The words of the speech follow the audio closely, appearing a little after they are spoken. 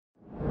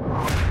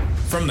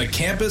from the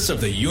campus of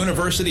the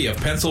University of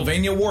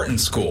Pennsylvania Wharton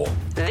School.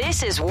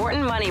 This is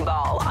Wharton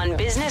Moneyball on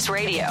Business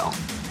Radio.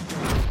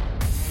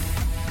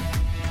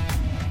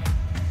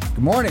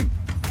 Good morning.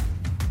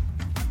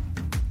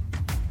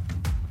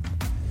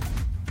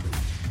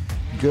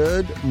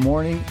 Good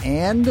morning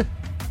and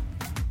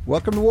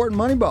welcome to Wharton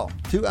Moneyball.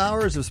 2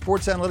 hours of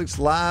sports analytics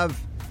live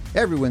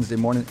every Wednesday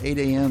morning, 8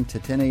 a.m. to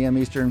 10 a.m.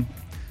 Eastern.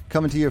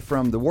 Coming to you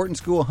from the Wharton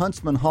School,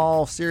 Huntsman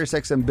Hall, Sirius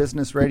XM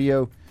Business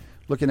Radio,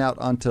 looking out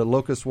onto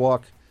Locust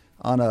Walk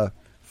on a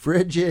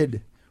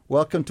frigid,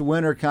 welcome to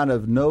winter kind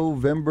of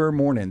November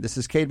morning. This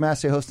is Cade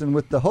Massey hosting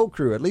with the whole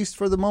crew. At least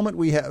for the moment,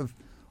 we have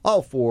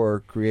all four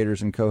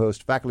creators and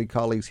co-hosts, faculty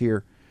colleagues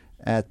here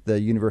at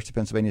the University of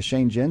Pennsylvania.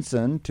 Shane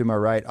Jensen to my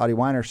right, Audie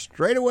Weiner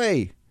straight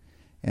away,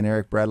 and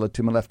Eric Bradley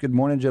to my left. Good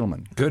morning,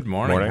 gentlemen. Good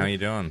morning. How you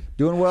doing?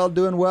 Doing well.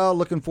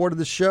 Looking forward to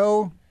the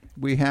show.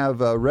 We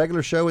have a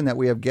regular show in that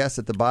we have guests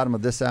at the bottom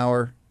of this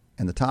hour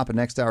and the top of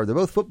next hour. They're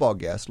both football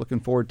guests. Looking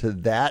forward to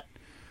that.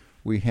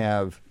 We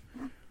have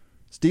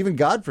Stephen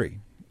Godfrey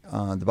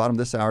at the bottom of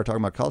this hour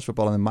talking about college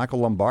football, and then Michael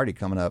Lombardi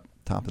coming up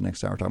top of the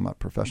next hour talking about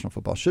professional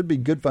football. Should be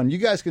good fun. You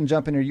guys can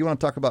jump in here. You want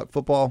to talk about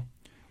football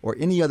or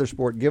any other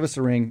sport, give us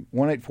a ring,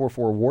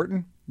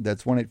 1-844-WHARTON.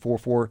 That's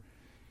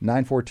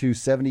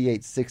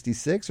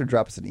 1-844-942-7866, or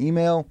drop us an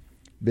email,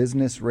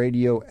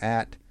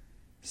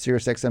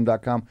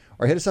 businessradio@SiriusXM.com,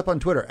 or hit us up on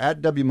Twitter,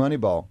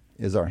 @WMoneyball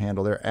is our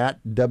handle there,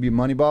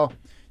 @WMoneyball.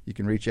 You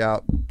can reach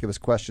out, give us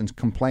questions,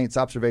 complaints,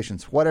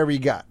 observations, whatever you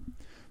got.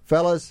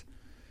 Fellas,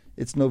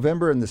 it's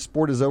November and the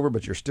sport is over,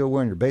 but you're still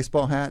wearing your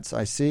baseball hats,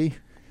 I see.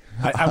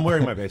 I'm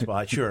wearing my baseball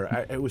hat, sure.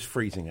 It was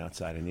freezing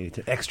outside. I needed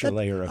an extra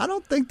layer of... I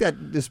don't think that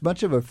is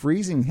much of a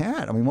freezing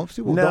hat. I mean, most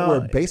people don't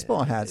wear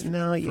baseball hats.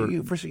 No,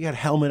 first you got a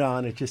helmet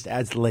on. It just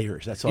adds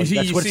layers. That's all.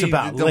 That's what it's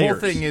about, the layers. whole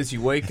thing is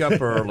you wake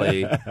up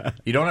early,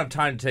 you don't have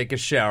time to take a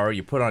shower,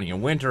 you put on your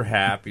winter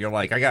hat, you're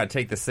like, I got to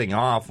take this thing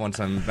off once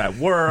I'm at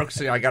work,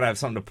 so I got to have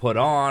something to put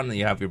on, and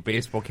you have your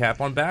baseball cap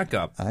on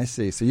backup. I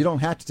see. So you don't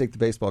have to take the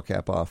baseball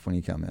cap off when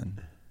you come in.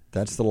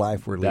 That's the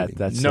life we're leading.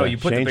 No, you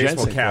put Shane the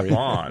baseball Jensen cap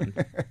on.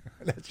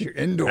 That's your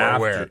indoor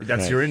wear.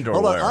 That's your indoor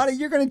wear. Hold on, wear. Audie,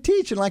 you're going to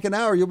teach in like an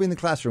hour. You'll be in the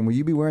classroom. Will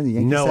you be wearing the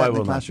Yankees hat in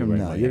the classroom?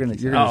 No, you're going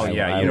to. You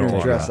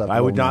don't dress up.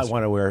 I would not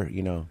want to wear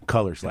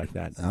colors like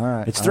that. All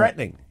right, it's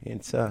threatening.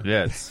 It's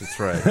yes, it's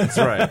right. It's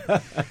right.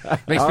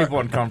 Makes people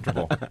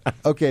uncomfortable.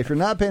 Okay, if you're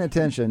not paying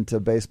attention to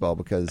baseball,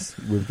 because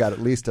we've got at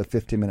least a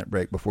 15-minute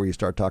break before you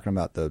start talking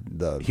about the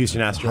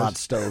Houston Astros hot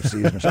stove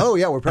season. Oh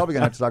yeah, we're probably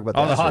going to have to talk about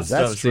the the hot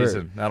Astros. stove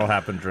season. That'll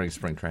happen during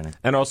spring training.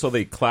 And also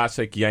the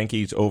classic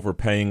Yankees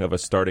overpaying of a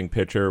starting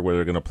pitcher, where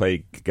they're going to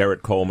play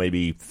Garrett Cole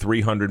maybe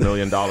 $300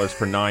 million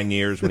for 9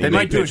 years. When they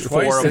might do it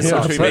twice. He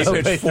may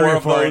pitch three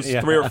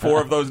or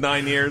four of those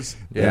 9 years.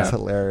 Yeah. That's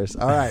hilarious.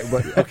 All right,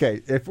 but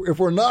okay, if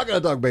we're not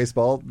going to talk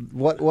baseball,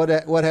 what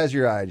has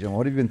your eye, John?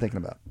 What have you been thinking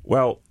about?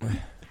 Well,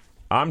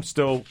 I'm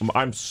so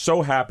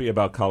happy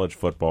about college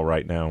football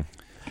right now.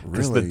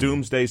 Because the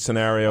doomsday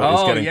scenario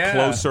is getting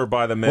closer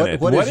by the minute.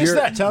 What is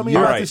that? Tell me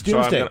about this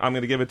doomsday. So I'm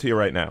going to give it to you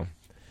right now.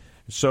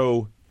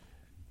 So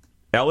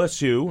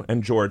LSU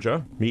and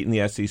Georgia meet in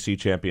the SEC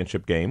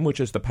championship game, which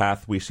is the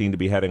path we seem to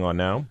be heading on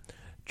now.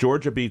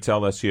 Georgia beats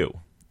LSU.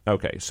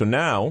 Okay, so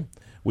now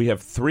we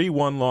have 3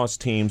 one-loss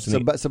teams.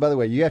 So by the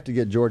way, you have to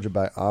get Georgia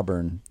by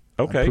Auburn.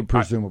 Okay,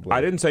 presumably.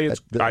 I didn't say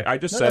it's. I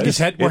just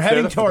said we're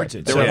heading towards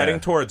it. They were heading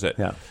towards it.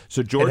 Yeah.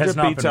 So Georgia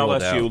beats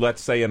LSU.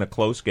 Let's say in a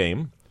close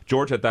game.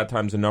 Georgia at that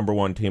time is the number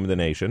 1 team in the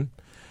nation.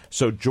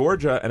 So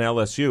Georgia and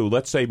LSU.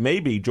 Let's say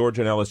maybe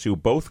Georgia and LSU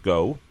both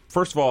go.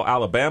 First of all,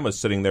 Alabama's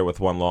sitting there with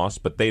 1 loss,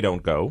 but they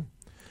don't go.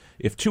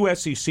 If 2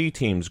 SEC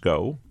teams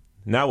go,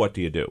 now what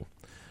do you do?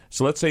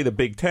 So let's say the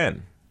Big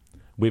Ten.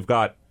 We've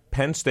got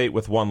Penn State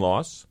with 1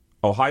 loss,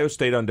 Ohio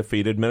State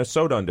undefeated,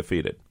 Minnesota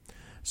undefeated.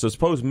 So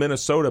suppose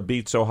Minnesota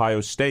beats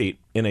Ohio State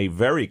in a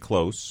very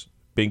close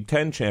Big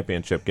Ten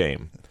championship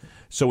game.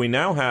 So we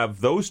now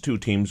have those 2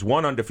 teams,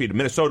 1 undefeated.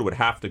 Minnesota would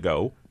have to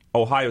go.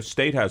 Ohio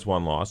State has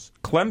 1 loss.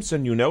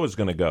 Clemson, is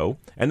going to go.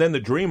 And then the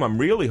dream I'm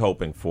really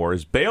hoping for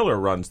is Baylor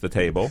runs the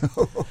table.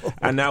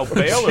 And now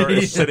Baylor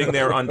is sitting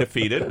there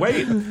undefeated.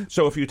 Wait.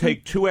 So if you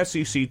take 2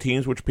 SEC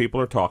teams, which people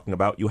are talking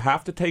about, you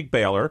have to take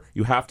Baylor.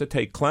 You have to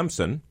take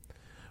Clemson.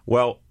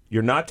 Well,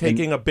 you're not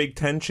taking a Big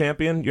Ten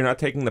champion. You're not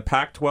taking the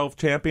Pac-12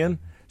 champion.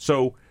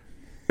 So,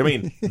 I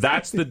mean,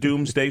 that's the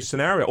doomsday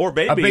scenario. Or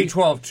maybe a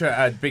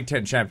Big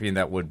Ten champion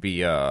that would be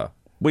you'd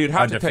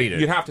have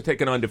undefeated. You'd have to take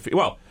an undefeated.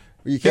 Well,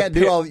 you can't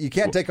You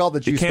can't take all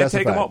that you can't specified.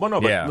 take them all. Well, no,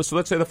 but so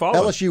let's say the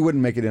following: LSU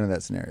wouldn't make it into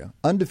that scenario.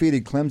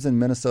 Undefeated Clemson,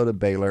 Minnesota,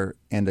 Baylor,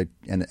 and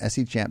an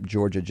SEC champ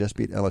Georgia just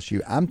beat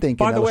LSU. I'm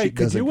thinking. By the LSU way,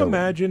 could you go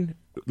imagine?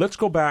 Let's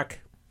go back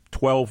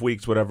 12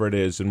 weeks, whatever it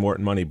is, in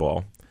Wharton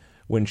Moneyball,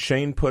 when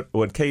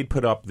Cade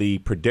put up the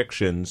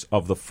predictions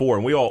of the 4,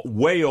 and we all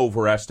way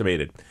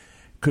overestimated.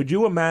 Could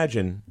you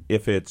imagine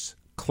if it's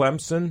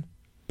Clemson,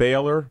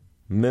 Baylor,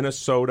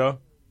 Minnesota,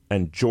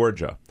 and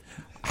Georgia?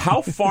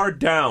 How far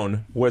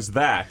down was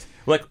that?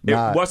 Like,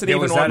 it wasn't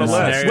even on the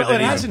list. Well,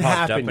 it hasn't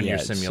happened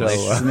yet.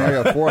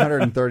 Scenario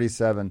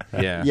 437.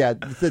 Yeah. Yeah.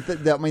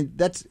 I mean,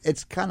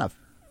 it's kind of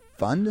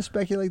fun to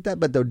speculate that.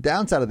 But the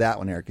downside of that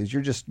one, Eric, is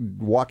you're just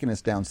walking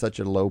us down such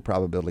a low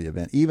probability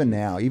event. Even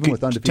now, even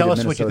with undefeated Tell us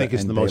Minnesota what you think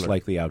is the most Baylor.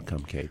 likely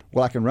outcome, Kate.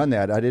 Well, I can run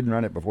that. I didn't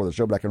run it before the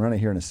show, but I can run it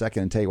here in a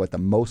second and tell you what the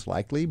most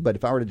likely. But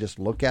if I were to just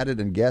look at it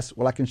and guess,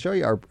 well, I can show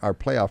you our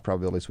playoff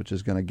probabilities, which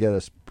is going to get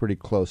us pretty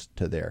close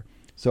to there.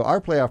 So our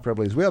playoff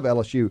probabilities, we have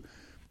LSU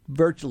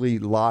virtually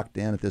locked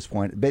in at this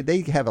point.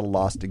 They have a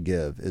loss to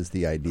give is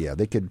the idea.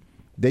 They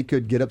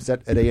could get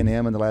upset at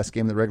A&M in the last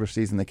game of the regular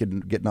season. They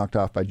could get knocked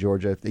off by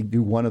Georgia. If they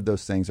do one of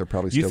those things, they're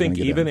probably still going to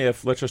get even in.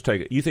 if, let's just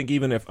take it, you think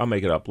even if, I'll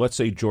make it up, let's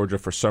say Georgia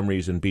for some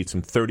reason beats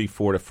them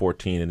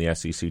 34-14 in the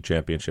SEC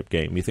championship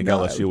game, you think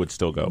LSU would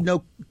still go?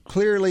 No,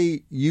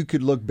 clearly you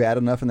could look bad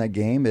enough in that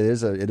game. It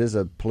is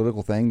a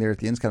political thing there at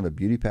the end. It's kind of a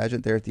beauty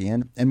pageant there at the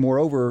end. And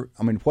moreover,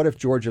 I mean, what if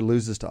Georgia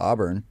loses to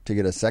Auburn to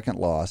get a second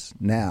loss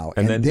now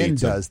and then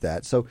does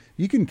that? So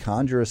you can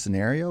conjure a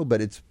scenario, but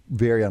it's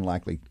very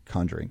unlikely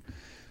conjuring.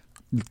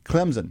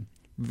 Clemson,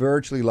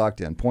 virtually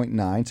locked in,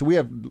 0.9. So we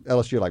have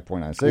LSU like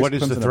 0.9. So what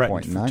is Clemson the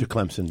threat to to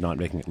Clemson not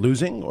making it?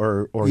 Losing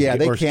or yeah,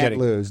 they or can't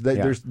lose.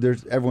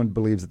 There's everyone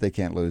believes that they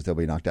can't lose. They'll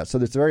be knocked out. So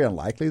it's very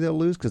unlikely they'll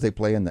lose because they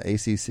play in the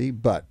ACC.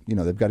 But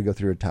they've got to go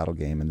through a title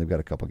game and they've got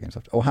a couple of games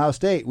left. Ohio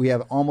State, we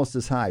have almost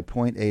as high,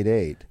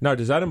 0.88. Now,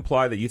 does that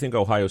imply that you think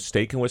Ohio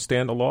State can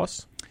withstand a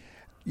loss?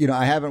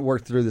 I haven't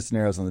worked through the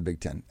scenarios on the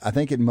Big Ten. I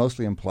think it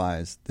mostly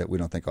implies that we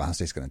don't think Ohio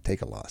State's going to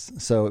take a loss.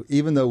 So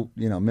even though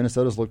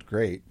Minnesota's looked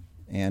great.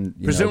 And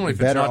presumably, if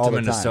it's not to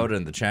the Minnesota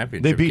in the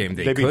championship game,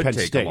 they beat could Penn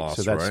take State, a loss,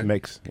 so that right?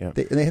 makes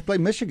They play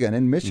Michigan,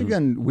 and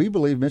Michigan, we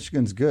believe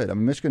Michigan's good. I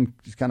mean, Michigan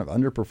is kind of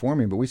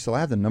underperforming, but we still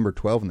have the number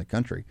 12 in the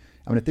country.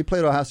 I mean, if they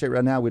played Ohio State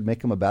right now, we'd make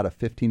them about a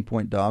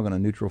 15-point dog on a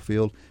neutral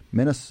field.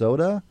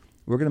 Minnesota,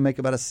 we're going to make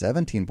about a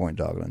 17-point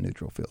dog on a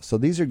neutral field. So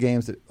these are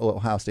games that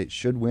Ohio State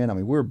should win. I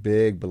mean, we're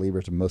big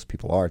believers, and most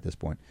people are at this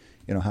point,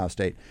 in Ohio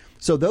State.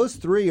 So those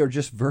three are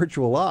just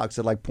virtual locks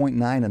at like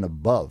 0.9 and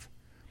above.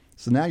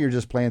 So now you're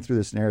just playing through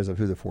the scenarios of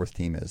who the fourth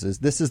team is.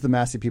 This is the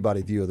Massey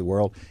Peabody view of the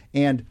world.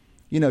 And,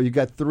 you've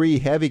got three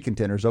heavy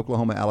contenders,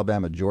 Oklahoma,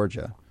 Alabama,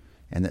 Georgia.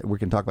 And we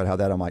can talk about how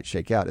that all might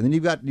shake out. And then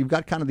you've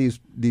got kind of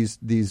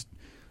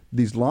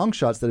these long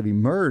shots that have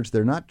emerged.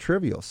 They're not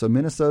trivial. So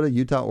Minnesota,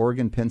 Utah,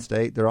 Oregon, Penn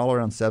State, they're all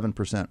around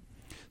 7%.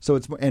 So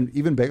and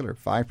even Baylor,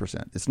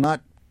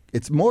 5%.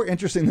 It's more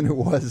interesting than it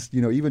was,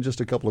 even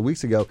just a couple of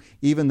weeks ago,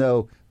 even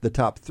though the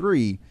top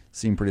three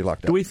seem pretty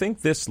locked up. Do we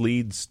think this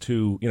leads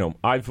to,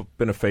 I've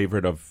been a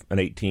favorite of an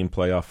 8-team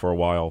playoff for a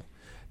while.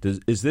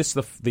 Is this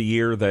the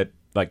year that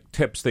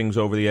tips things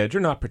over the edge,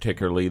 or not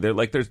particularly?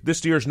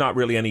 This year's not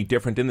really any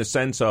different in the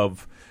sense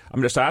of,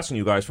 I'm just asking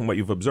you guys from what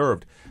you've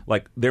observed,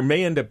 there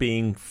may end up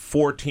being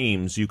 4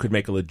 teams you could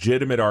make a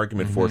legitimate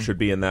argument for should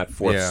be in that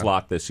fourth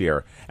slot this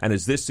year. And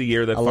is this the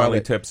year that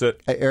finally tips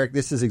it? Eric,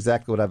 this is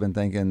exactly what I've been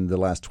thinking the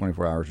last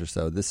 24 hours or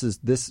so. This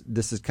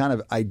is kind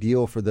of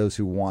ideal for those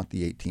who want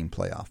the 8-team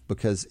playoff,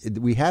 because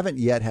we haven't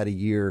yet had a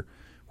year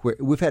where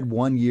we've had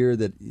 1 year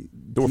that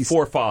there were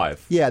 4 or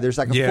 5. Yeah, there's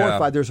like a 4 or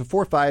 5. There's a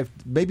 4 or 5,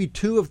 maybe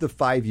 2 of the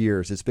 5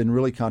 years. It's been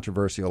really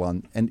controversial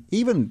and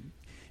even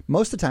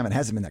most of the time it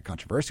hasn't been that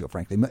controversial,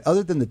 frankly,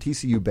 other than the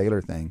TCU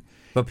Baylor thing.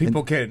 But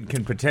people can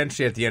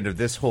potentially, at the end of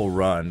this whole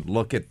run,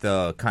 look at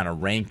the kind of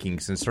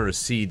rankings and sort of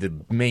see the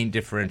main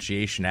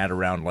differentiation at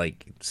around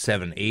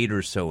 7, 8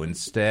 or so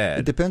instead.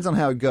 It depends on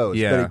how it goes,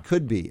 but it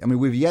could be. I mean,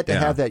 we've yet to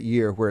have that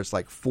year where it's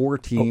 4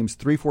 teams,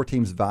 3-4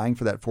 teams vying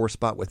for that 4th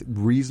spot with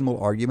reasonable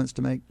arguments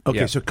to make.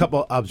 Okay, so a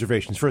couple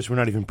observations. First, we're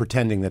not even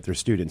pretending that they're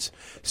students.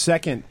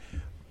 Second,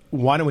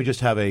 why don't we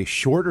just have a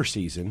shorter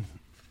season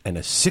and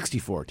a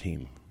 64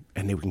 team?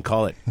 And we can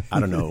call it,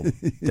 I don't know,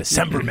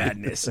 December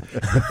Madness.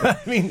 I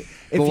mean,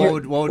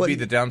 what would be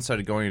the downside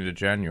of going into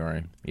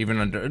January? Even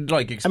under,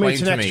 explain it's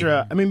an to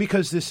extra, me.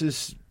 Because this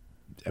is,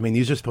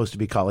 these are supposed to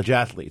be college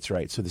athletes,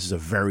 right? So this is a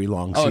very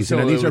long season,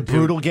 and these are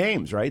brutal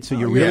games, right? So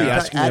you're really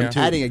asking them to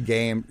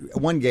adding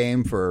one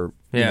game for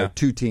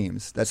 2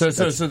 teams. So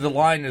the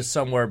line is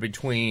somewhere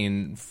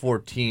between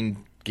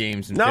 14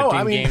 games and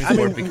 15 games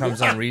where it becomes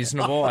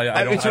unreasonable.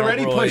 It's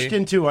already pushed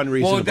into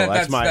unreasonable.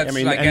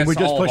 And we're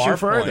just pushing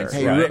further.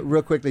 Hey,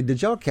 real quickly,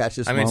 did y'all catch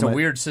this moment? It's a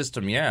weird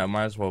system. Yeah,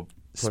 might as well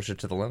push it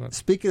to the limit.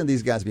 Speaking of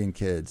these guys being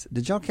kids,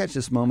 did y'all catch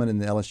this moment in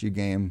the LSU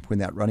game when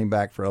that running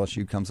back for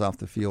LSU comes off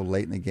the field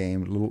late in the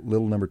game?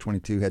 Little number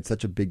 22 had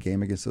such a big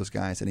game against those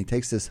guys, and he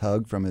takes this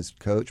hug from his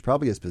coach,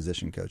 probably his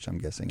position coach, I'm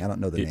guessing. I don't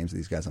know the names of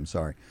these guys, I'm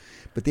sorry.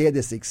 But they had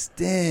this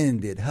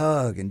extended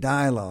hug and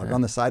dialogue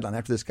on the sideline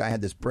after this guy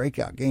had this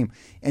breakout game.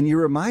 And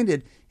you're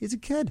reminded, he's a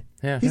kid.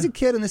 He's a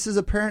kid, and this is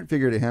a parent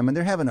figure to him, and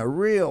they're having a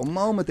real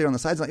moment there on the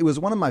sideline. It was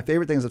one of my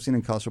favorite things I've seen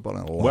in college football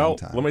in a long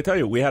time. Well, let me tell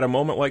you, we had a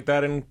moment like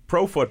that in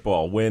pro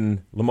football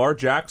when Lamar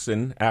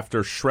Jackson,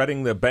 after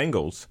shredding the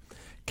Bengals,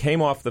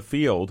 came off the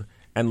field,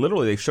 and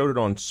literally they showed it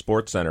on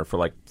SportsCenter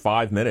for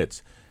 5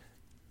 minutes.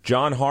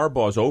 John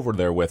Harbaugh's over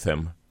there with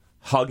him,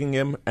 hugging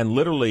him, and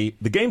literally,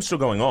 the game's still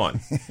going on.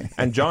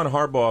 And John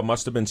Harbaugh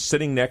must have been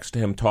sitting next to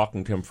him,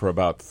 talking to him for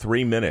about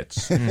 3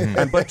 minutes.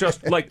 But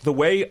just like the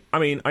way, I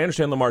mean, I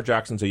understand Lamar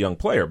Jackson's a young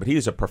player, but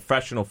he's a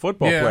professional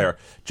football player.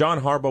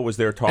 John Harbaugh was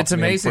there talking to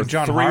him for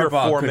John 3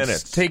 Harbaugh or 4 could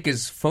minutes. Take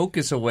his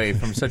focus away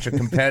from such a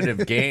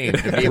competitive game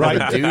to be able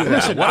to do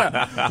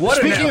that.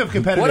 Speaking of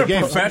competitive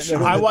games,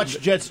 professional. I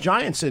watched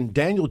Jets-Giants, and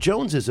Daniel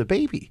Jones is a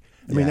baby.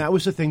 I mean, that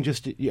was the thing.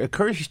 Just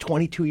occurs. He's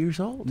 22 years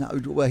old. No,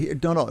 well,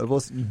 no. It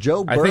was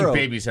Joe Burrow. I think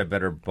babies have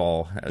better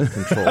ball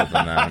control than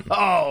that.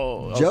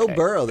 Okay. Joe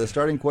Burrow, the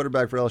starting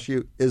quarterback for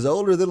LSU, is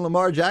older than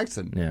Lamar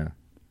Jackson. Yeah.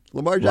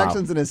 Lamar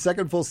Jackson's in his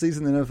second full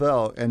season in the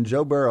NFL, and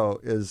Joe Burrow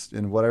is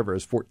in his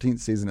 14th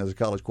season as a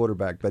college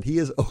quarterback. But he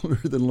is older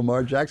than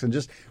Lamar Jackson.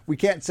 Just we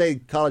can't say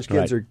college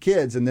kids are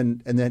kids, and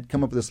then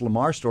come up with this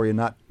Lamar story and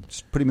not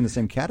put him in the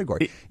same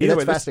category.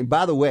 That's fascinating.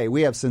 By the way,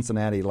 we have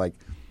Cincinnati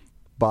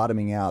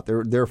bottoming out.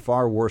 They're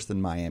far worse than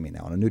Miami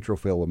now. On a neutral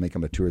field, will make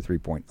them a 2 or 3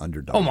 point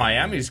underdog. Oh,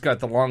 Miami's got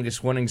the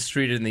longest winning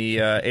streak in the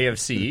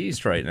AFC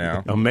East right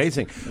now.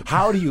 Amazing.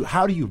 How do you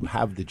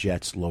have the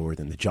Jets lower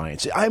than the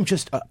Giants? I'm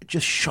just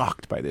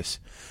shocked by this.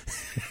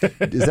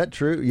 Is that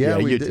true? Yeah,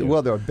 you do.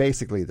 Well, they're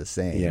basically the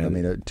same. Yeah. I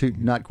mean,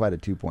 not quite a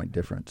 2 point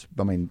difference.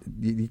 I mean,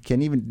 you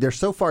can't even. They're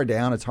so far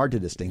down; it's hard to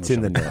distinguish. It's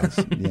in the nose.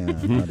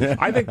 Yeah.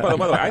 I think, by the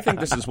way, I think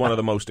this is one of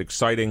the most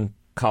exciting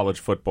college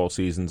football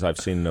seasons I've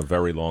seen in a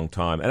very long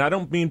time. And I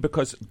don't mean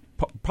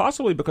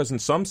possibly because in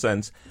some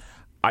sense,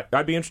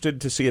 I'd be interested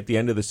to see at the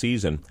end of the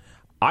season.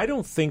 I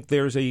don't think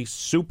there's a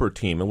super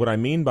team. And what I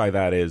mean by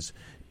that is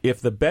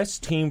if the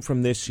best team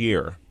from this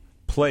year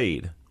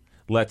played,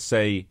 let's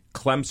say,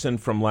 Clemson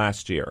from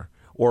last year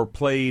or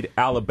played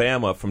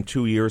Alabama from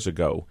 2 years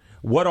ago,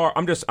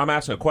 I'm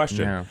asking a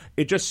question. Yeah.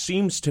 It just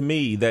seems to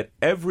me that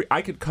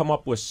I could come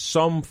up with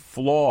some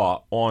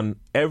flaw on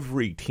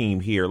every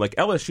team here. Like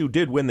LSU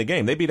did win the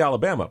game. They beat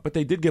Alabama, but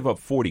they did give up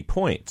 40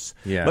 points.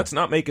 Yeah. Let's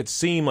not make it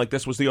seem like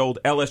this was the old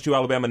LSU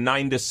Alabama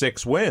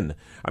 9-6 win.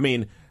 I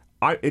mean,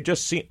 I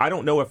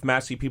don't know if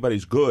Massey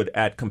Peabody's good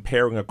at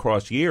comparing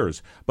across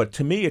years, but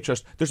to me,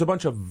 there's a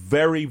bunch of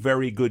very,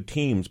 very good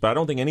teams, but I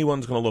don't think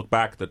anyone's going to look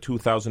back at the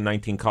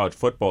 2019 college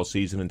football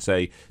season and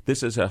say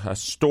this is a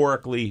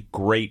historically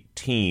great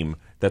team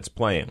that's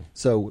playing.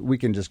 So we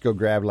can just go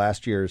grab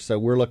last year's. So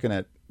we're looking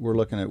at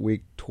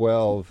week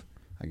 12.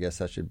 I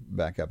guess I should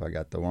back up. I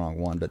got the wrong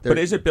one, but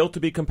is it built to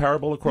be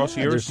comparable across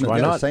years? Why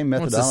not? Same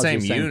methodology,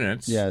 it's the same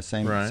units. Yeah,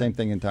 same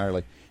thing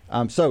entirely.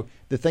 So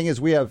the thing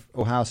is, we have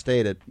Ohio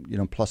State at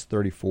plus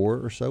 34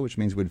 or so, which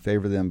means we'd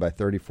favor them by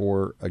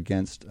 34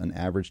 against an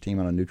average team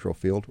on a neutral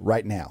field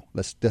right now.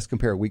 Let's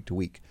compare week to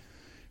week.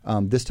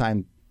 This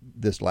time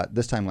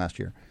last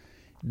year,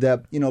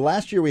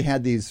 last year we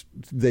had these.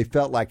 They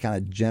felt like kind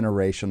of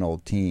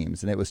generational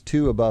teams, and it was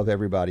 2 above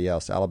everybody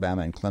else,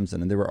 Alabama and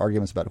Clemson, and there were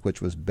arguments about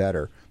which was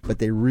better, but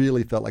they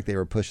really felt like they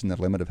were pushing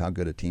the limit of how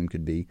good a team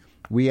could be.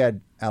 We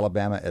had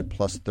Alabama at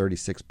plus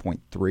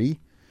 36.3.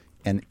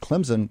 And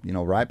Clemson,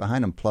 right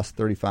behind them, plus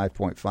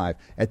 35.5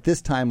 at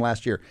this time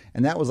last year.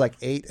 And that was like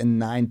 8 and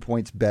 9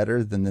 points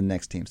better than the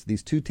next teams. So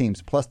these two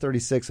teams, plus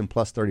 36 and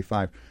plus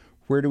 35.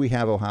 Where do we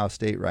have Ohio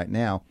State right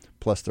now?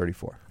 Plus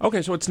 34.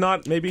 Okay, so it's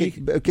not maybe...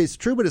 Okay, it's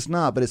true, but it's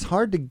not. But it's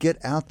hard to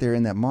get out there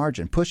in that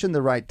margin. Pushing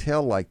the right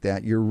tail like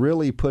that, you're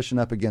really pushing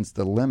up against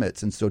the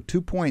limits. And so 2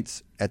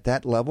 points at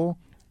that level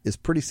is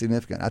pretty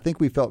significant. I think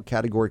we felt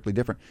categorically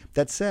different.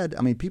 That said,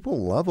 I mean, people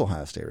love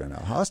Ohio State right now.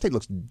 Ohio State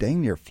looks dang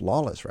near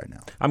flawless right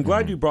now. I'm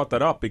glad you brought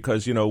that up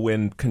because,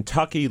 when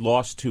Kentucky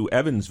lost to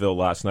Evansville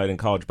last night in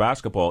college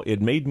basketball, it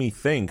made me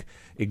think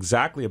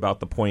exactly about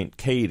the point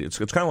Cade. It's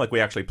kind of like we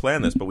actually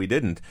planned this, but we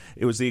didn't.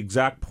 It was the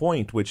exact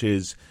point, which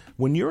is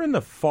when you're in the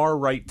far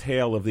right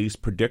tail of these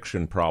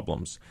prediction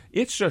problems,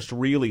 it's just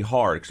really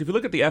hard. Because if you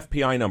look at the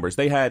FPI numbers,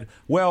 they had,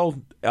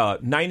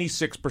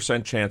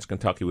 96% chance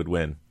Kentucky would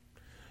win.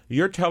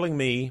 You're telling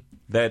me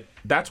that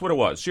that's what it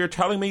was. So you're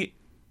telling me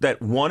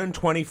that 1 in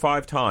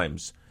 25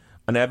 times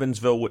an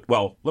Evansville would...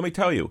 Well, let me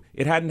tell you,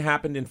 it hadn't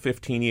happened in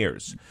 15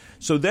 years.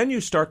 So then you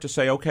start to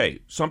say, okay,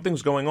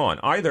 something's going on.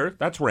 Either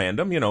that's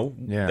random,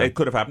 it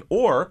could have happened,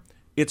 or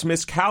it's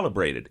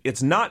miscalibrated.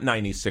 It's not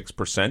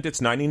 96%, it's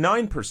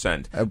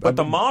 99%. But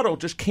the model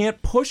just can't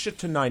push it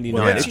to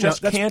 99. It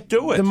just can't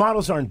do it. The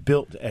models aren't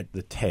built at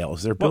the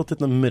tails. They're built at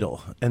the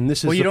middle. And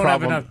this is you don't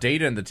problem. have enough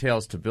data in the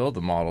tails to build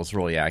the models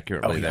really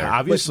accurately there.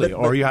 Obviously.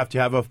 Or you have to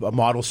have a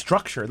model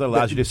structure that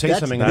allows you to say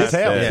something in the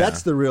tail.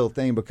 That's the real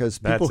thing because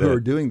people who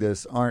are doing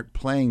this aren't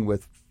playing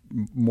with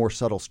more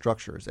subtle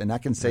structures. And I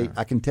can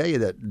tell you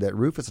that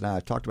Rufus and I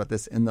have talked about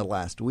this in the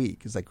last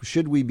week. It's like,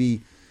 should we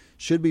be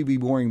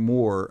worrying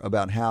more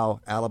about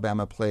how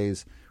Alabama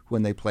plays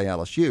when they play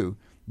LSU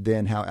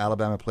than how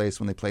Alabama plays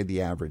when they play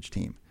the average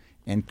team?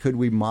 And could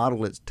we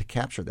model it to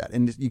capture that?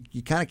 And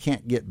you kind of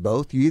can't get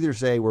both. You either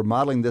say we're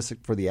modeling this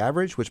for the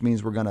average, which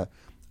means we're going to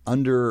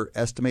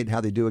underestimate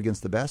how they do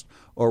against the best,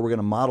 or we're going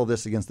to model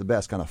this against the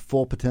best, kind of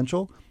full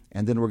potential,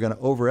 and then we're going to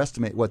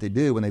overestimate what they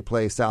do when they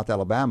play South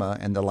Alabama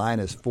and the line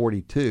is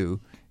 42,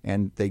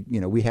 and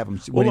we have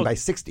them winning by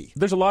 60.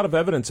 There's a lot of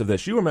evidence of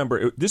this. You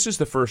remember, this is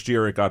the first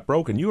year it got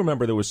broken. You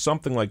remember there was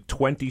something like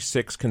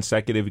 26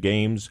 consecutive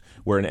games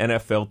where an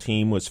NFL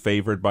team was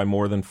favored by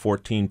more than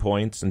 14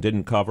 points and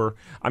didn't cover.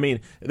 I mean,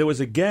 there was,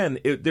 again,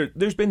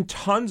 there's been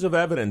tons of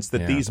evidence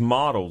that these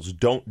models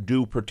don't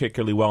do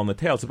particularly well in the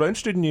tails. But I'm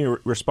interested in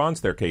your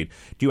response there, Kate.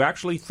 Do you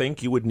actually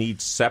think you would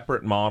need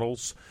separate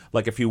models?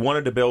 Like if you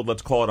wanted to build,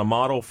 let's call it a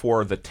model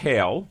for the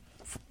tail,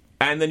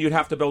 and then you'd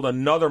have to build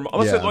another.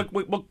 Let's say, like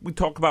we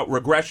talk about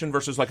regression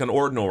versus like an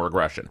ordinal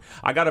regression.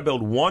 I got to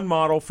build one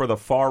model for the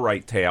far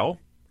right tail,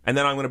 and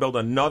then I'm going to build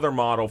another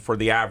model for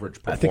the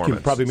average performance. I think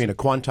you probably mean a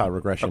quantile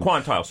regression. A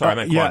quantile. Sorry, I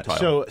meant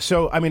quantile.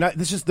 So I mean,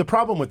 this is the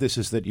problem with this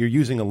is that you're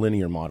using a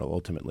linear model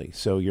ultimately.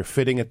 So you're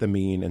fitting at the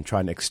mean and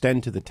trying to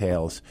extend to the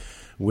tails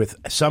with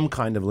some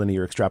kind of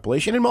linear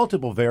extrapolation in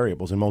multiple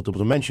variables and multiple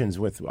dimensions,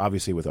 with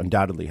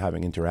undoubtedly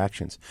having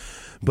interactions.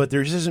 But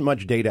there isn't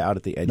much data out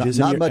at the edges.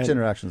 Not much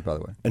interactions, by the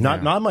way.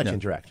 Not much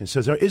interaction.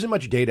 So there isn't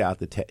much data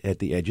out at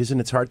the edges,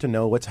 and it's hard to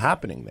know what's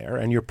happening there.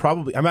 And you're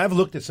probably, I've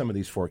looked at some of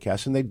these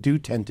forecasts, and they do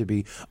tend to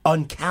be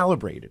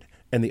uncalibrated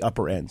in the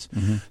upper ends.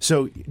 Mm-hmm.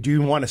 So do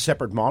you want a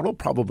separate model?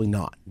 Probably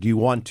not. Do you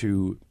want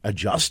to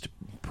adjust?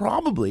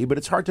 Probably, but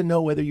it's hard to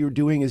know whether you're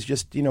doing is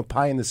just,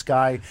 pie in the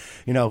sky,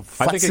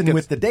 futzing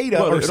with the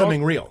data or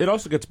something real. It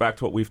also gets back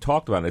to what we've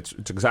talked about. It's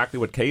exactly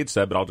what Cade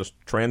said, but I'll just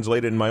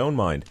translate it in my own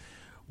mind.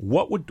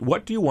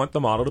 What do you want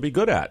the model to be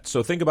good at?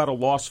 So think about a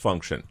loss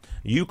function.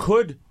 You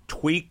could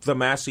tweak the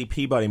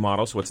Massey-Peabody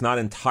model so it's not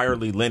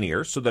entirely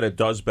linear so that it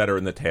does better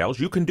in the tails.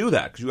 You can do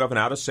that because you have an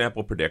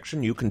out-of-sample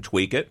prediction. You can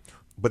tweak it.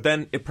 But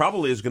then it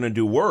probably is going to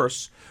do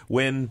worse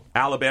when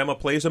Alabama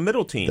plays a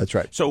middle team. That's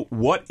right. So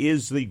what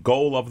is the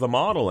goal of the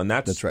model? And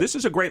that's right. This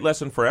is a great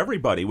lesson for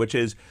everybody, which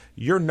is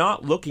you're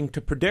not looking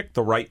to predict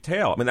the right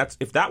tail. I mean,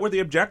 if that were the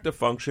objective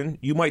function,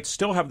 you might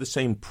still have the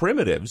same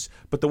primitives,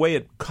 but the way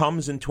it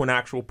comes into an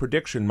actual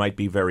prediction might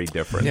be very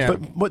different. Yeah.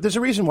 But there's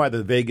a reason why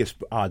the Vegas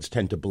odds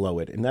tend to blow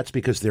it, and that's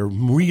because they're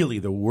really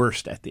the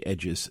worst at the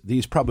edges.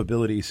 These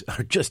probabilities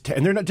are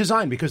and they're not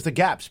designed because the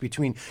gaps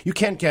between you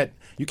can't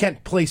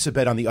place a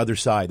bet on the other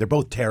side. They're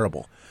both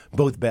terrible.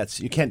 Both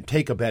bets. You can't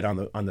take a bet on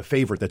the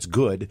favorite that's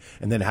good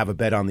and then have a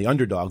bet on the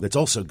underdog that's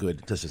also good.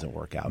 It just doesn't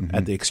work out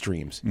at the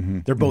extremes.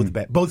 They're both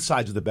both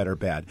sides of the bet are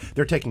bad.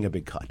 They're taking a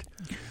big cut.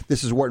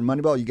 This is Wharton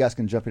Moneyball. You guys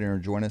can jump in here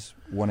and join us.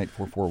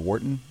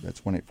 1-844-WHARTON.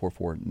 That's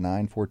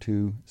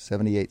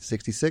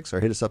 1-844-942-7866. Or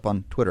hit us up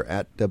on Twitter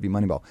at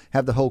WMoneyball.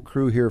 Have the whole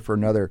crew here for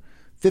another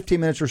 15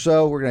 minutes or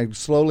so. We're going to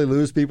slowly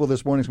lose people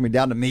this morning. It's going to be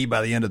down to me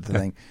by the end of the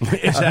thing.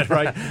 Is that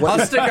right? I'll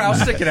stick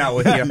it out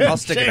with you.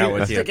 Stick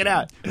it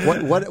out.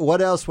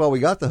 What else, while we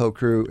got the whole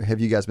crew,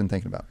 have you guys been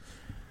thinking about?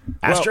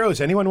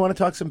 Astros. Anyone want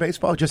to talk some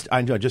baseball? Just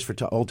for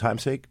old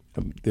time's sake.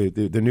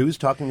 The news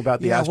talking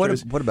about the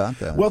Astros. What about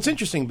that? Well, it's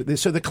interesting.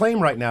 So the claim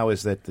right now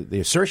is that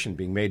the assertion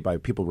being made by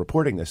people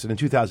reporting this, that in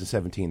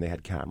 2017 they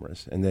had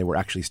cameras and they were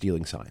actually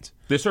stealing signs.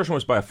 The assertion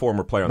was by a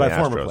former player on the Astros. By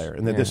a former player.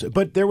 And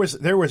but there was.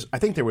 I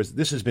think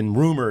this has been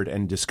rumored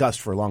and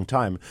discussed for a long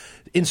time,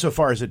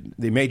 insofar as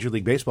the Major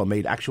League Baseball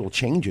made actual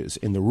changes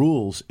in the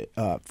rules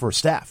for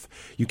staff.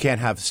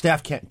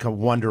 Staff can't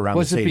wander around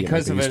the stadium.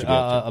 Was it because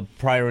of a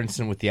prior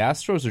incident with the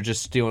Astros, or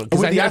just stealing?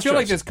 Because I feel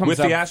like this comes with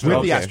up the Astros.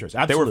 With the Astros,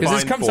 absolutely. They were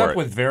this comes up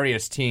with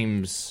various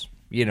teams.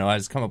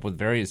 Has come up with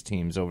various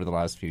teams over the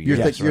last few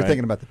years. You're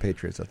thinking about the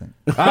Patriots, I think.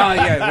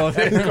 Yeah. Well,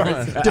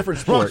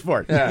 different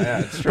sport. Yeah,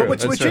 it's true.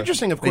 But what's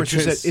interesting, of course,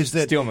 is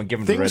that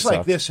things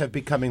like this have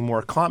becoming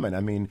more common. I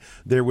mean,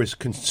 there was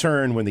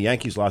concern when the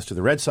Yankees lost to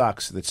the Red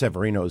Sox that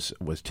Severino's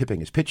was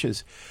tipping his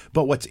pitches.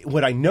 But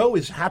what I know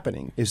is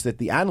happening is that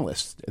the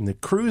analysts and the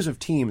crews of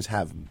teams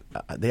have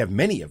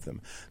many of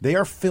them. They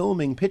are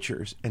filming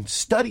pitchers and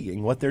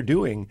studying what they're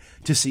doing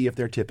to see if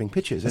they're tipping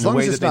pitches. As long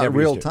as it's not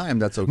real time,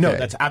 that's okay. No,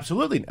 that's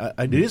absolutely.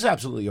 It is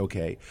absolutely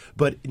okay,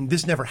 but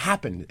this never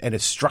happened in a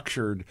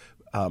structured,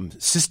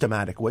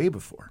 systematic way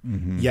before.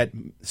 Yet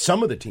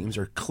some of the teams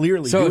are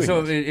clearly doing this.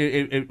 So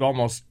it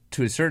almost,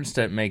 to a certain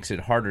extent, makes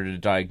it harder to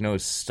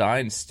diagnose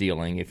sign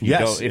stealing if you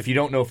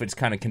don't know if it's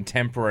kind of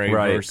contemporary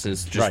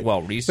versus just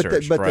well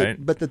researched,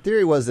 right? But the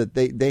theory was that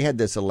they had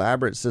this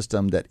elaborate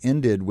system that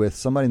ended with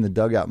somebody in the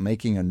dugout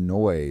making a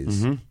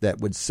noise that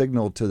would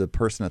signal to the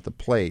person at the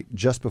plate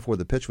just before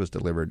the pitch was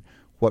delivered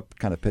what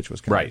kind of pitch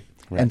was coming. Right.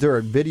 And there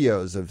are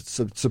videos of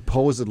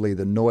supposedly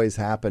the noise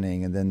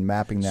happening and then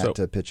mapping that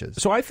to pitches.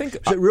 So I think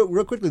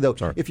real quickly though,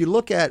 if you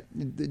look at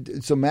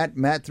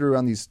Matt threw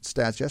on these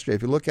stats yesterday.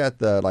 If you look at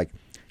the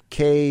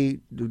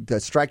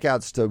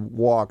strikeouts to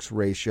walks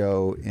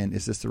ratio, and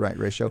is this the right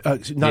ratio?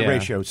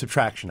 Ratio,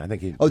 subtraction. I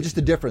think. Just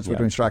the difference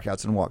between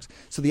strikeouts and walks.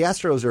 So the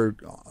Astros are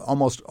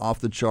almost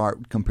off the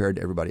chart compared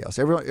to everybody else.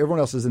 Everyone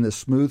else is in this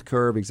smooth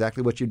curve,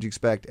 exactly what you'd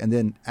expect, and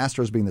then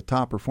Astros being the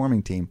top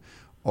performing team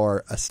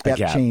are a step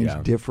change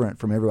different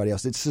from everybody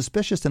else. It's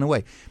suspicious in a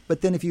way.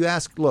 But then if you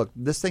ask, look,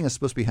 this thing is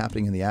supposed to be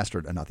happening in the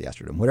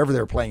Astrodome, whatever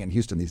they're playing in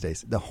Houston these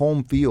days. The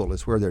home field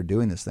is where they're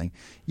doing this thing.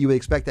 You would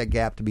expect that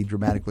gap to be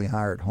dramatically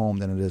higher at home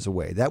than it is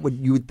away. That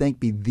you would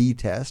think be the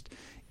test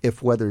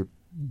if whether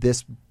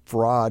this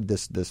fraud,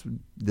 this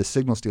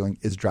signal stealing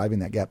is driving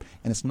that gap,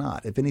 and it's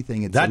not. If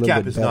anything, it's that a little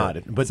gap bit is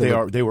better. not. But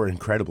they were an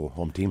incredible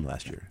home team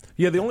last year.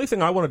 Yeah, the only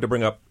thing I wanted to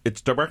bring up,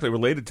 it's directly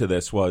related to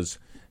this, was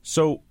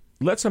so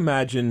let's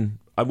imagine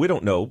we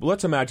don't know, but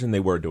let's imagine they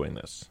were doing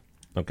this.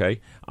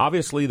 Okay,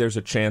 obviously there's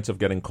a chance of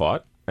getting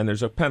caught, and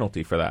there's a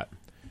penalty for that.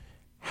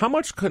 How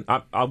much could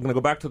I'm going to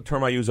go back to the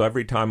term I use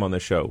every time on the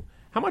show?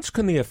 How much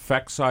can the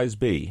effect size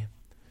be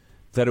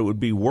that it would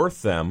be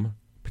worth them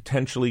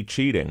potentially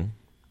cheating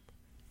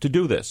to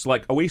do this?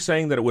 Like, are we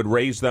saying that it would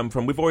raise them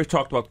from, we've always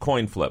talked about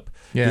coin flip.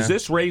 Yeah. Does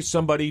this raise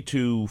somebody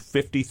to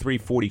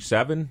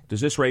 53-47?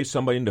 Does this raise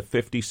somebody into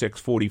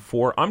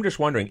 56-44? I'm just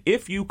wondering,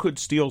 if you could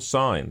steal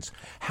signs,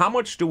 how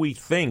much do we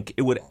think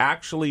it would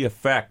actually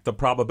affect the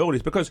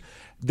probabilities? Because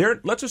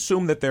let's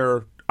assume that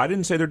I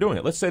didn't say they're doing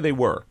it. Let's say they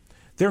were.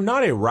 They're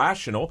not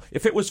irrational.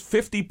 If it was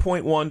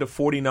 50.1 to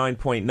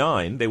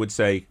 49.9, they would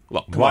say,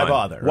 look, come Why on.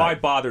 bother? Why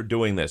Right. bother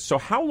doing this? So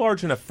how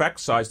large an effect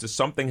size does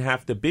something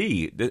have to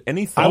be?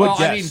 Any thought? I would Well,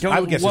 guess. I mean, don't- I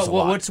would guess it's a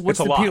lot. What's It's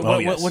a the lot. pu-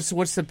 Oh, what- yes.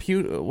 what's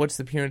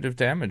the punitive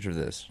damage of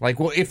this? Like,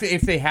 well, if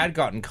they had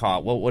gotten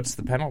caught, what's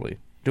the penalty?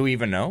 Do we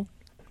even know?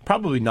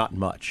 Probably not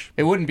much.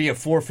 It wouldn't be a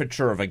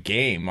forfeiture of a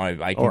game. I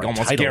Or can a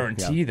almost title,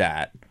 guarantee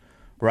that,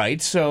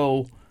 right?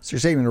 So So you're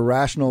saying an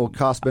irrational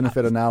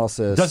cost-benefit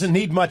analysis Doesn't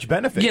need much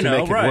benefit to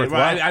make it worthwhile.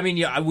 right. I mean,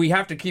 yeah, we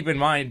have to keep in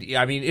mind.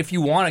 I mean, if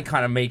you want to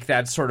kind of make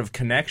that sort of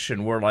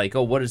connection, where like,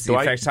 oh, what does the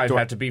effect size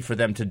have to be for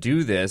them to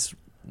do this?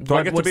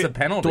 What's the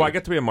penalty? Do I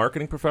get to be a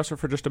marketing professor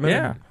for just a minute?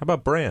 Yeah. How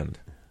about brand?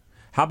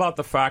 How about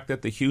the fact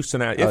that the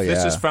Houston, if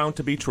this is found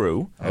to be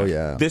true,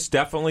 this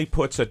definitely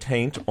puts a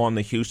taint on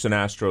the Houston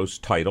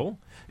Astros title.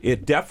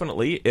 It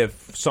definitely,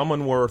 if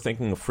someone were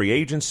thinking of free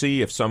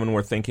agency, if someone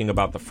were thinking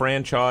about the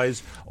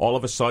franchise, all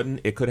of a sudden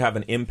it could have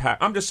an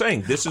impact. I'm just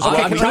saying, this is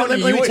Okay, what we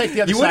let me take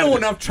the other you side wouldn't of know this.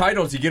 enough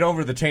titles to get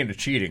over the taint of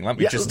cheating. Let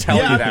me just tell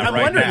you I'm that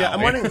right wondering, now.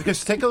 I'm wondering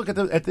because take a look at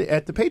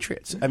the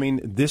Patriots. I mean,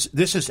 this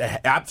is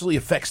absolutely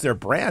affects their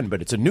brand,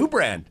 but it's a new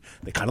brand.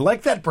 They kind of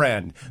like that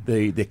brand.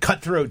 The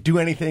cutthroat, do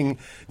anything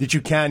that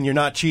you can. You're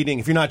not cheating.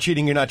 If you're not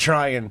cheating, you're not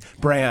trying.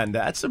 Brand.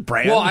 That's a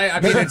brand. Well,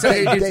 I mean,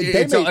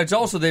 They it's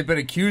also they've been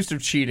accused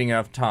of cheating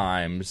enough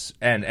times,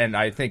 and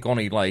I think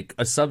only like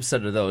a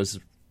subset of those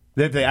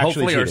they actually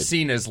hopefully are cheated.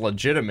 seen as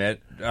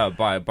legitimate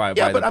by the but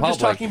public. I'm just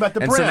talking about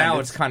the and brand. So now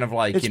it's kind of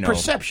like it's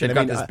perception. they've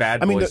got this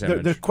bad I mean, boys the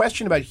image.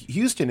 question about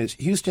Houston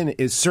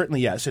is certainly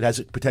yes, it has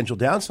a potential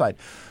downside,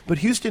 but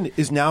Houston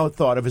is now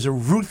thought of as a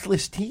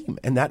ruthless team,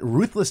 and that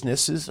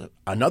ruthlessness is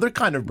another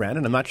kind of brand,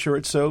 and I'm not sure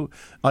it's so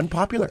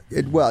unpopular.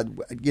 you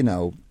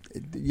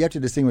have to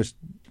distinguish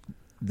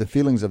the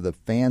feelings of the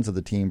fans of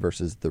the team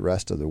versus the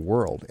rest of the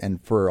world.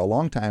 And for a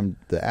long time,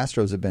 the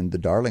Astros have been the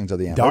darlings of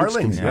the analytics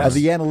community, yes. of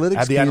the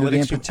analytics Of the community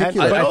in analytics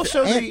particular. but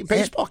also the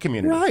baseball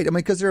community. Right. I mean,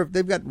 because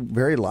they've got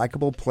very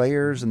likable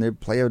players and they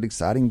play an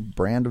exciting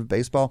brand of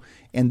baseball.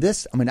 And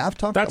this, I mean, I've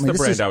talked. That's I mean, the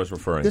brand I was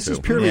referring This to. is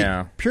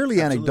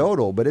purely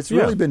anecdotal, but it's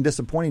really been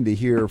disappointing to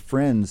hear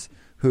friends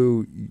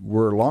who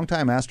were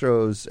longtime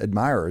Astros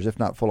admirers, if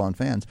not full-on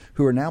fans,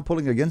 who are now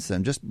pulling against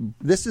them.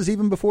 This is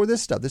even before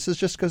this stuff. This is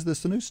just because this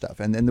is the new stuff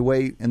and the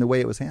way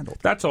it was handled.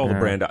 That's all the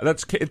brand.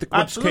 That's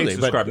what's Kate's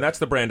describing. That's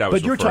the brand I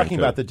was. But you're referring talking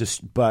to.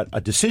 about a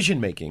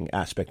decision-making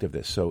aspect of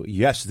this. So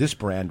yes, this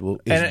brand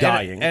is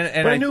dying,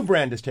 but a new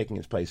brand is taking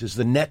its place. Is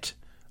the net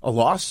a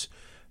loss?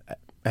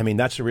 I mean,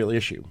 that's a real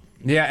issue.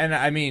 Yeah, and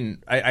I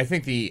mean, I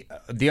think the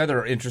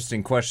other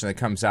interesting question that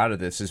comes out of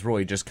this is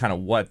really just kind of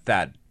what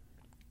that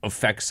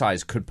effect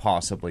size could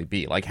possibly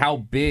be. Like, how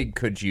big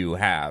could you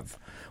have?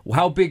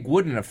 How big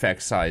would an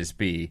effect size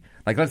be?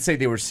 Like, let's say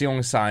they were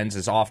stealing signs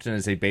as often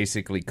as they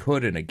basically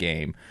could in a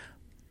game,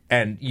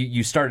 and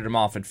you started them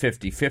off at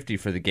 50-50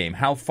 for the game.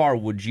 How far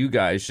would you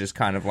guys just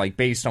kind of, like,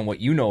 based on what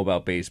you know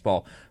about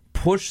baseball,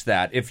 push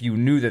that if you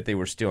knew that they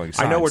were stealing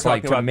signs? I know we're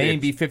talking about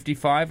maybe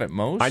 55 at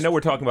most? I know we're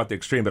talking about the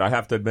extreme, but I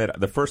have to admit,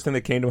 the first thing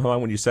that came to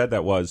mind when you said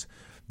that was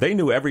they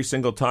knew every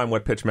single time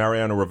what pitch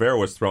Mariano Rivera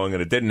was throwing,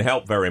 and it didn't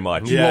help very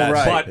much. Yeah,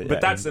 right.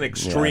 But that's an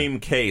extreme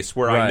case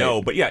where I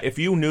know. But yeah, if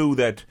you knew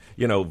that,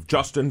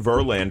 Justin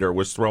Verlander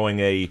was throwing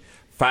a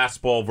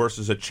fastball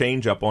versus a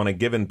changeup on a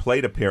given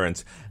plate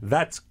appearance,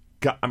 that's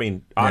got,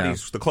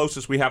 Adi's the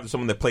closest we have to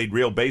someone that played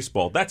real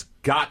baseball. That's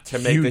got to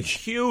make a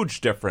huge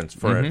difference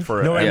for an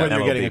whether MLB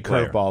you're getting a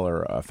player. curveball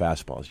or a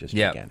fastball is just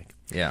gigantic.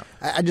 Yeah.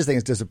 I just think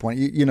it's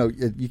disappointing.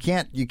 You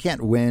can't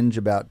whinge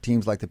about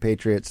teams like the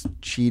Patriots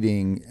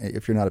cheating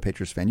if you're not a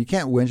Patriots fan. You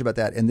can't whinge about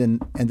that and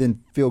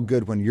then feel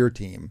good when your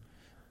team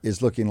is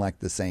looking like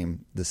the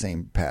same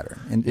pattern.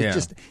 And it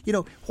just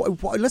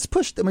let's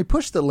push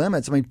the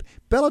limits. I mean,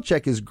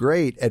 Belichick is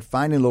great at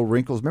finding little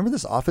wrinkles. Remember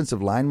this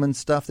offensive lineman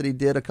stuff that he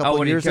did a couple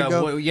of years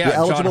ago? The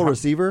eligible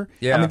receiver.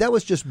 Yeah. I mean, that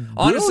was just brilliant.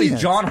 Honestly,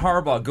 John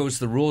Harbaugh goes to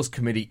the rules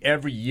committee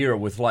every year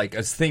with like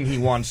a thing he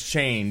wants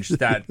changed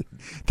that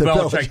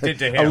Belichick did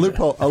to him. A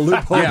loophole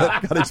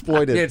that got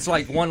exploited. It's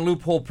like one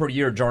loophole per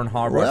year John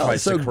Harbaugh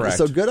tries to correct.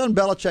 So good on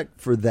Belichick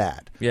for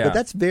that. Yeah. But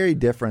that's very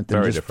different than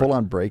Very just different. full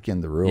on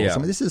breaking the rules. Yeah. I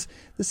mean, this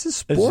This is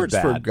sports,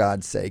 for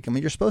God's sake. I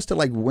mean, you're supposed to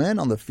win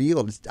on the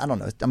field. I don't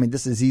know. I mean,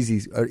 this is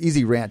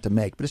easy rant to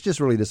make, but it's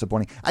just really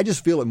disappointing. I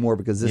just feel it more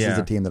because this is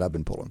a team that I've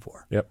been pulling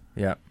for. Yep.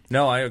 Yeah.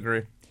 No, I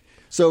agree.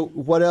 So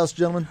what else,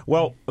 gentlemen?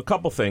 Well, a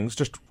couple things.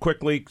 Just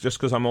quickly, just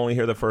because I'm only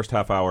here the first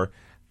half hour,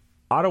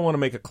 I don't want to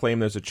make a claim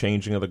there's a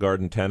changing of the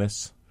guard in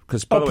tennis.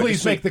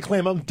 Please make the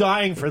claim. I'm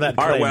dying for that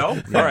claim. All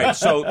right.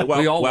 So,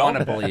 we all want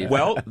to believe.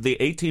 Well, the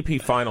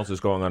ATP Finals is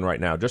going on right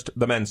now. Just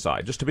the men's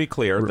side. Just to be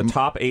clear, the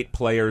top 8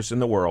 players in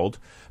the world,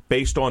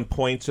 based on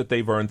points that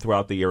they've earned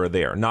throughout the year, are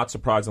there. Not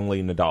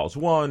surprisingly, Nadal's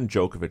 1,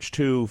 Djokovic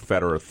 2,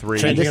 Federer 3.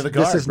 Changing of the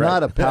guard. This is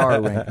not a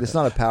power rank. This is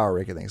not a power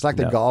ranking thing. It's like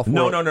the golf.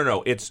 No.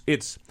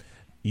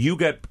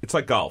 It's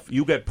like golf.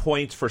 You get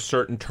points for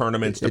certain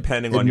tournaments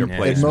depending on your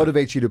placement. It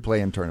motivates you to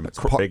play in tournaments.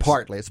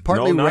 Partly, it's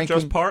partly not ranking.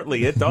 Just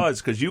partly. It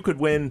does because you could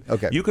win.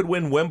 Okay. You could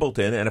win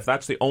Wimbledon, and if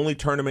that's the only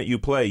tournament you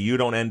play, you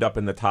don't end up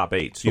in the top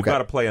 8. So you've got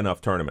to play enough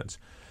tournaments.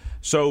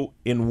 So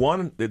in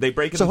one, they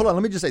break it. So hold on,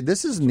 let me just say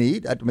this is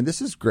neat. I mean,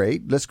 this is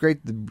great. Let's create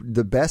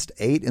the best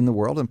 8 in the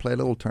world and play a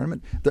little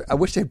tournament. I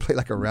wish they'd play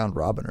like a round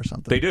robin or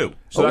something. They do.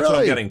 So that's really? what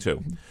I'm getting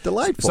to.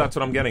 Delightful. So that's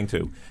what I'm getting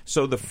to.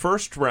 So the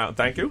first round.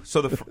 Thank you.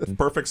 So the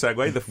perfect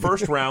segue. The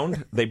first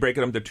round, they break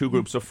it into 2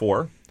 groups of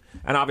 4.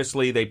 And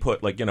obviously they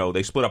put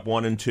they split up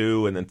 1 and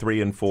 2 and then 3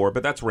 and 4,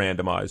 but that's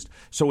randomized.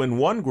 So in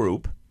one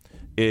group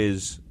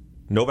is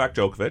Novak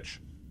Djokovic,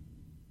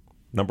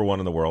 number 1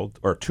 in the world,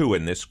 or 2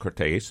 in this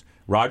case.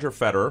 Roger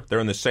Federer, they're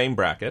in the same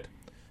bracket.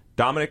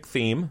 Dominic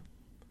Thiem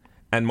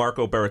and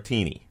Marco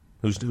Berrettini,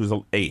 who's the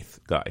 8th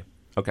guy.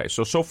 Okay,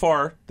 so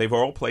far they've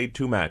all played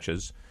 2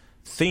 matches.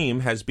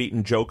 Thiem has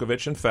beaten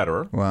Djokovic and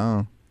Federer.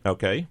 Wow.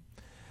 Okay,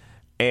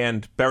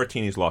 and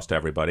Berrettini's lost to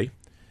everybody.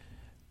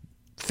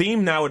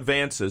 Thiem now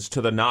advances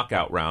to the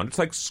knockout round.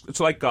 It's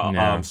like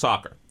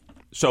soccer.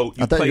 So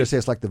I thought you were going to say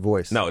it's like The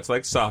Voice. No, it's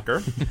like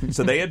soccer.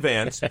 So they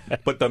advance.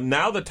 But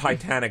now the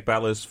Titanic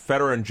battle is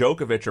Federer and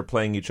Djokovic are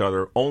playing each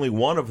other. Only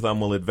one of them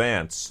will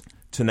advance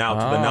to the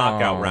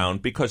knockout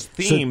round because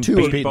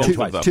Thiem beat both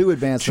of them. 2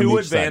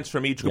 advance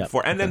from each group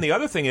 4. And then the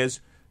other thing is,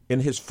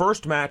 in his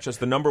first match as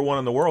the number 1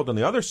 in the world on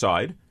the other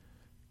side,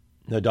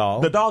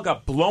 Nadal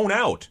got blown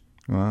out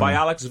by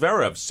Alex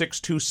Zverev,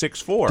 6-2,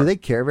 6-4. Do they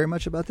care very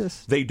much about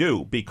this? They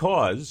do,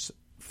 because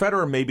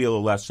Federer may be a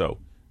little less so.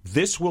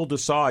 This will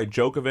decide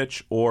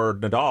Djokovic or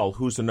Nadal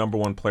who's the number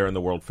 1 player in the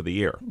world for the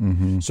year.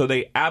 Mm-hmm. So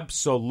they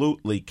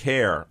absolutely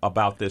care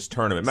about this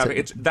tournament.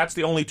 That's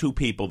the only 2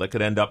 people that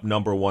could end up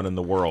number 1 in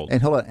the world.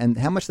 And hold on, and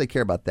how much they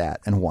care about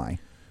that and why?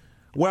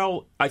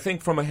 Well, I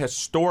think from a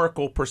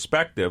historical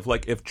perspective,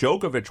 like if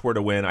Djokovic were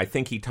to win, I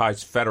think he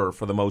ties Federer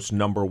for the most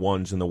number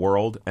 1s in the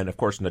world. And of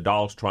course,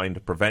 Nadal's trying to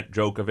prevent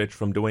Djokovic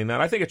from doing that.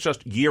 I think it's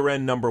just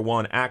year-end number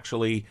 1.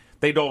 Actually,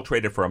 they'd all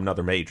trade it for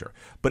another major.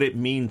 But it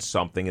means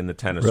something in the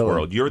tennis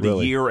world. You're the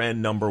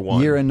year-end number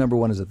 1. Year-end number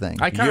 1 is a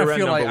thing. I kind of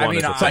feel like,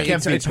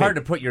 it's hard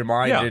to put your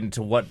mind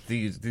into what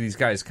these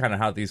guys, kind of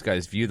how these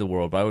guys view the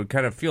world. But I would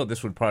kind of feel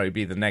this would probably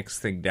be the next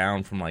thing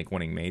down from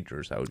winning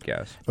majors, I would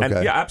guess. Okay.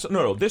 And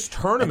absolutely. No, this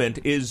tournament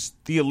is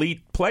the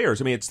elite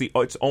players. I mean,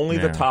 it's only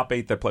the top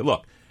 8 that play.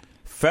 Look,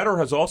 Federer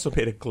has also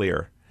made it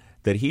clear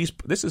that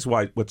this is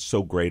what's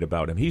so great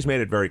about him. He's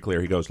made it very clear.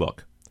 He goes,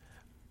 look,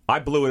 I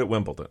blew it at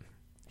Wimbledon.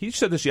 He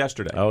said this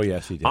yesterday. Oh,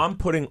 yes, he did. I'm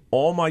putting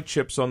all my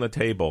chips on the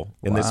table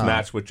in this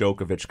match with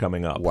Djokovic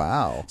coming up.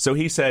 Wow. So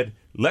he said,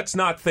 let's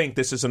not think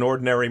this is an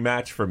ordinary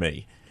match for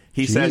me.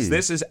 He says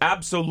this is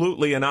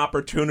absolutely an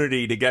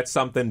opportunity to get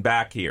something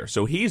back here.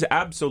 So he's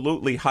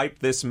absolutely hyped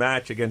this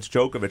match against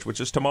Djokovic,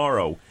 which is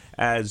tomorrow,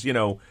 as,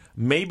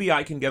 maybe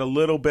I can get a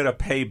little bit of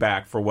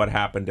payback for what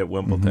happened at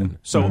Wimbledon. Mm-hmm.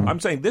 So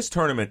I'm saying this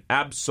tournament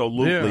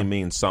absolutely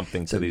means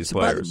something to these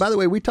players. By the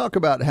way, we talk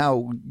about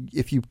how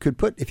if you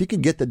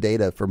could get the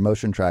data for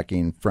motion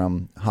tracking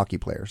from hockey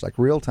players, like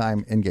real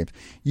time in games,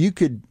 you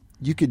could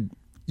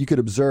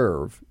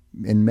observe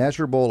in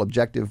measurable,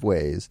 objective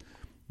ways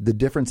the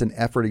difference in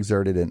effort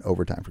exerted in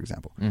overtime, for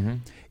example. Mm-hmm.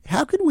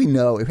 How could we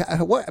know?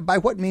 By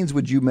what means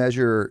would you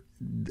measure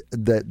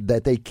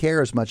that they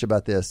care as much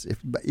about this?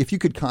 If you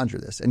could conjure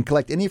this and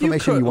collect any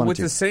information you wanted with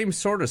to, the same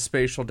sort of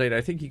spatial data,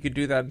 I think you could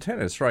do that in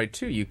tennis, right?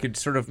 Too. You could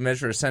sort of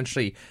measure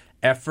essentially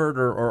effort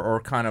or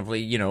kind of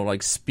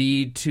like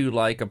speed to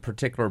like a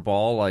particular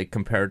ball, like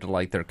compared to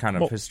like their kind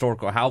of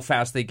historical, how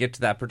fast they get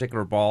to that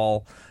particular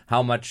ball,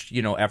 how much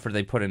effort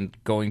they put in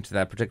going to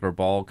that particular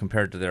ball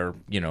compared to their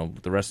the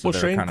rest of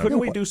their Shane, kind of. Couldn't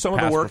we do some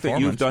of the work that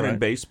you've done in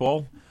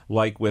baseball,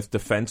 like with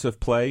defensive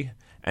play?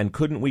 And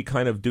couldn't we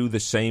kind of do the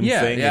same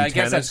thing in tennis? I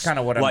guess that's kind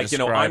of what I'm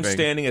describing. I'm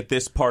standing at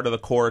this part of the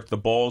court, the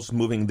ball's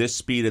moving this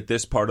speed at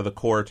this part of the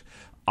court.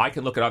 I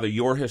can look at either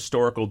your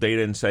historical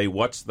data and say,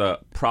 what's the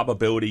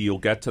probability you'll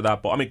get to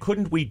that ball? I mean,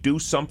 couldn't we do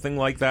something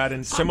like that?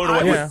 And similar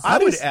to what I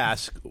would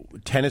ask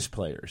tennis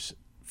players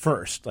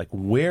first, like,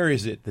 where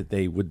is it that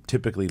they would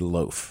typically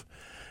loaf?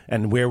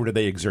 and where do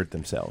they exert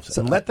themselves?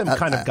 And let them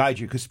kind of guide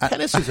you, because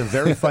tennis is a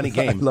very funny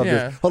game. I love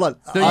this. Hold on.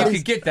 So you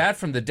could get that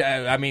from the.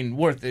 I mean,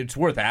 it's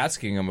worth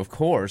asking them, of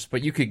course,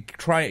 but you could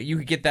try. You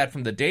could get that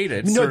from the data.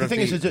 It's the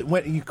thing is that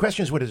when your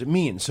question is, what does it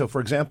mean? So,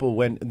 for example,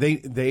 when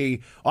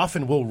they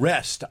often will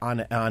rest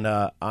on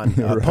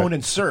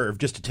opponent's serve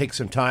just to take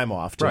some time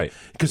off,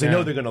 because they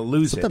know they're going to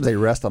lose Sometimes they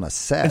rest on a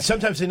set, and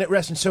sometimes they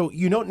rest, and so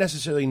you don't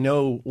necessarily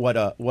know what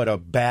a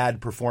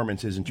bad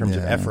performance is in terms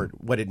of effort,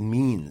 what it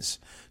means.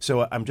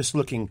 So I'm just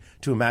looking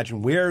to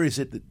imagine where is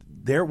it.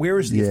 Where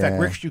is the effect?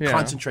 Where should you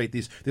concentrate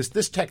these?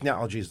 This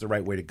technology is the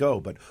right way to go,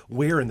 but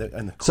where in the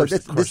course,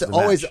 this of the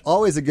is match?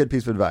 always a good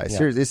piece of advice.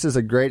 Here, this is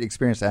a great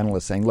experienced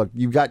analyst saying, "Look,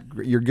 you're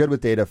good with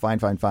data, fine,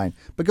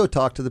 but go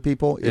talk to the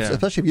people.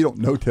 Especially if you don't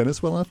know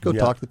tennis well enough, go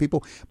talk to the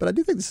people." But I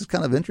do think this is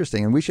kind of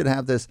interesting, and we should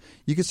have this.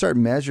 You could start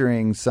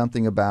measuring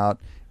something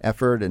about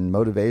effort and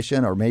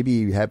motivation, or maybe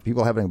you have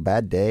people having a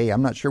bad day.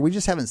 I'm not sure. We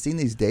just haven't seen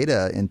these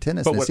data in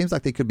tennis, and it seems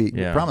like they could be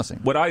promising.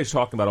 What I was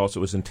talking about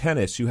also is in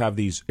tennis, you have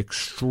these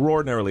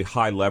extraordinarily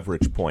high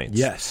leverage points.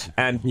 Yes.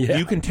 And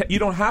you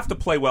don't have to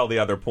play well the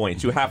other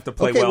points. You have to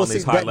play in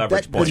these high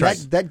leverage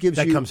points. That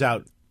comes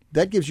out.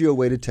 That gives you a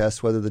way to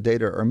test whether the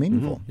data are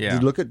meaningful. Mm-hmm. Yeah.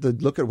 You look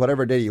at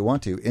whatever data you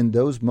want to in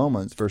those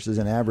moments versus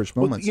in average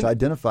moments to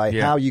identify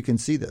how you can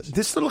see this.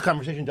 This little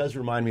conversation does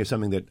remind me of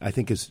something that I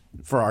think is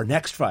for our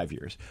next 5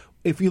 years.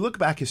 If you look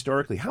back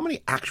historically, how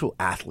many actual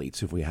athletes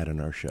have we had on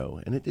our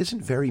show? And it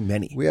isn't very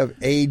many. We have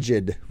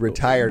aged,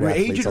 retired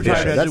athletes.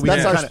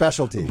 That's our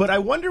specialty. But I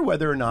wonder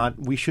whether or not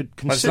we should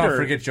consider Let's not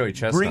forget Joey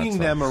Chestnut, bringing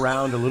them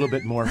around a little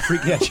bit more.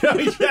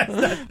 Joey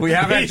Chestnut. We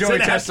have had Joey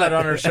Chestnut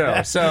on our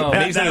show. So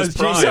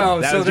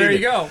there you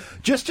go.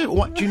 Just to,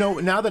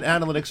 now that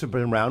analytics have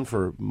been around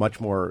for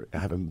much more,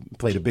 having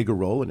played a bigger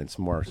role, and it's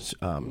more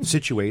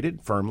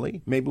situated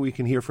firmly, maybe we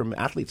can hear from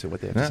athletes and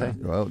what they have to say.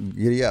 Well,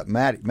 giddy up.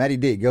 Matty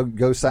D,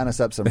 go sign us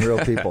up some real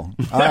people.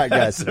 All right,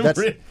 guys.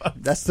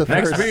 That's the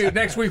first.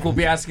 Next week we'll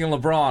be asking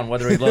LeBron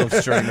whether he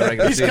loafs during the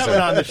regular season. He's coming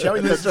on the show.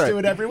 He listens to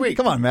it every week.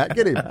 Come on, Matt.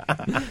 Get him.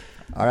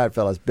 All right,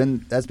 fellas.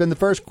 That's been the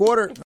first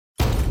quarter.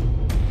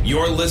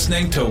 You're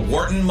listening to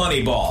Wharton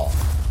Moneyball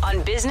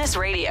on Business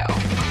Radio.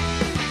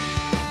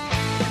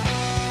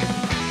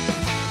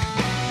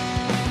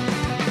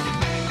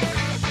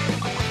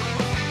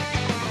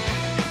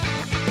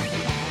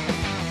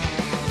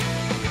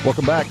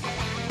 Welcome back.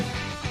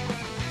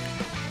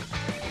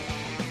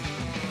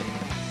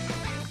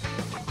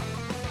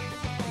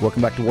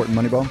 Welcome back to Wharton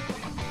Moneyball.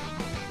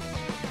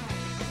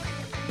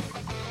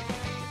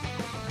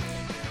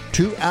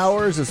 2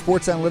 hours of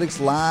sports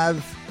analytics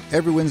live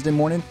every Wednesday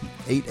morning,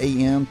 8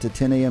 a.m. to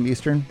 10 a.m.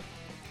 Eastern.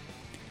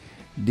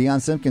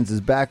 Deion Simpkins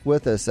is back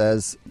with us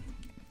as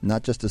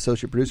not just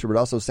associate producer, but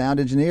also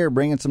sound engineer,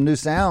 bringing some new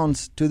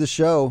sounds to the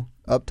show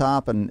up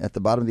top and at the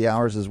bottom of the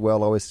hours as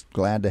well. Always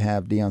glad to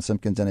have Deion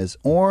Simpkins and his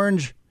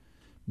orange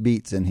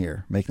beats in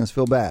here, making us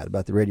feel bad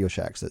about the Radio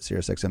Shacks that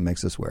SiriusXM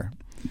makes us wear.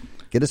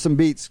 Get us some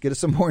beats. Get us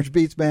some orange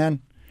beats,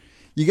 man.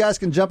 You guys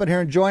can jump in here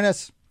and join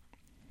us.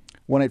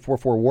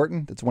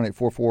 1-844-WHARTON. That's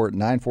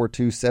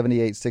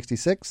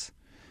 1-844-942-7866.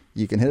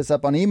 You can hit us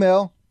up on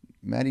email.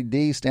 Matty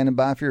D standing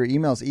by for your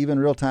emails, even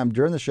real time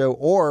during the show,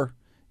 or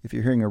if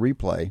you're hearing a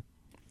replay,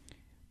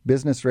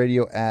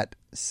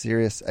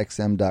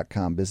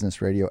 businessradio@SiriusXM.com.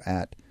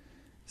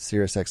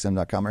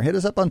 Businessradio@SiriusXM.com. Or hit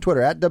us up on Twitter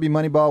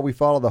 @WMoneyball. We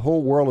follow the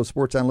whole world of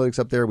sports analytics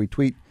up there. We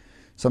tweet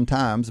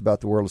sometimes about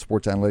the world of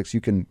sports analytics.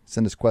 You can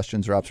send us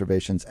questions or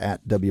observations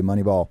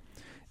 @WMoneyball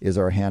is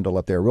our handle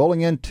up there.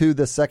 Rolling into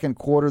the second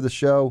quarter of the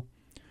show,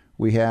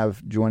 we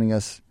have joining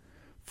us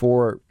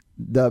for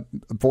the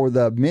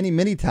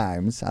many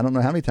times. I don't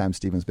know how many times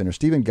Stephen's been here.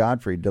 Stephen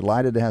Godfrey.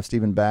 Delighted to have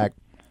Stephen back.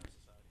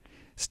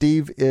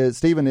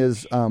 Stephen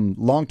is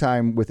long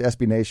time with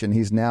SB Nation.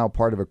 He's now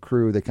part of a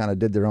crew that kind of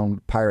did their own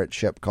pirate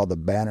ship called the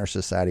Banner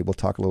Society. We'll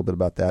talk a little bit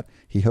about that.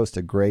 He hosts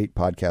a great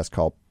podcast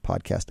called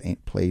Podcast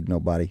Ain't Played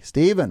Nobody.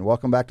 Stephen,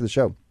 welcome back to the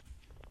show.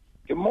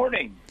 Good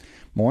morning.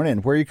 Morning.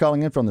 Where are you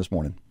calling in from this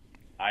morning?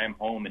 I am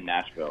home in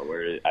Nashville,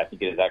 where I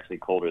think it is actually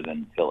colder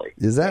than Philly.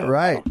 Is that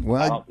right?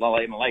 I don't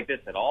like this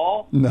at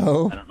all.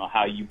 No. I don't know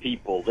how you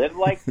people live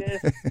like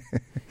this.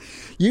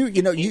 You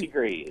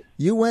degrees.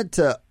 You went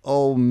to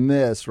Ole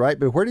Miss, right?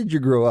 But where did you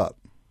grow up?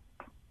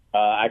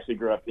 I actually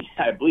grew up,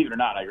 believe it or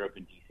not, I grew up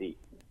in D.C.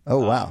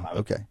 Oh, wow.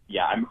 Okay.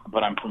 Yeah, I'm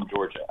from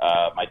Georgia.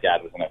 My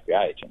dad was an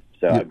FBI agent,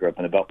 so I grew up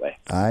in the Beltway.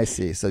 I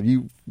see. So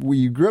you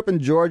grew up in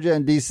Georgia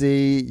and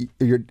D.C.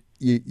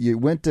 You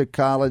went to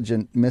college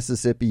in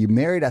Mississippi. You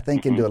married, I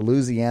think, into a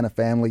Louisiana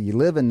family. You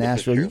live in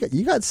Nashville.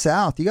 You got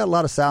South. You got a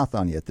lot of South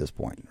on you at this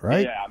point,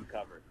 right? Yeah, I'm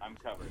covered.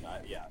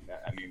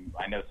 I mean,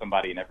 I know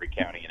somebody in every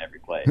county and every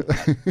place.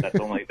 That's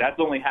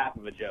only half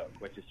of a joke,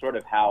 which is sort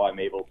of how I'm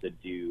able to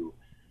do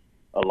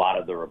a lot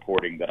of the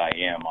reporting that I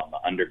am on the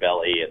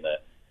underbelly and the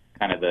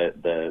kind of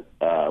the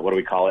what do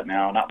we call it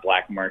now? Not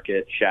black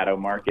market, shadow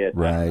market.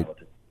 Right. I don't know what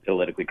the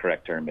politically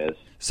correct term is.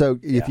 So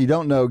if you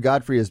don't know,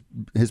 Godfrey is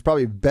his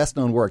probably best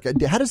known work.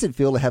 How does it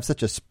feel to have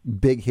such a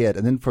big hit,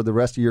 and then for the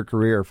rest of your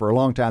career, for a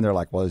long time, they're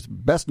like, well, he's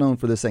best known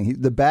for this thing,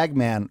 the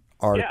Bagman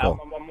article.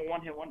 Yeah, I'm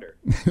one-hit wonder.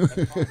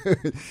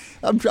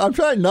 I'm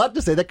trying not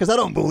to say that because I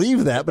don't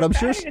believe that, but I'm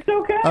sure it's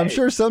okay. I'm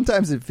sure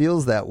sometimes it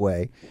feels that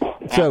way.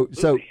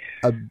 So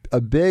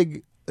a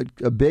big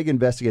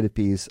investigative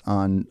piece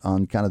on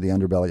kind of the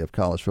underbelly of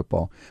college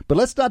football. But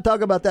let's not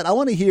talk about that. I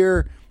want to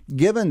hear,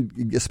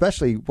 given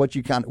especially where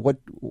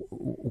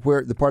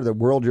the part of the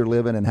world you're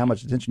living and how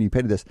much attention you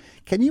pay to this,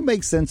 can you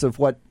make sense of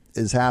what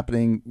is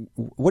happening?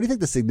 What do you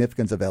think the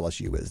significance of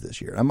LSU is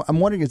this year? I'm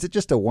wondering, is it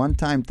just a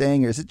one-time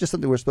thing, or is it just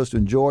something we're supposed to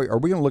enjoy? Or are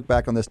we going to look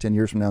back on this 10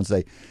 years from now and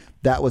say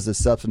that was a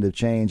substantive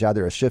change,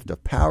 either a shift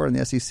of power in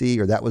the SEC,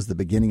 or that was the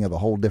beginning of a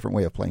whole different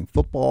way of playing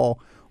football?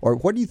 Or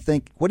what do you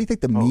think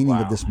the meaning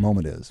of this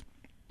moment is?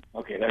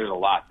 Okay, there's a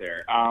lot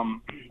there.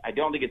 I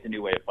don't think it's a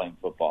new way of playing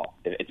football.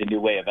 It's a new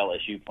way of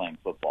LSU playing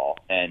football,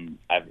 and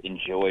I've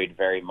enjoyed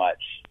very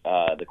much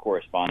the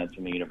correspondence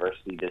from the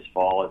university this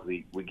fall as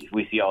we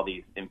see all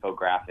these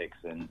infographics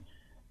and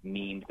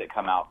memes that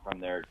come out from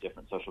their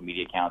different social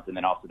media accounts, and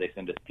then also they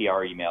send us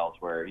PR emails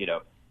where,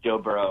 Joe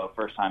Burrow,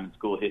 first time in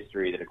school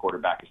history that a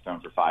quarterback has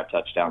thrown for 5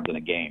 touchdowns in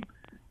a game.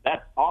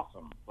 That's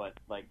awesome, but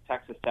like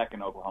Texas Tech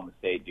and Oklahoma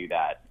State do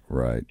that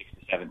right 6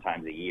 to 7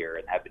 times a year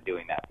and have been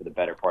doing that for the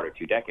better part of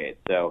 2 decades.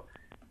 So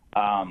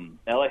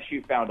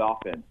LSU found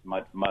offense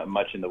much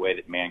in the way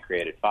that man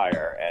created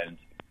fire, and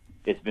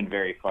it's been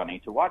very funny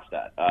to watch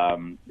that.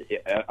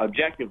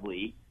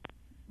 Objectively,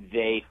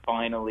 they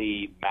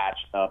finally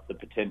matched up the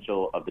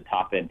potential of the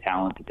top-end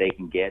talent that they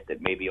can get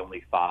that maybe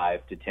only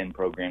 5 to 10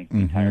 programs in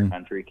the entire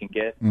country can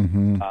get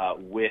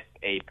with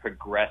a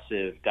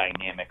progressive,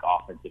 dynamic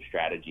offensive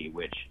strategy,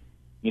 which,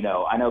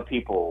 I know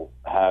people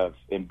have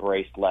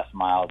embraced Les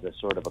Miles as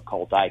sort of a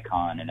cult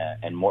icon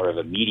and more of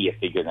a media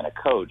figure than a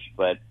coach,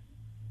 but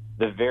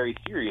the very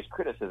serious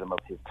criticism of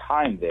his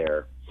time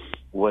there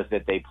was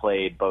that they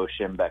played Bo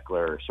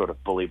Schembechler sort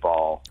of bully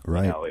ball.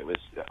 Right. It was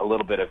a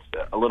little bit of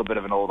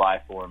an old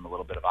eye for him, a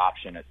little bit of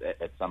option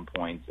at some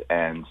points.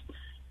 And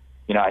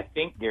I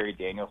think Gary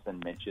Danielson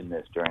mentioned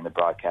this during the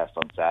broadcast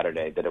on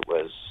Saturday, that it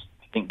was,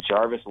 I think,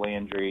 Jarvis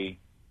Landry,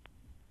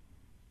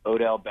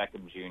 Odell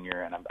Beckham Jr.,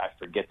 and I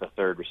forget the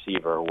third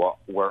receiver,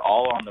 were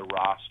all on the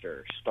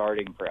roster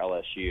starting for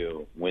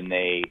LSU when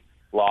they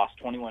lost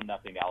 21-0 to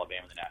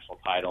Alabama in the national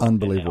title.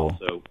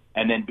 Unbelievable.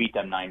 And then beat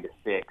them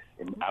 9-6.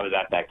 And I was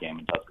at that game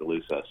in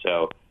Tuscaloosa.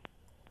 So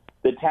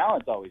the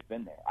talent's always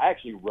been there. I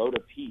actually wrote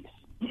a piece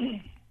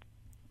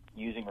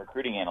using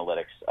recruiting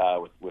analytics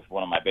with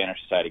one of my Banner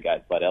Society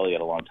guys, Bud Elliott,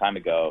 a long time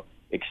ago,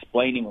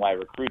 explaining why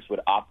recruits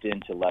would opt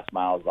into Les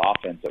Miles'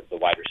 offense at the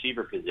wide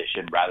receiver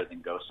position rather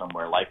than go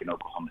somewhere like an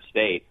Oklahoma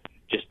State,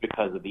 just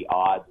because of the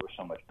odds were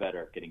so much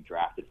better of getting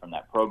drafted from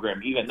that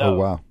program, even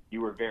though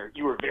you were very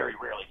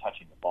rarely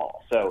touching the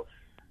ball. So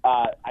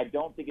I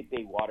don't think it's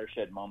a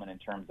watershed moment in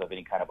terms of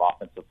any kind of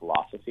offensive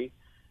philosophy.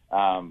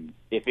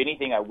 If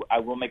anything, I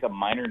will make a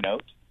minor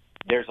note.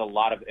 There's a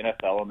lot of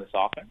NFL in this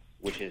offense,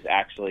 which is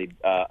actually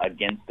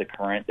against the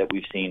current that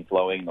we've seen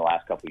flowing the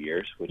last couple of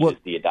years, which is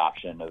the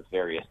adoption of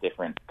various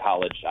different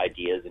college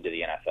ideas into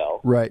the NFL.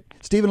 Right.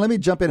 Stephen, let me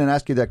jump in and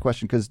ask you that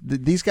question, because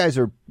these guys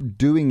are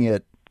doing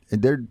it.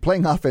 They're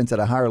playing offense at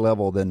a higher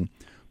level than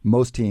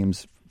most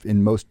teams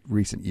in most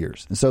recent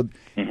years. And so,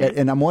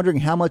 and I'm wondering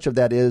how much of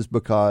that is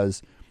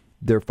because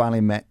they're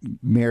finally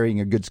marrying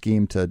a good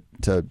scheme to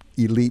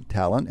elite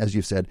talent, as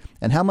you said,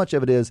 and how much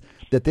of it is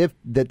that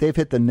they've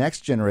hit the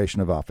next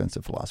generation of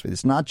offensive philosophy.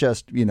 It's not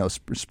just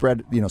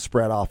spread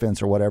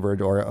offense or whatever,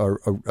 or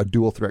a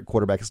dual threat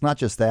quarterback. It's not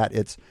just that.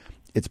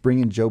 It's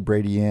bringing Joe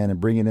Brady in and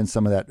bringing in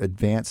some of that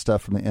advanced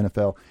stuff from the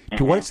NFL.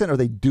 To what extent are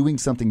they doing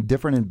something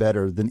different and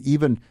better than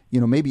even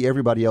maybe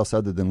everybody else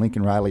other than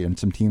Lincoln Riley and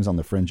some teams on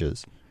the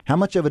fringes? How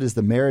much of it is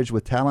the marriage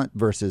with talent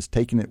versus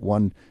taking it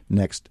one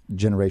next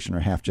generation or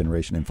half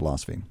generation in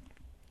philosophy?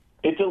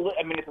 It's a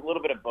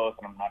little bit of both,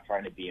 and I'm not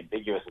trying to be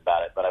ambiguous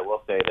about it, but I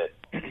will say that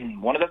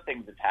one of the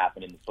things that's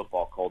happened in the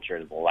football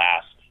culture the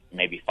last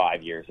maybe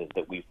 5 years is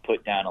that we've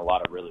put down a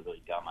lot of really,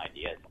 really dumb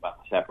ideas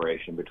about the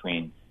separation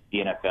between the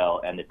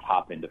NFL and the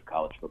top end of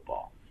college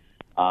football.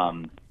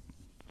 And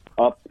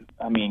I'm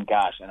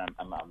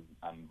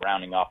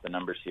rounding off the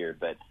numbers here,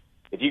 but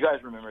if you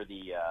guys remember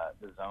the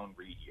zone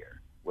read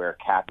year, where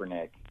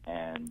Kaepernick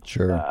and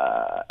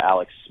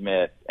Alex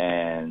Smith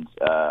and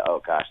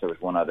there was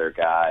one other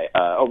guy,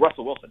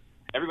 Russell Wilson.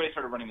 Everybody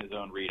started running the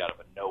zone read out of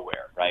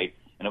nowhere, right?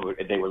 And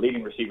they were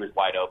leaving receivers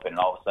wide open, and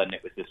all of a sudden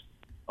it was this,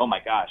 oh my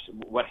gosh,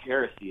 what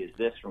heresy is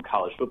this from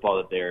college football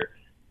that they're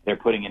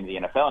putting into the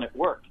NFL? And it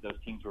worked. Those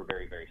teams were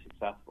very, very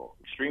successful,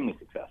 extremely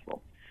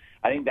successful.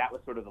 I think that was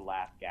sort of the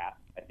last gap.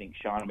 I think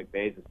Sean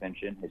McVay's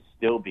ascension is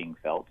still being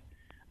felt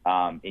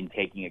in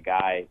taking a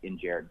guy in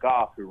Jared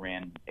Goff who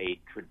ran a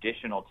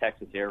traditional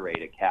Texas air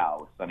raid at Cal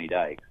with Sonny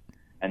Dykes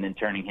and then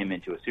turning him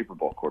into a Super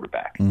Bowl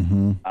quarterback.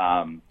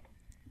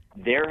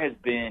 There has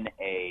been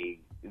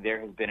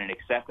an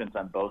acceptance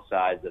on both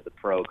sides of the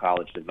pro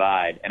college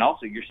divide, and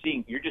also you're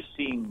just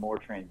seeing more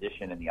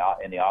transition in the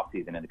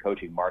offseason in the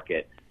coaching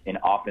market in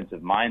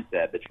offensive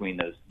mindset between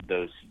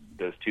those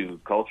two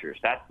cultures.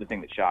 That's the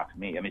thing that shocks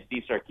me. I mean,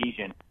 Steve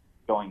Sarkisian,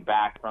 going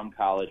back from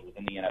college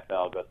within the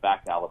NFL, goes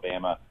back to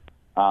Alabama,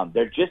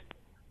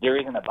 There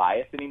isn't a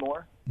bias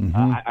anymore.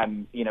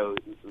 I'm,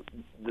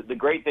 the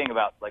great thing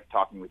about like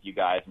talking with you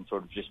guys and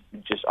sort of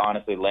just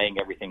honestly laying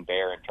everything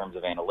bare in terms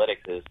of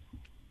analytics is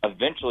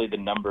eventually the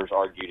numbers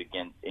argued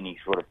against any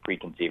sort of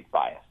preconceived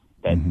bias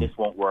that this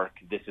won't work.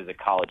 This is a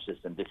college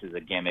system. This is a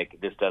gimmick.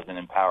 This doesn't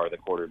empower the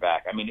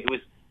quarterback. I mean, it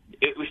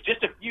was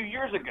just a few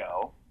years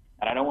ago,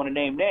 and I don't want to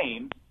name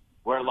names,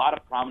 where a lot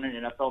of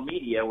prominent NFL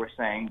media were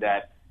saying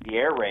that the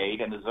air raid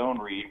and the zone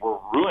read were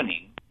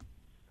ruining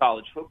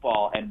college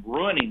football and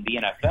ruining the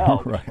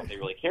NFL, which is what they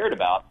really cared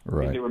about,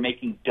 because they were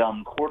making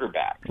dumb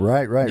quarterbacks.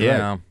 Right.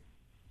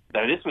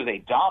 So this was a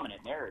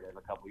dominant narrative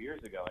a couple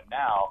years ago, and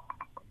now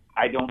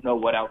I don't know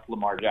what else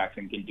Lamar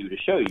Jackson can do to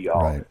show you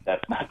all that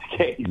that's not the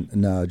case.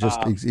 No, just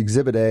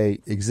Exhibit A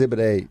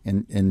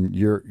in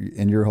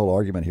your whole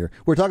argument here.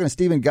 We're talking to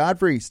Stephen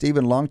Godfrey.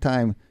 Stephen,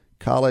 longtime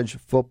college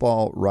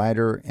football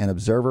writer and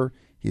observer.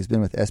 He's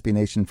been with SB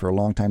Nation for a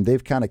long time.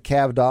 They've kind of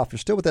calved off. They're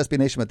still with SB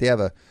Nation, but they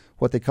have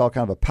what they call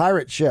kind of a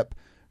pirate ship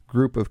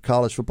group of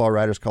college football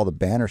writers called the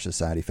Banner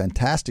Society.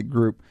 Fantastic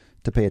group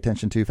to pay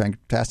attention to.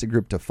 Fantastic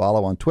group to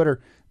follow on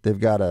Twitter. They've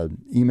got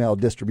an email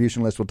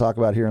distribution list we'll talk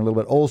about here in a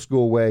little bit. Old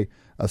school way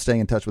of staying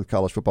in touch with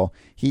college football.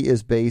 He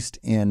is based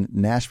in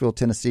Nashville,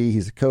 Tennessee.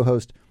 He's a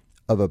co-host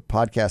of a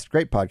podcast,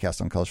 great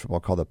podcast on college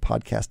football called The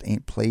Podcast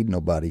Ain't Played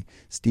Nobody,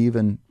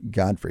 Stephen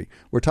Godfrey.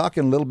 We're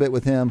talking a little bit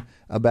with him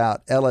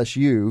about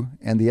LSU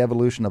and the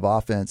evolution of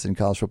offense in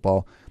college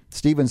football.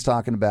 Stephen's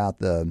talking about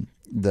the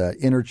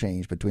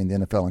interchange between the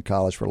NFL and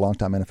college. For a long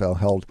time, NFL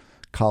held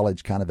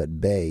college kind of at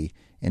bay.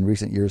 In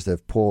recent years,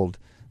 they've pulled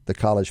the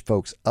college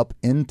folks up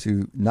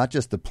into not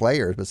just the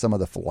players, but some of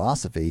the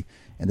philosophy.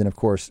 And then, of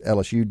course,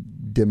 LSU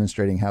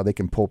demonstrating how they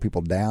can pull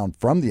people down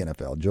from the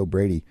NFL. Joe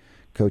Brady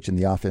coaching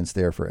the offense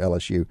there for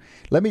LSU.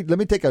 Let me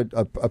take a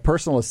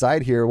personal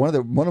aside here. One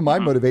of my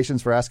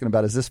motivations for asking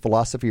about is this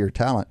philosophy or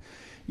talent.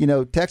 You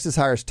know, Texas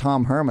hires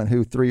Tom Herman,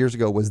 who 3 years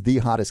ago was the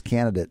hottest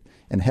candidate.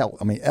 And hell,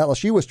 I mean,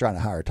 LSU was trying to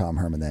hire Tom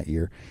Herman that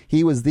year.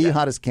 He was the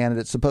hottest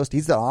candidate.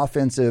 He's the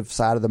offensive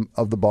side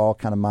of the ball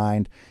kind of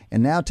mind.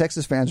 And now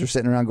Texas fans are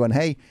sitting around going,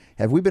 "Hey,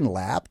 have we been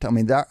lapped? I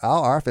mean,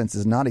 our offense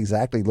is not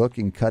exactly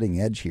looking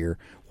cutting edge here."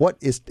 What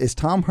is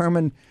Tom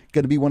Herman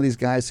going to be one of these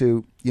guys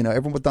who, you know,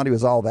 everyone thought he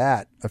was all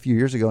that a few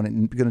years ago,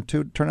 and it's going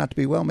to turn out to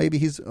be, well, maybe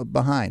he's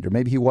behind, or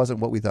maybe he wasn't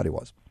what we thought he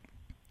was?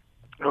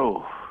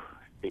 Oh.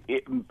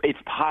 It's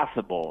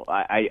possible.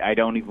 I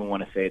don't even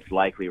want to say it's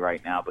likely right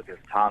now because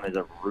Tom is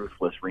a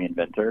ruthless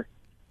reinventor.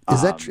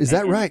 Is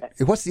that right?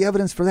 What's the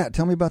evidence for that?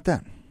 Tell me about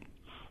that.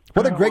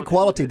 What a great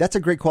quality. That's a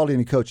great quality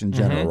in a coach in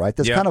general, right?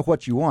 That's kind of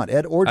what you want.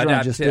 Ed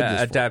Orgeron just did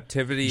this.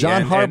 Adaptivity.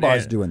 John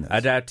Harbaugh's doing this.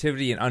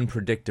 Adaptivity and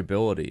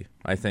unpredictability,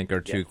 I think, are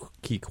two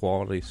key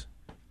qualities.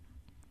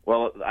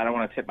 Well, I don't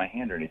want to tip my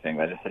hand or anything,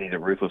 but I just said he's a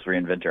ruthless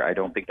reinventor. I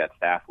don't think that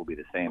staff will be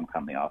the same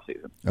come the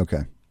offseason.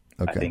 Okay.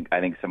 I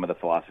think some of the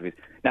philosophies.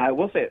 Now, I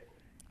will say,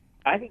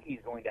 I think he's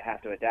going to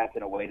have to adapt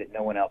in a way that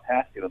no one else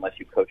has to, unless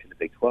you coach in the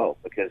Big 12.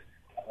 Because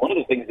one of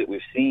the things that we've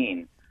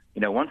seen,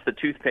 you know, once the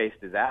toothpaste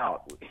is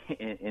out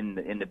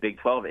in the Big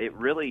 12, it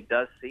really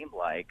does seem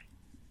like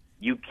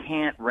you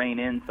can't rein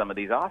in some of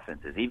these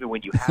offenses, even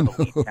when you have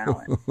elite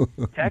talent.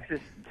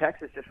 Texas,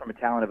 just from a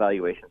talent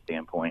evaluation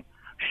standpoint,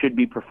 should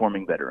be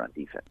performing better on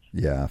defense.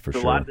 Yeah, for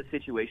sure. A lot of the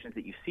situations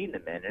that you've seen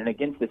them in, and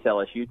against this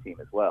LSU team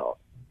as well,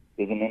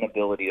 is an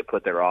inability to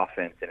put their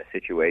offense in a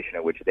situation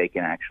in which they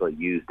can actually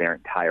use their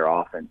entire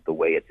offense the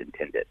way it's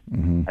intended.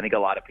 Mm-hmm. I think a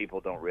lot of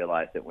people don't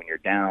realize that when you're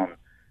down,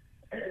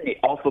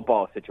 all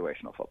football is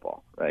situational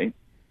football, right?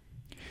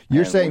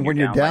 You're saying when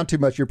you're down too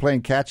much, you're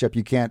playing catch up.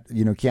 You can't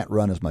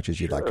run as much as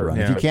you'd like to run.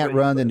 Yeah. If you can't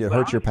run, then it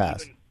hurts your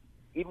pass.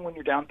 Even when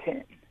you're down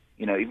 10,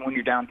 even when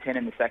you're down 10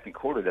 in the second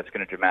quarter, that's going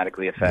to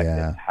dramatically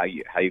affect how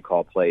you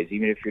call plays.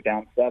 Even if you're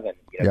down 7,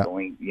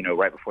 going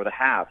right before the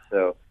half.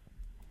 So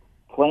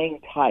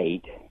playing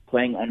tight,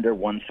 playing under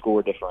one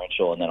score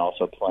differential, and then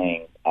also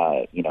playing,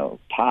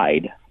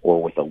 tied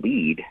or with a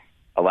lead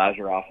allows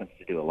your offense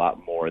to do a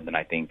lot more than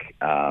I think,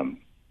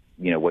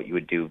 what you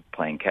would do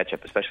playing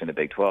catch-up, especially in the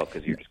Big 12,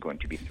 because you're just going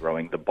to be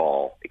throwing the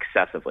ball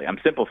excessively. I'm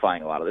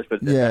simplifying a lot of this,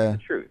 but that's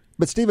the truth.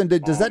 But, Stephen,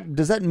 does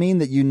that mean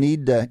that you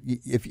need to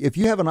if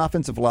you have an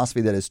offensive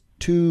philosophy that is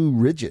too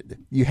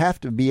rigid, you have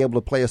to be able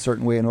to play a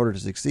certain way in order to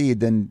succeed,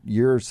 then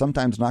you're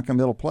sometimes not going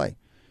to be able to play.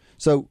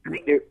 So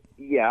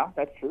yeah,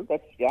 that's true.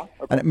 Okay.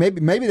 And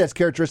maybe that's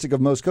characteristic of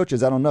most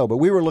coaches. I don't know. But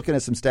we were looking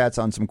at some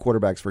stats on some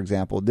quarterbacks, for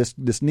example.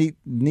 This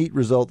neat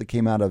result that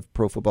came out of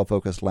Pro Football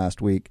Focus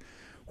last week,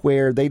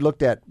 where they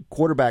looked at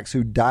quarterbacks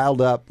who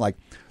dialed up, like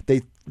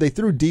they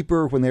threw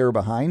deeper when they were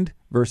behind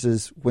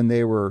versus when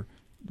they were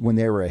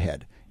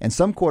ahead. And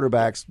some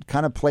quarterbacks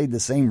kind of played the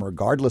same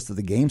regardless of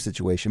the game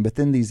situation. But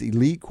then these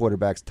elite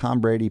quarterbacks, Tom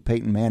Brady,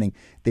 Peyton Manning,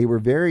 they were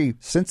very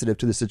sensitive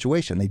to the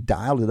situation. They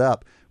dialed it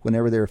up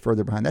whenever they were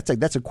further behind.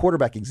 That's a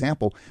quarterback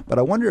example. But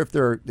I wonder if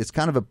it's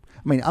kind of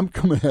I'm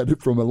coming at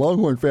it from a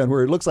Longhorn fan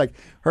where it looks like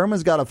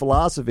Herman's got a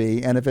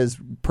philosophy, and if his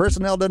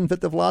personnel doesn't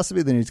fit the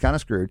philosophy, then he's kind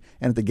of screwed.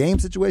 And if the game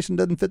situation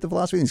doesn't fit the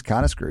philosophy, then he's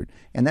kind of screwed.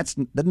 And that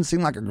doesn't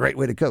seem like a great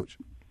way to coach.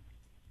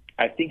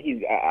 I think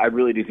I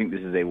really do think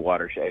this is a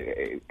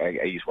watershed.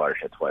 I use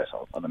watershed twice.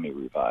 Let me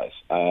revise.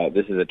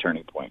 This is a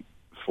turning point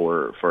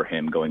for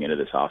him going into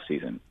this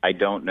offseason. I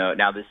don't know.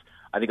 Now,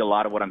 I think a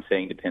lot of what I'm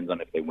saying depends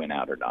on if they win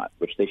out or not,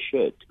 which they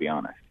should, to be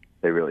honest.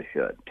 They really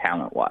should,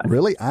 talent-wise.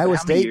 Really? Iowa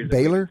State,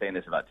 Baylor? Saying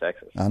this about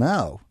Texas. I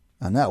know.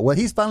 Well,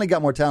 he's finally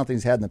got more talent than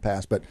he's had in the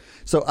past. But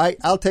so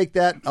I'll take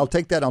that. I'll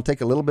take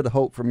a little bit of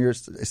hope from your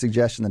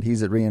suggestion that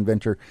he's a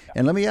reinventor. Yeah.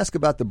 And let me ask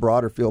about the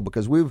broader field,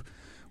 because we've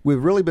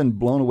really been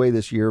blown away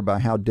this year by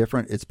how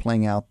different it's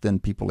playing out than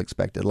people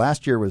expected.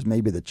 Last year was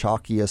maybe the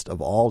chalkiest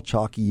of all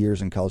chalky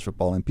years in college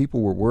football, and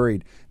people were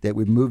worried that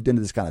we've moved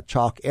into this kind of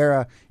chalk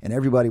era, and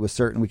everybody was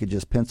certain we could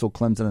just pencil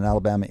Clemson and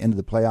Alabama into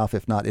the playoff,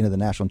 if not into the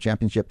national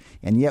championship.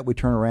 And yet we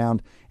turn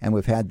around and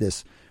we've had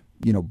this,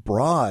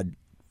 broad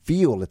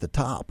field at the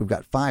top. We've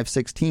got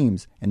 5-6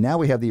 teams, and now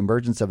we have the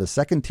emergence of a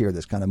second tier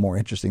that's kind of more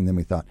interesting than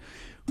we thought.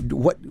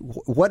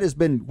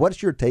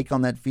 What's your take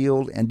on that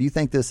field? And do you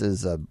think this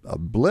is a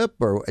blip,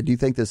 or do you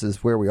think this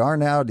is where we are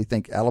now? Do you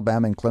think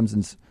Alabama and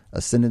Clemson's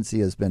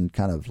ascendancy has been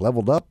kind of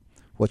leveled up?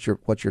 What's your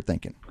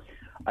thinking?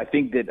 I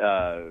think that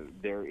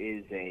there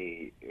is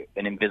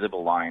an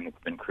invisible line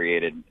that's been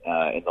created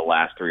in the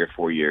last 3 or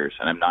 4 years,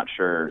 and I'm not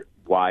sure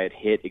why it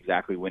hit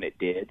exactly when it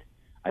did.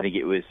 I think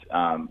it was.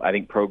 I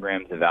think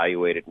programs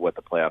evaluated what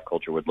the playoff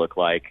culture would look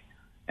like.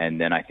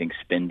 And then I think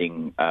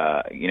spending,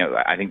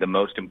 I think the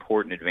most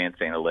important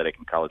advanced analytic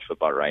in college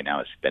football right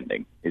now is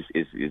spending,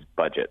 is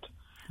budget.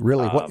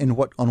 Really? On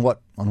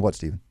what,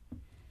 Stephen?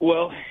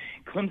 Well,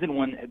 Clemson's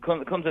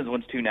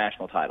won 2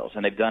 national titles,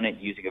 and they've done it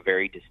using a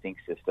very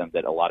distinct system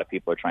that a lot of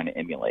people are trying to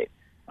emulate.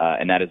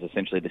 And that is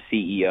essentially the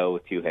CEO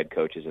with 2 head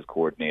coaches as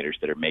coordinators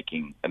that are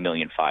making $1.5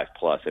 million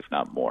plus, if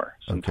not more,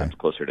 sometimes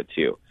closer to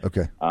 2.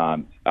 Okay.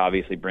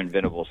 Obviously, Brent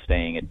Venables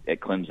staying at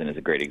Clemson is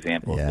a great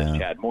example of this.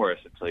 Chad Morris,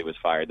 until he was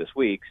fired this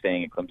week,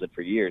 staying at Clemson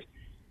for years.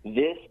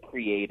 This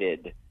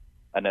created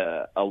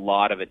a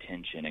lot of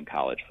attention in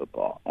college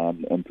football,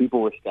 and people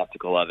were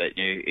skeptical of it.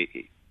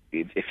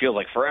 It feels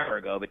like forever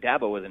ago, but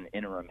Dabo was an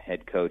interim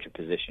head coach, a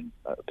position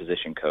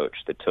coach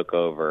that took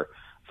over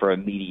for a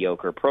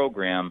mediocre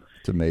program.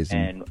 It's amazing.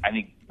 And I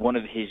think one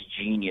of his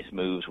genius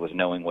moves was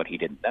knowing what he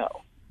didn't know.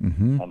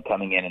 Mm-hmm. And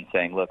coming in and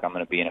saying, look, I'm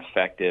going to be an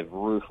effective,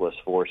 ruthless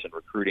force in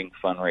recruiting,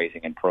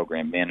 fundraising, and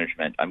program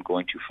management. I'm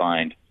going to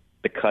find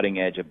the cutting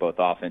edge of both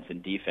offense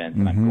and defense,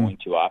 and I'm going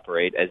to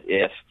operate as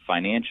if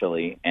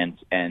financially and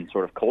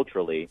sort of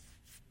culturally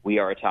we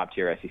are a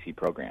top-tier SEC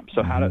program.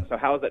 So how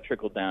has that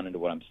trickled down into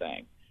what I'm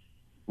saying?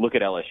 Look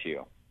at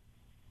LSU.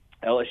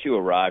 LSU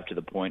arrived to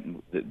the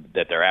point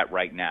that they're at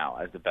right now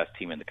as the best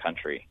team in the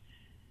country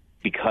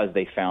because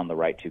they found the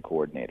right 2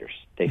 coordinators.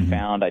 They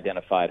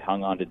identified,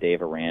 hung on to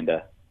Dave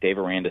Aranda. Dave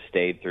Aranda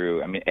stayed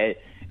through. I mean, Ed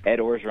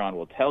Orgeron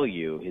will tell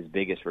you his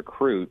biggest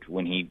recruit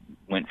when he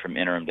went from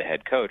interim to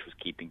head coach was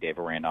keeping Dave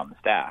Aranda on the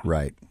staff.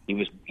 Right.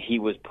 He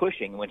was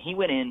pushing. When he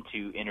went in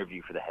to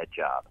interview for the head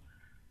job,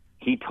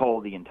 he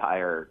told the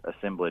entire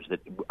assemblage that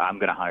I'm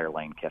going to hire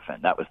Lane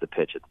Kiffin. That was the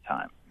pitch at the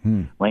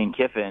time. Lane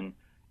Kiffin.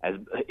 This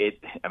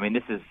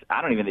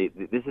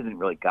isn't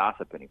really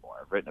gossip anymore.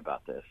 I've written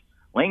about this.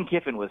 Lane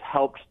Kiffin was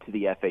helped to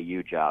the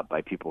FAU job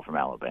by people from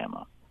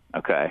Alabama.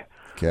 Okay.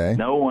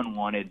 No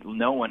one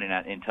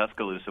in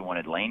Tuscaloosa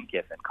wanted Lane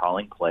Kiffin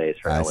calling plays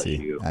for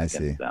LSU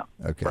against them.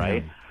 Okay.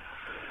 Right.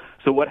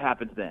 So what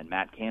happens then?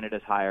 Matt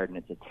Canada's hired, and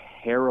it's a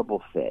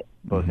terrible fit,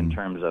 both in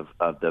terms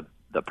of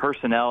the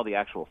personnel, the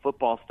actual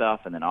football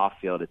stuff, and then off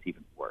field, it's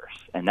even worse.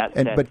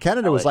 But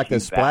Canada was like the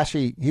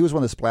splashy. He was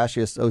one of the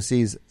splashiest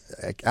OCs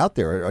out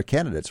there, or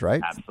candidates,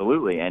 right?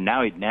 Absolutely. And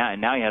now he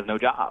has no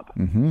job.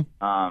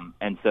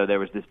 And so there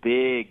was this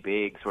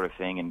big sort of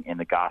thing in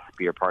the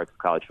gossipier parts of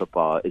college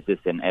football. Is this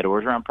an Ed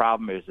Orgeron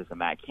problem, or is this a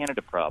Matt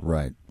Canada problem?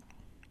 Right.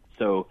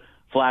 So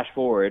flash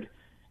forward,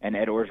 and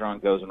Ed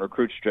Orgeron goes and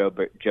recruits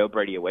Joe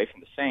Brady away from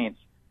the Saints.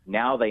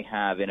 Now they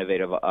have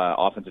innovative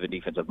offensive and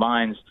defensive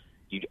minds.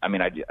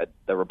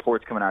 The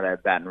reports coming out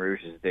of Baton Rouge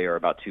is they are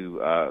about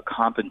to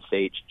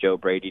compensate Joe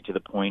Brady to the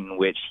point in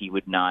which it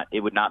would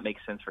not make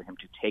sense for him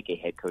to take a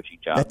head coaching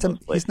job.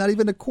 He's not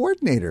even a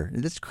coordinator.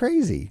 That's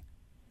crazy.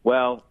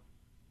 Well,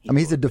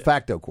 he's a de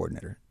facto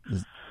coordinator.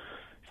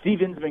 Steve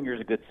Ensminger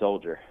is a good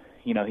soldier.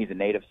 He's a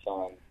native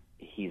son.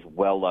 He's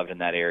well loved in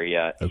that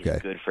area. He's a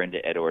good friend to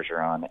Ed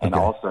Orgeron. And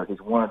also,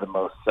 he's one of the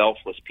most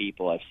selfless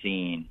people I've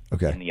seen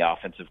in the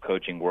offensive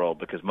coaching world,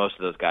 because most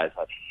of those guys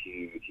have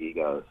huge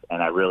egos.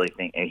 And I really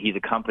think he's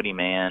a company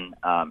man.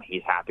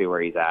 He's happy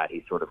where he's at.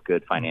 He's sort of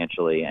good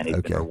financially, and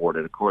he's been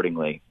rewarded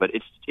accordingly. But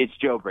it's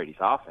Joe Brady's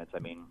offense. I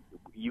mean,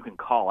 you can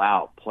call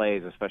out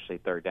plays, especially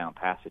third down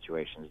pass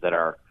situations, that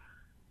are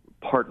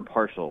part and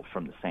parcel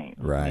from the Saints.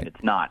 Right. And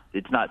it's not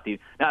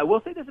now, I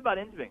will say this about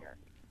Ensminger.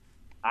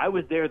 I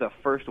was there the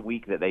first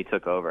week that they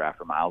took over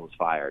after Miles was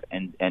fired,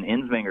 and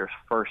Ensminger's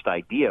first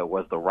idea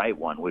was the right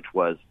one, which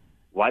was,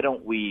 why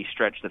don't we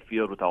stretch the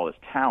field with all his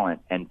talent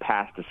and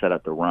pass to set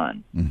up the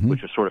run,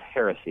 which was sort of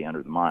heresy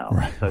under the Miles.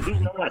 Right. So he's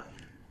not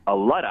a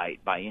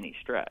Luddite by any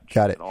stretch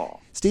at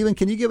all. Stephen,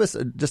 can you give us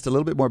just a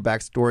little bit more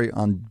backstory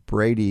on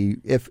Brady?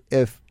 If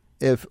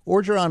if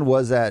Orgeron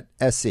was at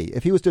SC,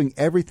 if he was doing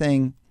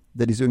everything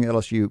that he's doing at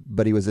LSU,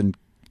 but he was in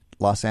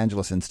Los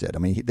Angeles instead, I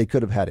mean, they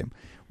could have had him.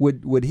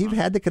 Would he have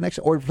had the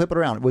connection, or flip it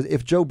around?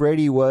 If Joe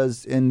Brady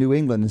was in New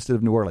England instead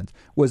of New Orleans,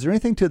 was there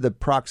anything to the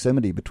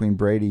proximity between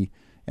Brady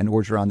and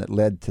Orgeron that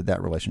led to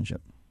that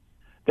relationship?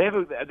 They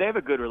have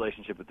a good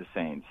relationship with the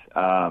Saints.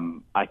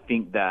 I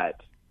think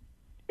that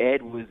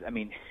Ed was,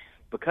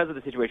 because of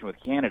the situation with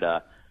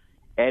Canada,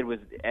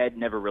 Ed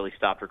never really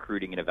stopped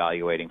recruiting and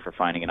evaluating for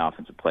finding an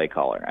offensive play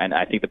caller. And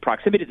I think the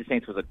proximity to the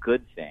Saints was a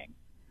good thing.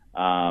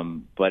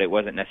 But it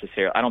wasn't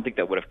necessarily, I don't think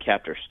that would have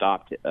kept or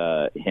stopped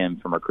him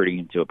from recruiting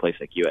him to a place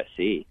like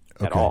USC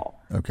at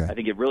all. Okay. I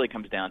think it really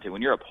comes down to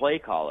when you're a play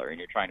caller and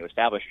you're trying to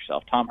establish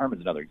yourself. Tom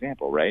Herman's another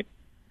example, right?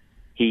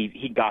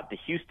 He got the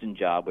Houston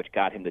job, which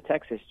got him the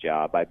Texas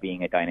job by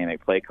being a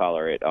dynamic play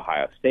caller at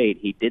Ohio State.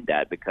 He did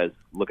that because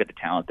look at the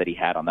talent that he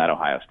had on that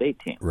Ohio State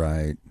team.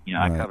 Right.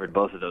 I covered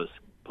both of those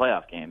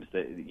playoff games.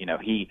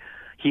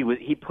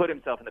 He put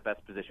himself in the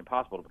best position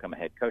possible to become a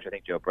head coach. I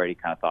think Joe Brady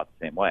kind of thought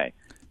the same way.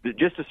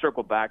 Just to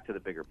circle back to the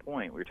bigger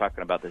point, we were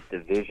talking about this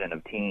division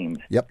of teams.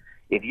 Yep.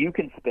 If you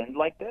can spend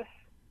like this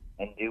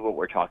and do what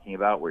we're talking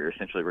about, where you're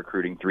essentially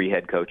recruiting 3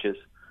 head coaches,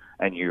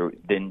 and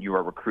you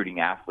are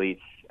recruiting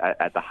athletes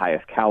at the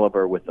highest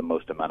caliber with the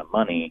most amount of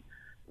money,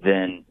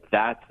 then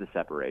that's the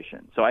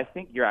separation. So I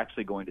think you're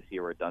actually going to see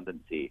a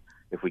redundancy.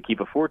 If we keep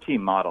a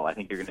 4-team model, I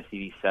think you're going to see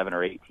these 7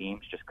 or 8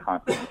 teams just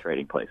constantly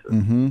trading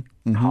places.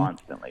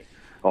 Constantly.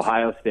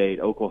 Ohio State,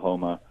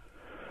 Oklahoma,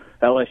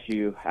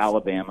 LSU,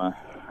 Alabama.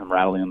 I'm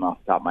rattling them off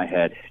the top of my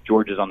head.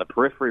 Georgia's on the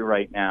periphery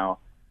right now.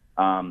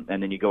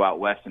 And then you go out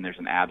west and there's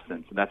an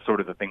absence. And that's sort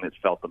of the thing that's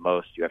felt the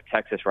most. You have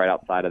Texas right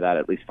outside of that,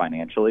 at least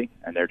financially,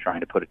 and they're trying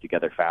to put it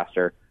together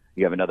faster.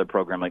 You have another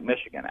program like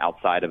Michigan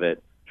outside of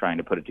it trying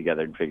to put it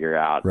together and figure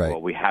out,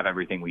 well, we have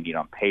everything we need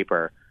on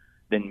paper.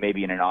 Then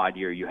maybe in an odd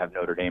year you have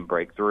Notre Dame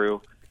break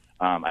through.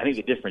 I think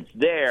the difference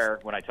there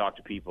when I talk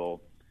to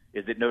people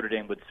is that Notre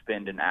Dame would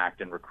spend and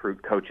act and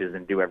recruit coaches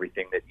and do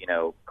everything that,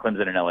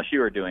 Clemson and LSU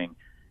are doing.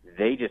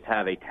 They just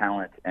have a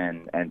talent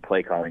and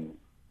play calling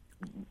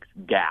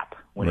gap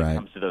when it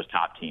comes to those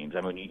top teams.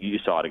 I mean, you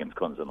saw it against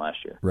Clemson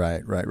last year.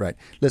 Right.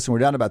 Listen, we're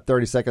down to about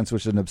 30 seconds,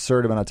 which is an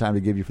absurd amount of time to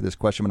give you for this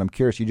question, but I'm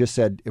curious. You just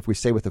said if we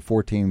stay with the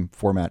 4-team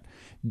format,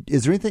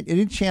 is there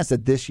any chance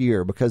that this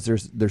year, because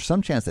there's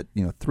some chance that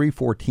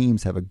 3-4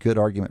 teams have a good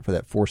argument for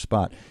that 4th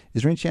spot,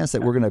 is there any chance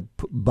that we're going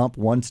to bump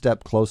one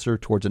step closer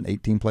towards an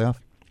 8-team playoff?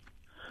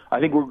 I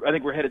think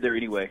we're headed there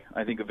anyway.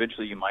 I think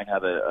eventually you might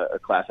have a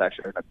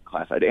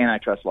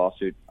antitrust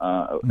lawsuit,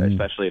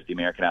 especially if the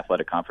American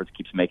Athletic Conference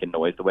keeps making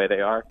noise the way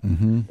they are.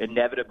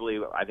 Inevitably,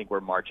 I think we're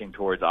marching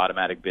towards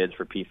automatic bids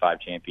for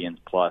P5 champions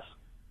plus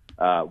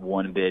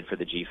one bid for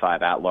the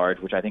G5 at large,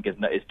 which I think is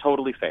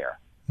totally fair.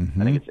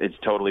 I think it's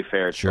totally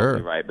fair. It's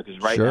totally right. Because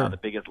now the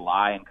biggest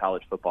lie in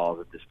college football is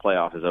that this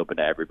playoff is open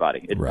to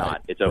everybody. It's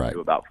not. It's open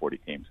to about 40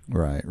 teams.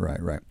 Right.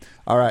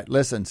 All right.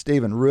 Listen,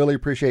 Stephen, really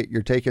appreciate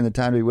your taking the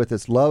time to be with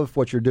us. Love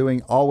what you're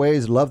doing.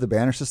 Always love the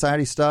Banner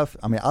Society stuff.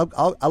 I mean,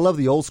 I love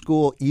the old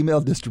school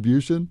email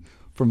distribution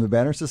from the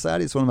Banner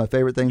Society. It's one of my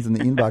favorite things in the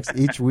inbox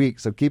each week.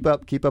 So keep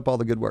up all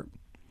the good work.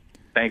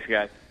 Thanks,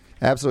 guys.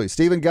 Absolutely.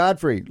 Stephen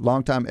Godfrey,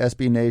 longtime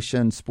SB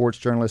Nation sports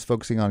journalist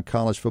focusing on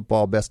college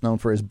football, best known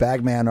for his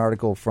Bagman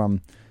article from,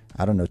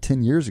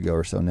 10 years ago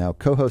or so now,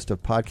 co-host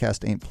of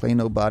podcast Ain't Play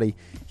Nobody.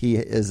 He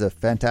is a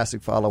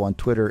fantastic follow on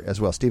Twitter as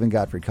well. Stephen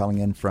Godfrey calling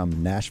in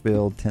from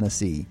Nashville,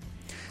 Tennessee.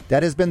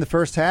 That has been the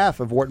first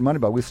half of Wharton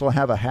Moneyball. We still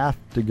have a half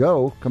to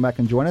go. Come back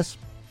and join us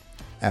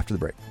after the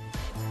break.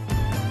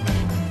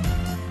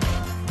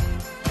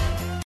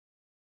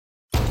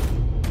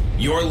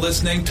 You're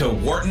listening to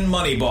Wharton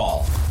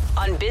Moneyball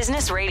on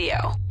Business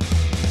Radio.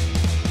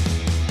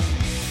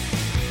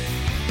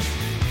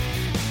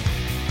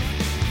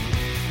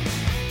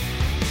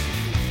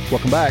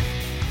 Welcome back.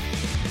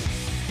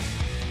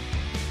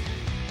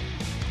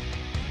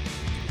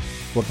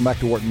 Welcome back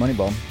to Wharton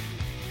Moneyball.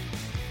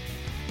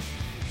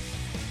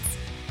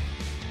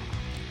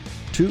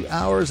 2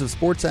 hours of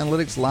sports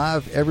analytics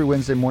live every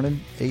Wednesday morning,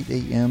 8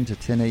 a.m. to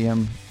 10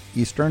 a.m.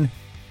 Eastern.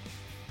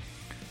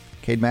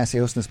 Cade Massey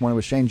hosting this morning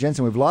with Shane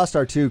Jensen. We've lost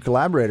our 2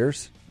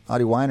 collaborators.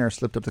 Audie Weiner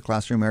slipped up the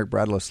classroom. Eric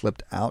Bradlow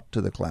slipped out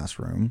to the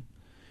classroom.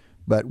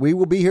 But we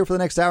will be here for the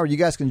next hour. You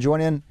guys can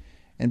join in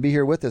and be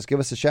here with us. Give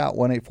us a shout,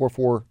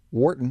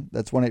 1-844-WHARTON.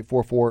 That's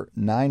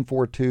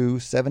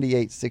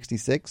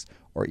 1-844-942-7866.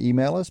 Or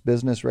email us,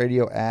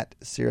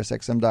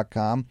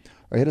 businessradio@SiriusXM.com.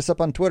 Or hit us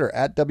up on Twitter,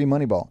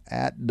 @WMoneyball.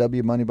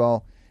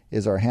 @WMoneyball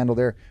is our handle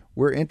there.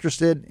 We're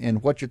interested in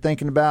what you're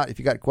thinking about. If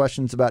you got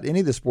questions about any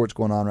of the sports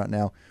going on right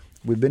now,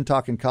 we've been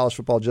talking college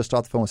football just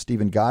off the phone with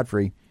Stephen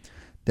Godfrey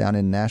down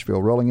in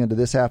Nashville. Rolling into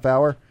this half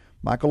hour,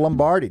 Michael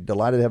Lombardi.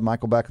 Delighted to have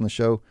Michael back on the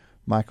show.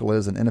 Michael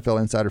is an NFL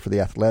insider for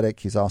The Athletic.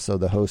 He's also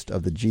the host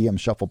of the GM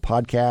Shuffle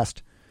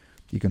podcast.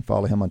 You can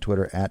follow him on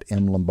Twitter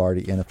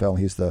 @MLombardiNFL.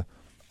 He's the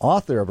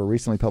author of a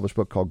recently published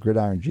book called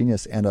Gridiron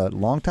Genius and a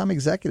longtime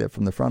executive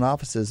from the front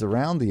offices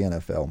around the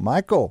NFL.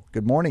 Michael,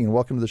 good morning and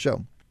welcome to the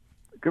show.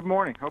 Good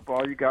morning. Hope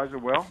all you guys are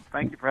well.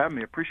 Thank you for having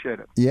me. Appreciate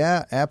it.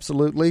 Yeah,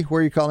 absolutely.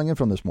 Where are you calling in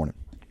from this morning?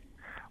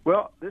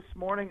 Well, this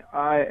morning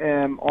I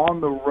am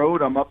on the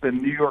road. I'm up in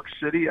New York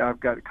City.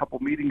 I've got a couple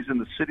meetings in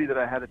the city that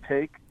I had to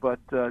take, but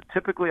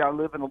typically I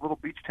live in a little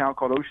beach town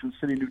called Ocean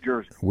City, New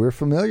Jersey. We're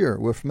familiar.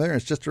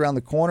 It's just around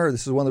the corner.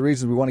 This is one of the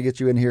reasons we want to get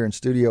you in here in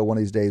studio one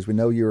of these days. We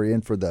know you were in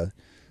for the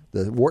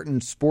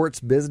Wharton Sports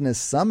Business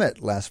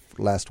Summit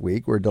last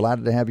week. We're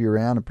delighted to have you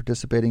around and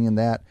participating in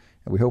that,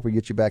 and we hope we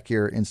get you back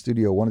here in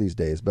studio one of these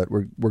days. But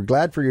we're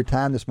glad for your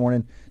time this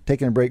morning,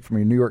 taking a break from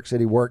your New York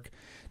City work.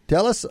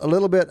 Tell us a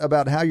little bit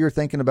about how you're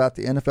thinking about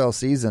the NFL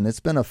season.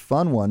 It's been a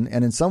fun one,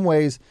 and in some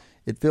ways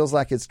it feels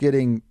like it's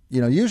getting,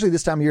 usually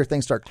this time of year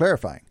things start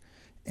clarifying,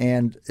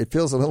 and it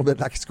feels a little bit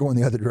like it's going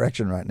the other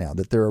direction right now,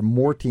 that there are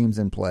more teams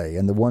in play,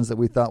 and the ones that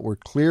we thought were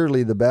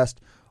clearly the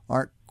best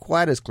aren't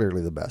quite as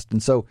clearly the best.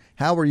 And so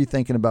how are you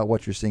thinking about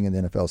what you're seeing in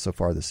the NFL so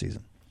far this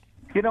season?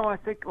 I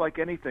think like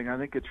anything, I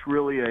think it's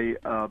really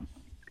it's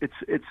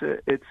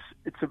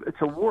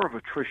a war of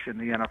attrition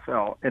in the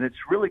NFL, and it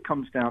really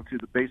comes down to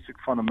the basic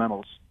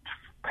fundamentals: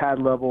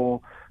 pad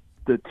level,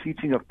 the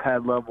teaching of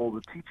pad level,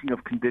 the teaching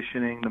of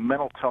conditioning, the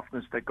mental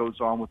toughness that goes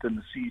on within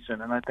the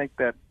season. And I think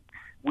that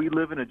we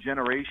live in a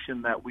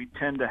generation that we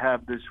tend to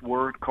have this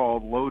word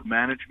called load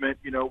management,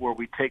 where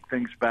we take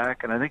things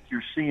back. And I think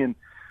you're seeing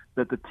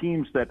that the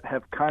teams that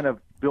have kind of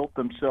built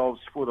themselves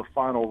for the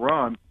final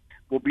run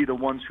will be the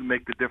ones who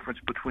make the difference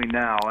between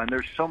now. And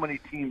there's so many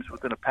teams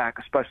within a pack,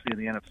 especially in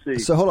the NFC.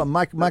 So hold on,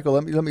 Michael.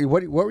 Let me.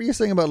 What were you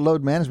saying about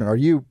load management? Are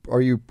you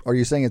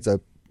saying it's a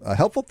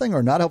helpful thing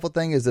or not a helpful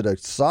thing? Is it a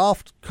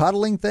soft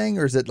coddling thing,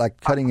 or is it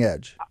like cutting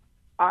edge?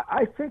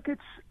 I think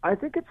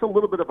it's a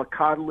little bit of a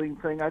coddling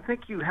thing. I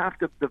think you have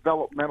to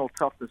develop mental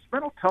toughness.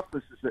 Mental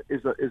toughness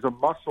is a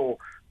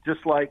muscle,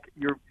 just like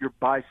your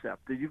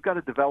bicep. You've got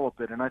to develop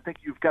it, and I think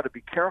you've got to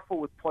be careful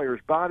with players'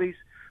 bodies,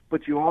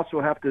 but you also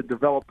have to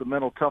develop the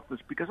mental toughness,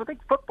 because I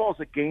think football is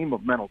a game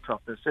of mental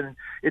toughness, and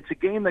it's a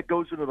game that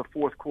goes into the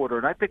fourth quarter.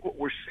 And I think what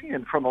we're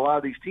seeing from a lot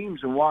of these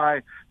teams and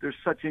why there's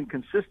such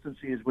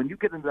inconsistency is when you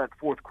get into that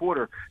fourth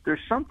quarter,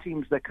 there's some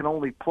teams that can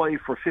only play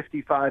for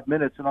 55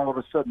 minutes, and all of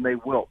a sudden they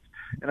wilt.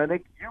 And I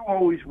think you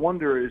always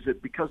wonder, is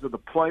it because of the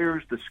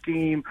players, the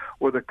scheme,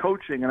 or the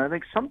coaching? And I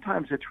think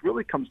sometimes it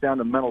really comes down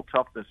to mental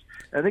toughness.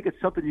 And I think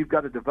it's something you've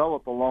got to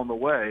develop along the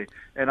way.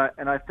 And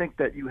I think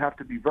that you have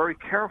to be very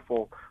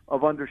careful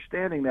of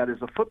understanding that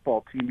as a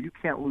football team, you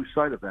can't lose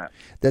sight of that.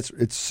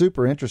 It's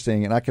super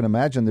interesting, and I can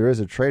imagine there is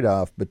a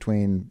trade-off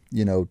between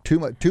too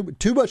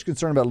much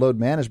concern about load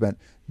management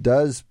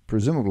does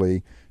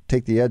presumably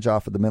take the edge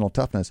off of the mental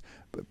toughness.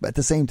 But at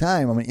the same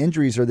time,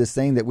 injuries are this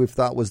thing that we've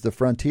thought was the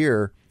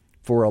frontier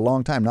for a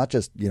long time, not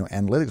just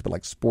analytics, but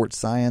like sports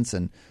science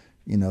and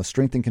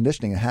strength and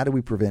conditioning, and how do we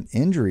prevent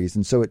injuries?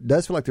 And so it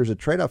does feel like there's a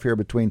trade-off here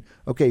between,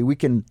 okay, we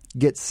can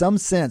get some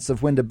sense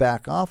of when to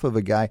back off of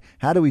a guy.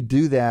 How do we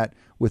do that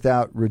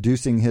without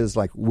reducing his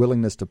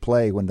willingness to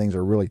play when things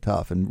are really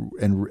tough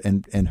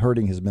and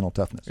hurting his mental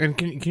toughness? And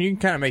can you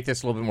kind of make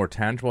this a little bit more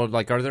tangible?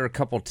 Like, are there a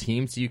couple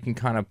teams you can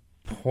kind of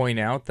point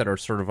out that are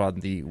sort of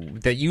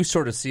that you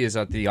sort of see as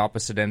at the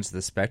opposite ends of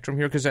the spectrum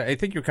here? Because I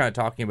think you're kind of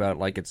talking about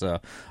like it's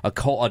a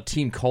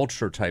team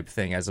culture type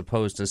thing as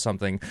opposed to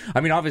something.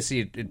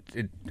 Obviously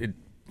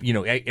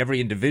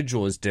every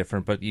individual is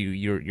different, but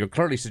you're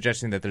clearly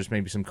suggesting that there's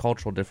maybe some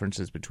cultural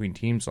differences between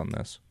teams on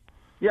this.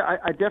 Yeah,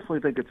 I definitely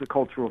think it's a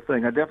cultural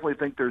thing. I definitely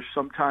think there's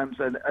sometimes,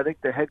 and I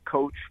think the head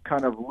coach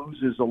kind of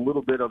loses a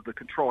little bit of the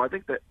control. I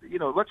think that,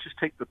 let's just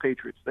take the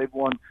Patriots.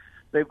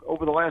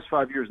 Over the last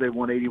 5 years, they've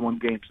won 81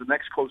 games. The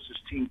next closest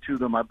team to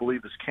them, I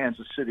believe, is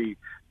Kansas City,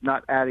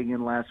 not adding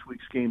in last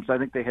week's games. I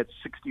think they had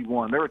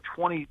 61. They're a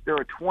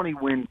 20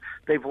 win.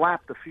 They've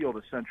lapped the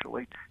field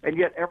essentially, and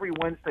yet every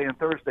Wednesday and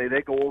Thursday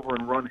they go over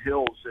and run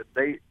hills.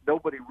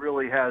 Nobody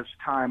really has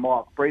time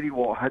off. Brady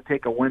will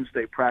take a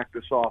Wednesday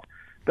practice off.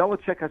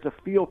 Belichick has a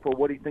feel for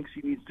what he thinks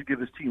he needs to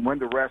give his team, when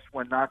to rest,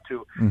 when not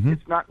to. Mm-hmm.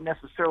 It's not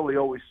necessarily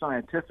always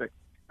scientific.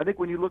 I think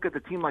when you look at the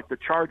team like the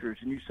Chargers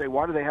and you say,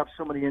 why do they have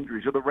so many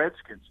injuries? Or the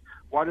Redskins,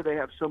 why do they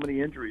have so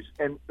many injuries?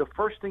 And the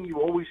first thing you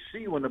always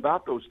see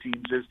about those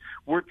teams is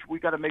we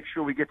got to make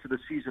sure we get to the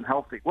season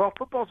healthy. Well,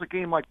 football's a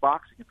game like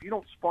boxing. If you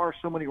don't spar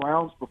so many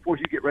rounds before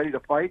you get ready to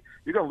fight,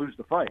 you're going to lose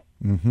the fight.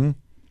 Mm-hmm.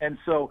 And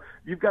so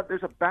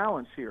there's a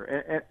balance here.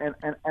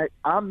 And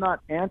I'm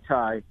not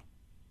anti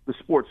the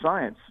sports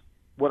science.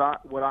 What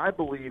I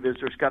believe is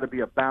there's got to be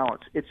a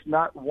balance. It's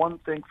not one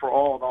thing for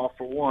all and all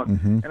for one.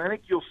 Mm-hmm. And I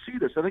think you'll see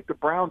this. I think the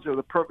Browns are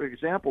the perfect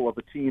example of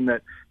a team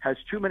that has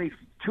too many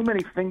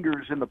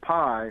fingers in the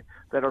pie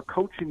that are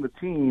coaching the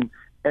team,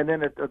 and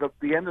then at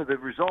the end of the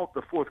result,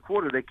 the fourth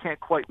quarter, they can't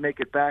quite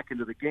make it back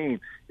into the game.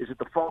 Is it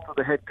the fault of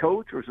the head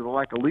coach, or is it a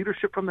lack of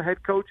leadership from the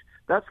head coach?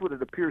 That's what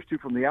it appears to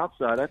from the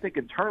outside. I think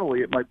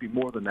internally it might be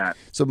more than that.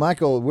 So,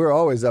 Michael, we're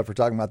always up for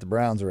talking about the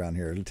Browns around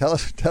here. Tell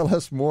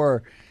us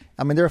more.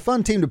 They're a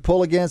fun team to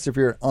pull against if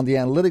you're on the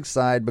analytics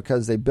side,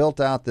 because they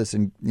built out this,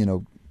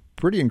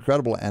 pretty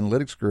incredible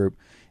analytics group.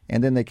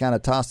 and then they kind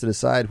of tossed it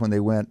aside when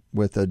they went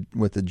with a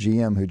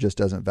GM who just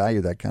doesn't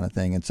value that kind of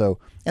thing. And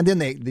then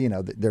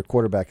their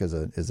quarterback is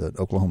an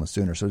Oklahoma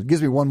Sooner, so it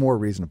gives me one more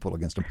reason to pull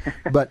against them.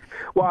 But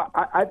well,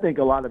 I think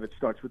a lot of it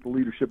starts with the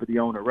leadership of the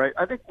owner, right?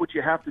 I think what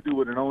you have to do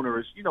with an owner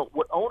is,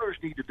 what owners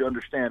need to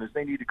understand is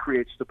they need to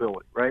create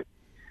stability, right?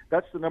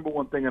 That's the number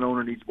one thing an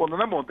owner needs. Well, the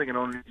number one thing an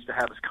owner needs to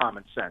have is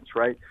common sense,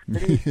 right?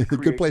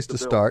 Good place to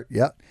start.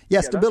 Yeah,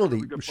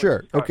 stability.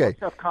 Sure. Okay. Let's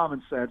have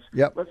common sense.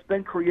 Yep. Let's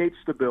then create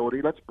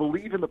stability. Let's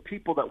believe in the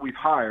people that we've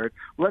hired.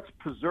 Let's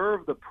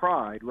preserve the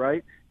pride,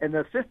 right? And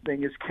the fifth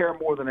thing is care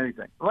more than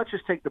anything. Let's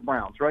just take the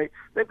Browns, right?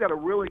 They've got a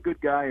really good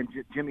guy in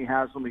Jimmy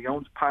Haslam. He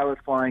owns Pilot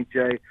Flying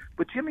J.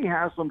 But Jimmy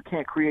Haslam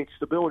can't create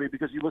stability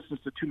because he listens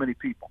to too many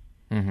people,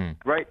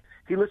 right?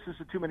 He listens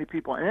to too many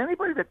people. And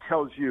anybody that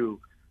tells you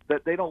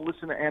that they don't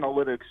listen to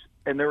analytics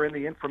and they're in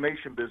the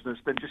information business,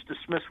 then just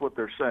dismiss what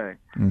they're saying.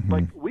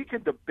 Like, we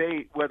can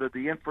debate whether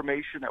the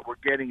information that we're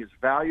getting is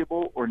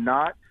valuable or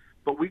not,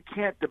 but we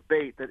can't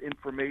debate that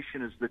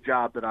information is the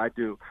job that I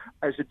do.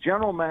 As a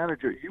general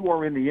manager, you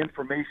are in the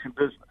information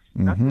business.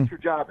 That's what your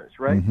job is,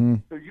 right?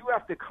 So you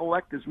have to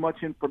collect as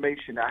much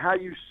information. Now, how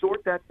you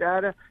sort that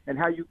data and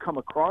how you come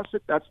across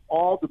it, that's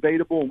all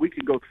debatable, and we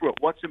can go through it.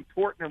 What's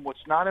important and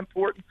what's not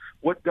important,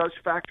 what does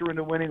factor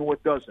into winning and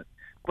what doesn't.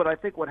 But I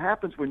think what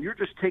happens when you're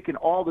just taking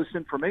all this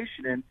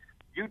information in,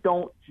 you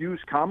don't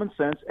use common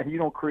sense and you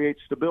don't create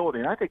stability.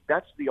 And I think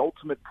that's the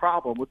ultimate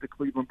problem with the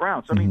Cleveland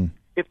Browns. I mean,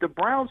 if the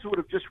Browns would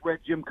have just read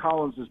Jim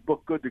Collins'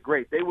 book, Good to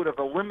Great, they would have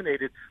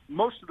eliminated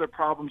most of their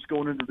problems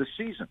going into the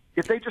season.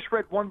 If they just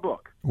read one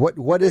book.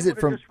 What is it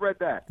from? Just read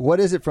that. What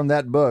is it from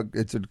that book?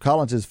 It's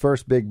Collins'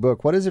 first big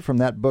book. What is it from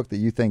that book that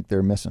you think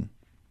they're missing?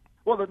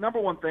 Well, the number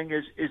one thing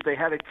is they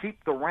had to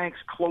keep the ranks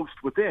close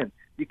within.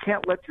 You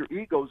can't let your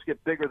egos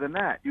get bigger than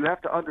that. You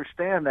have to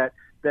understand that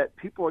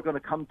people are going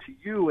to come to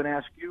you and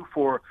ask you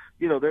for,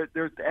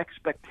 their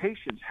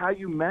expectations. How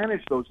you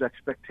manage those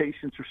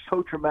expectations are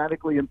so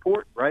dramatically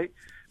important, right?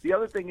 The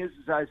other thing is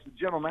as the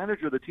general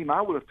manager of the team,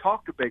 I would have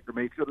talked to Baker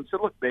Mayfield and said,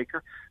 look,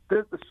 Baker,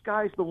 the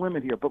sky's the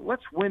limit here, but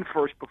let's win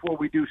first before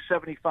we do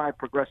 75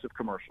 progressive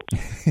commercials.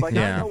 I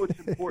know it's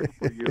important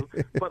for you,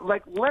 but,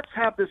 let's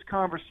have this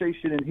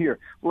conversation in here.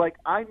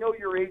 I know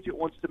your agent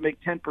wants to make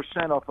 10%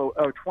 off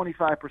or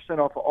 25%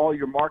 off of all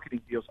your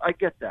marketing deals. I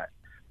get that.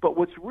 But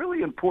what's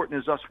really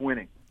important is us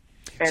winning.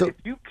 And if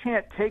you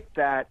can't take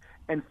that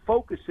and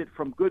focus it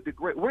from good to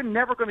great, we're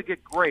never going to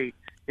get great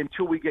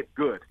until we get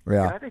good.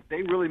 Yeah. And I think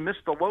they really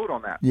missed the load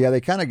on that. Yeah,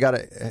 they kind of got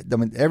it. I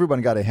mean,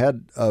 everyone got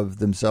ahead of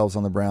themselves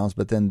on the Browns,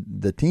 but then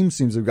the team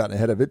seems to have gotten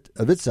ahead of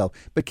itself.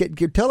 But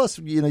can tell us,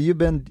 you've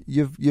been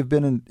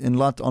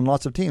on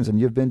lots of teams, and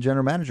you've been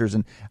general managers,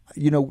 and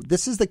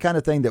this is the kind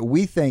of thing that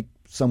we think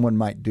someone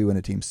might do in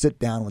a team. Sit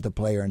down with a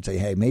player and say,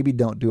 hey, maybe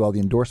don't do all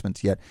the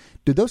endorsements yet.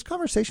 Do those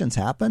conversations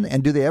happen,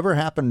 and do they ever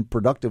happen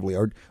productively?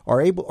 Or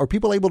are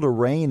people able to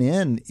rein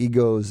in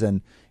egos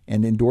and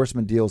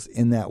endorsement deals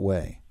in that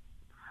way?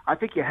 I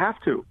think you have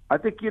to. I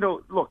think,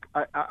 look,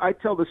 I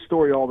tell this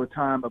story all the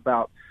time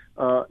about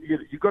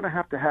you're going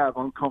to have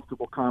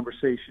uncomfortable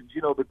conversations.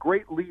 The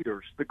great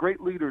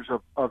leaders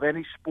of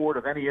any sport,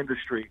 of any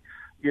industry,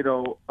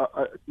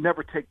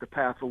 never take the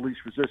path of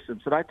least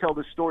resistance. And I tell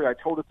this story. I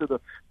told it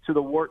to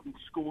the Wharton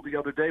school the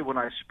other day when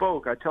I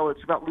spoke.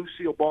 It's about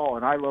Lucille Ball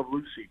and I Love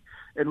Lucy.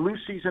 And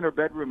Lucy's in her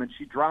bedroom and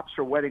she drops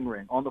her wedding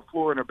ring on the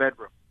floor in her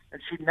bedroom.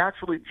 And she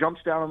naturally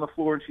jumps down on the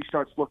floor and she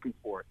starts looking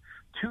for it.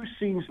 2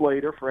 scenes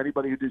later, for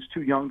anybody who is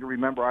too young to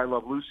remember I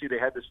Love Lucy, they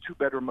had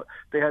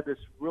this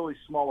really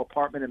small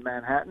apartment in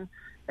Manhattan.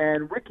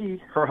 And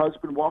Ricky, her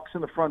husband, walks in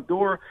the front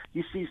door.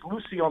 He sees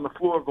Lucy on the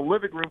floor of the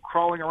living room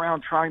crawling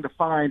around trying to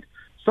find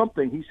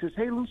something. He says,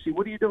 hey, Lucy,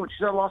 what are you doing? She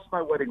said, I lost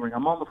my wedding ring.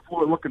 I'm on the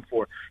floor looking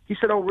for it. He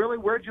said, oh, really?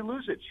 Where'd you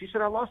lose it? She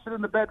said, I lost it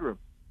in the bedroom.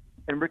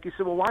 And Ricky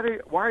said, well,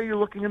 why are you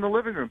looking in the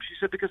living room? She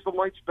said, because the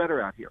light's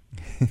better out here.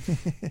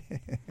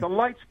 The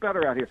light's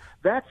better out here.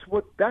 That's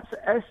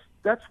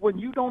when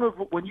you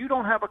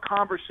don't have a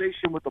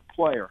conversation with a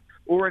player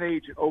or an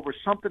agent over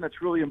something that's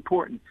really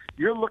important.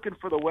 You're looking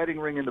for the wedding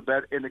ring in the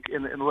bed in the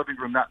living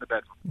room, not in the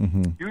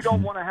bedroom. You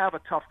don't want to have a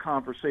tough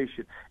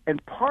conversation.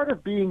 And part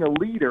of being a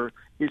leader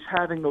is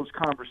having those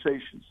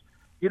conversations.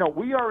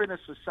 We are in a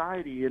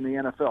society in the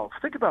NFL.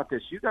 Think about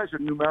this. You guys are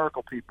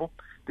numerical people.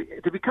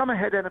 To become a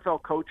head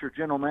NFL coach or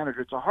general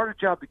manager, it's a harder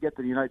job to get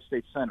to the United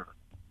States Senator,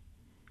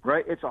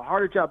 right? It's a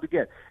harder job to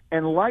get.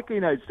 And like a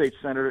United States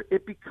Senator,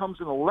 it becomes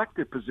an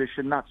elected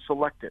position, not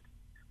selected.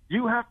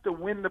 You have to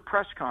win the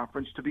press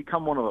conference to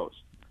become one of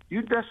those.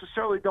 You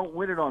necessarily don't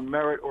win it on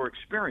merit or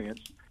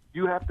experience.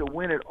 You have to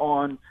win it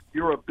on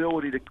your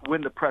ability to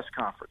win the press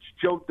conference.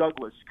 Joe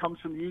Douglas comes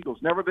from the Eagles,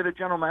 never been a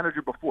general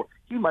manager before.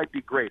 He might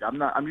be great.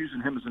 I'm using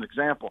him as an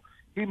example.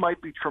 He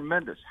might be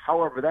tremendous.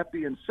 However, that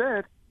being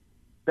said,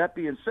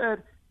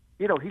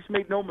 he's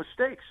made no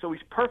mistakes, so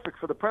he's perfect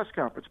for the press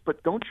conference.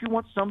 But don't you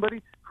want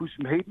somebody who's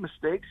made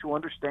mistakes, who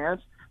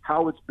understands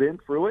how it's been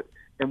through it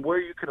and where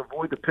you can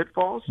avoid the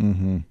pitfalls?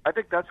 I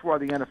think that's why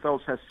the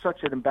NFL has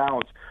such an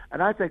imbalance.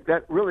 And I think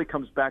that really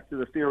comes back to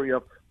the theory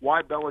of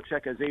why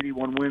Belichick has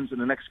 81 wins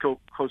and the next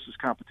closest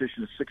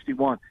competition is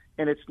 61.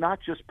 And it's not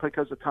just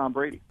because of Tom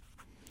Brady.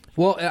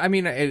 Well, I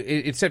mean,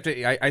 except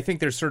I think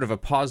there's sort of a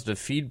positive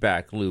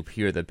feedback loop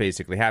here that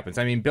basically happens.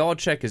 I mean,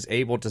 Belichick is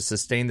able to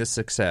sustain the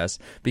success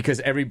because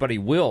everybody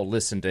will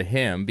listen to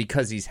him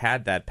because he's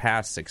had that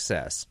past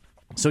success.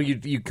 So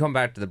you come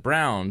back to the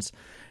Browns,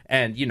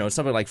 and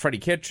somebody like Freddie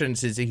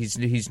Kitchens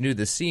he's new to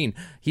the scene.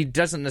 He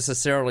doesn't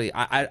necessarily.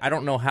 I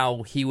don't know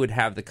how he would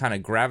have the kind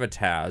of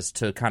gravitas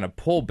to kind of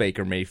pull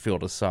Baker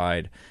Mayfield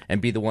aside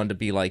and be the one to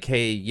be like,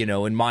 hey,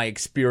 in my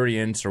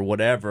experience or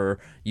whatever,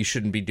 you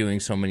shouldn't be doing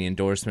so many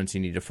endorsements.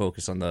 You need to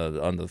focus on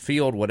the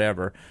field,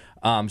 whatever.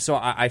 So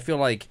I feel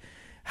like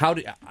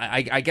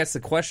I guess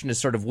the question is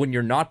sort of when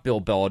you're not Bill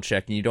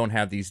Belichick and you don't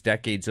have these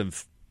decades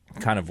of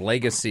kind of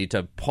legacy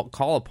to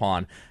call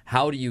upon,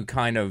 how do you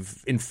kind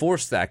of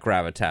enforce that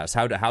gravitas?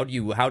 How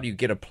do you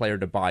get a player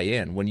to buy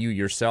in when you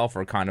yourself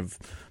are kind of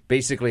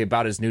basically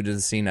about as new to the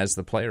scene as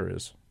the player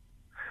is?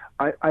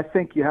 I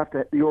think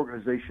the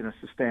organization has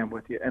to stand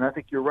with you, and I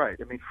think you're right.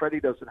 I mean, Freddie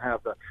doesn't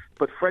have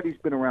but Freddie's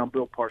been around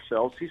Bill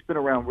Parcells. He's been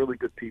around really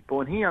good people,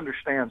 and he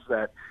understands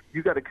that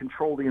you got to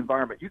control the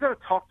environment. You got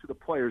to talk to the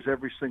players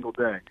every single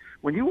day.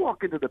 When you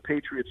walk into the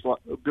Patriots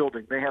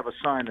building, they have a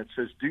sign that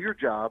says, "Do your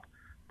job,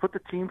 put the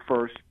team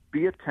first,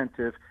 be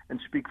attentive, and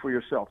speak for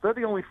yourself." They're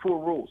the only 4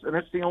 rules, and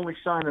that's the only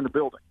sign in the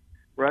building,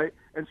 right?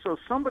 And so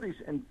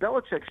and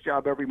Belichick's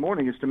job every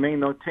morning is to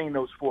maintain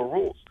those 4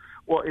 rules.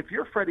 Well, if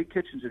you're Freddie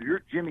Kitchens, if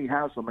you're Jimmy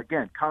Haslam,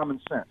 again, common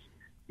sense,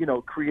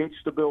 create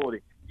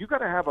stability. You got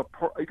to have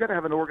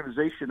an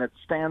organization that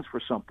stands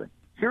for something.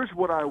 Here's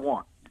what I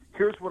want.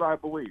 Here's what I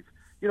believe.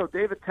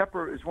 David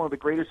Tepper is one of the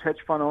greatest hedge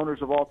fund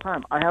owners of all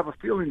time. I have a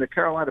feeling the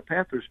Carolina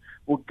Panthers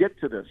will get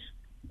to this.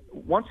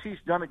 Once he's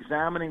done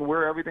examining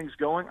where everything's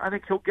going, I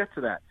think he'll get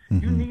to that.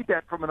 Mm-hmm. You need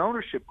that from an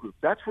ownership group.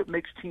 That's what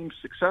makes teams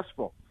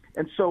successful.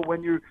 And so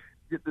when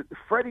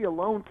Freddie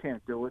alone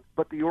can't do it,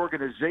 but the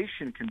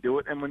organization can do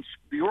it. And when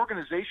the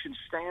organization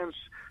stands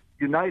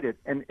united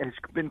and has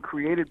been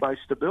created by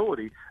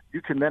stability,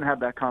 you can then have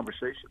that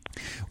conversation.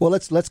 Well,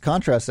 let's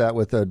contrast that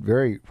with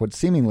what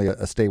seemingly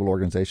a stable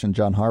organization.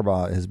 John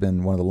Harbaugh has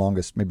been one of the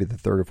longest, maybe the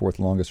 3rd or 4th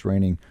longest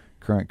reigning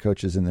current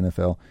coaches in the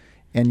NFL.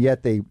 And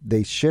yet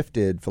they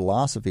shifted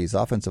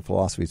offensive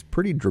philosophies,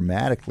 pretty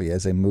dramatically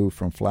as they moved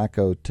from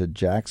Flacco to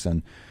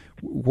Jackson.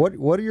 What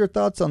are your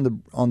thoughts on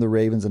the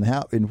Ravens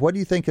and what do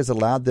you think has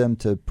allowed them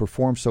to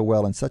perform so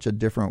well in such a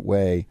different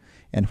way?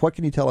 And what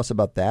can you tell us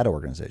about that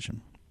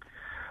organization?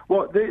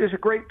 Well, there's a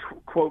great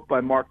quote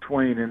by Mark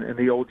Twain in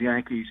the Old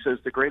Yankee. He says,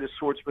 "The greatest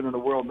swordsman in the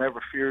world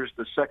never fears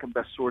the second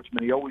best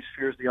swordsman. He always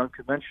fears the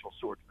unconventional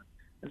swordsman."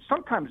 And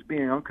sometimes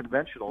being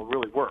unconventional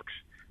really works.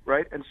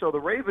 Right? And so the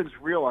Ravens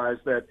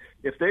realized that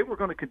if they were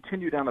going to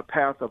continue down the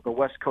path of the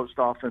West Coast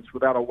offense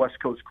without a West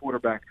Coast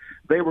quarterback,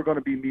 they were going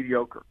to be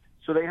mediocre.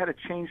 So they had to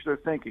change their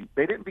thinking.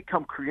 They didn't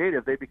become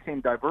creative. They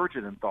became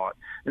divergent in thought.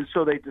 And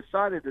so they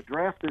decided to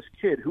draft this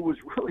kid who was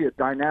really a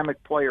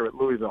dynamic player at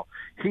Louisville.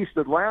 He's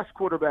the last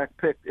quarterback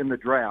picked in the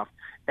draft.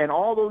 And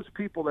all those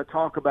people that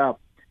talk about,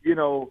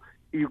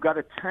 you've got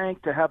a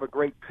tank to have a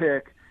great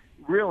pick,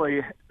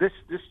 really, this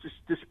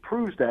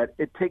proves that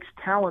it takes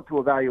talent to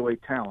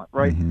evaluate talent,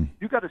 right? Mm-hmm.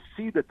 You got to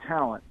see the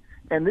talent.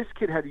 And this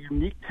kid had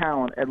unique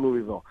talent at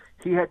Louisville.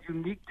 He had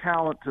unique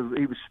talent.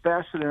 He was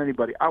faster than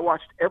anybody. I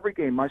watched every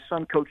game. My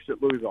son coached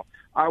at Louisville.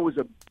 I was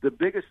the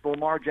biggest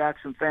Lamar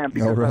Jackson fan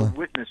because I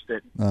witnessed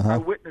it. Uh-huh. I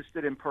witnessed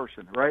it in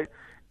person, right?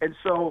 And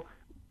so,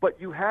 but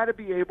you had to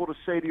be able to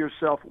say to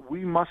yourself,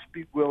 we must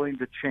be willing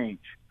to change.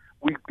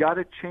 We've got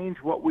to change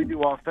what we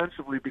do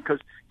offensively because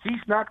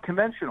he's not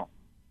conventional.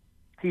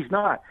 He's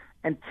not.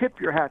 And tip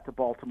your hat to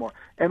Baltimore.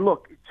 And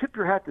look, tip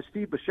your hat to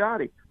Steve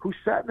Bisciotti, who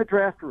sat in the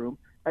draft room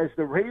as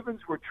the Ravens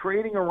were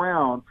trading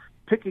around,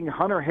 picking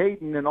Hunter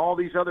Hayden and all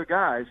these other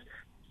guys.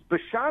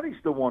 Bisciotti's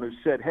the one who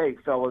said, "Hey,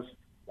 fellas,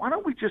 why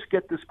don't we just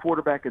get this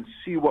quarterback and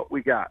see what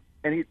we got?"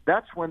 And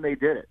that's when they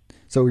did it.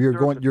 So you're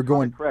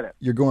going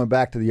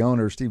back to the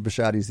owner. Steve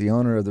Bisciotti's the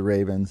owner of the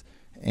Ravens,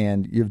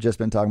 and you've just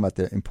been talking about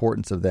the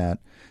importance of that.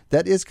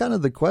 That is kind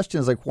of the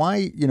question: is like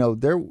why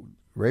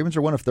Ravens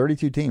are one of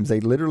 32 teams. They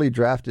literally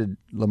drafted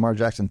Lamar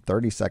Jackson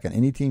 32nd.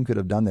 Any team could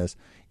have done this.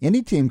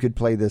 Any team could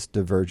play this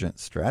divergent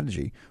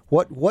strategy.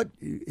 What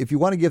if you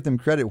want to give them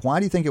credit,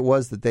 why do you think it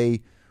was that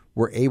they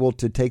were able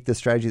to take this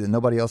strategy that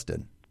nobody else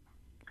did?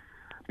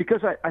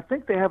 Because I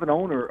think they have an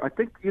owner. I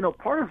think,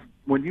 part of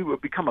when you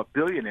become a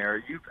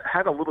billionaire, you've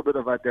had a little bit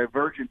of a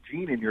divergent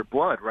gene in your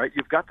blood, right?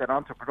 You've got that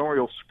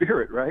entrepreneurial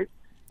spirit, right?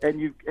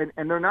 And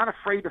they're not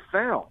afraid to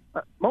fail.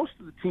 Most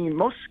of the team,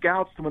 most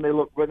scouts, when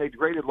they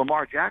graded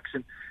Lamar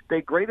Jackson,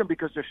 they grade him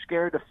because they're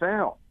scared to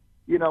fail.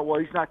 Well,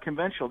 he's not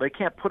conventional. They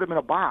can't put him in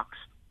a box.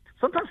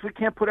 Sometimes we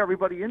can't put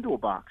everybody into a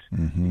box.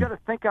 Mm-hmm. You got to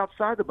think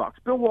outside the box.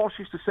 Bill Walsh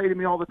used to say to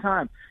me all the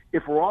time,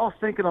 "If we're all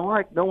thinking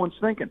alike, no one's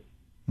thinking."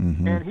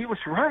 Mm-hmm. And he was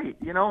right,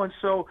 And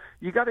so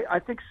you got to. I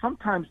think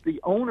sometimes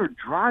the owner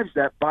drives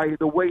that by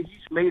the way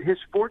he's made his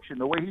fortune,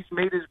 the way he's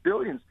made his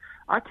billions.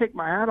 I take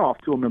my hat off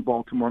to him in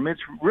Baltimore. I mean,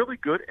 it's really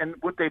good, and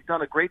what they've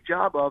done a great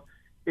job of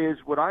is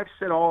what I've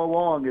said all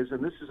along is,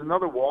 and this is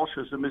another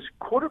Walshism, is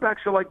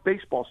quarterbacks are like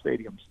baseball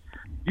stadiums.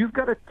 You've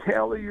got to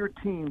tailor your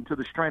team to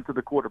the strength of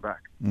the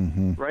quarterback,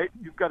 right?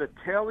 You've got to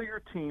tailor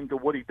your team to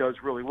what he does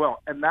really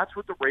well, and that's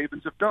what the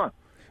Ravens have done.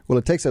 Well,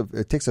 it takes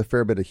a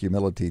fair bit of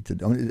humility to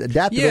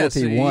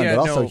adaptability, but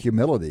also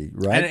humility,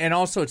 right? And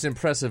also, it's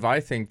impressive. I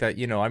think that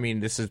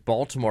this is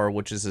Baltimore,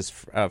 which is this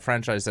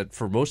franchise that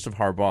for most of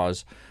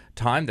Harbaugh's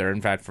time there,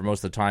 in fact, for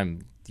most of the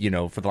time,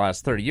 for the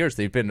last 30 years,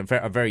 they've been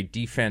a very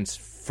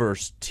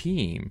defense-first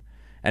team,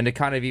 and it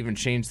kind of even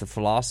changed the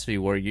philosophy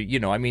where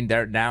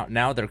they're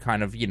now they're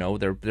kind of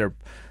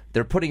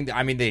they're putting.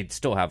 They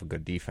still have a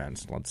good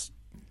defense. Let's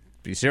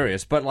be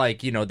serious, but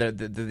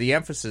the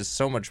emphasis is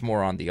so much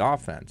more on the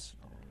offense.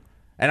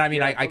 And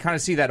I kind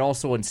of see that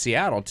also in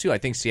Seattle, too. I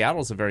think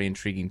Seattle's a very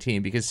intriguing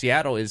team because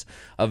Seattle is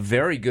a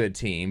very good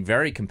team,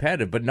 very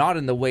competitive, but not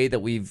in the way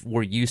that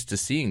we're used to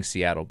seeing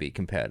Seattle be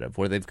competitive,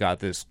 where they've got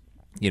this,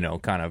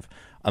 kind of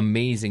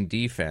amazing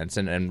defense,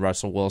 and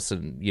Russell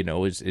Wilson,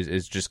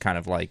 is just kind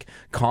of like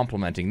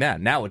complementing that.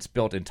 Now it's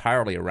built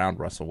entirely around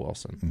Russell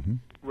Wilson.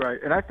 Mm-hmm. Right,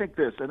 and I think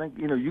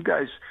you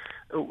guys,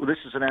 this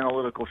is an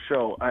analytical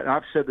show.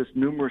 I've said this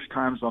numerous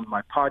times on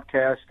my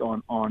podcast,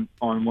 on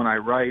when I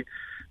write.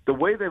 The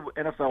way the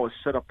NFL has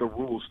set up the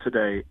rules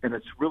today, and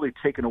it's really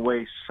taken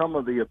away some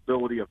of the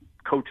ability of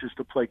coaches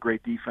to play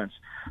great defense.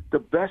 The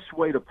best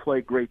way to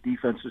play great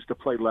defense is to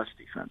play less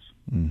defense.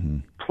 Mm-hmm.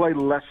 Play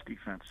less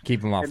defense.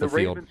 Keep them off the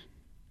field.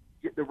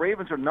 The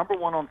Ravens are number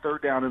one on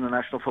third down in the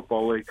National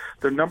Football League.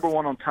 They're number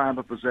one on time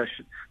of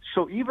possession.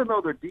 So even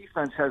though their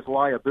defense has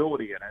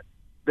liability in it,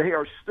 they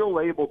are still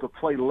able to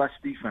play less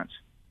defense.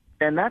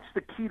 And that's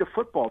the key to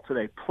football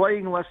today,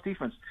 playing less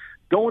defense.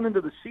 Going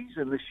into the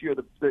season this year,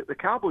 the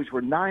Cowboys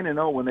were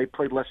 9-0 when they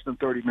played less than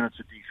 30 minutes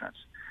of defense.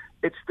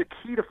 It's the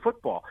key to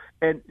football.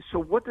 And so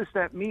what does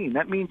that mean?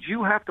 That means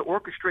you have to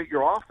orchestrate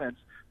your offense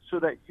so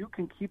that you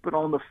can keep it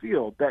on the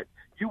field, that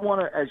you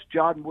want to, as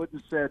John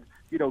Wooden said,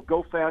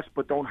 go fast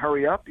but don't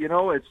hurry up.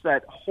 It's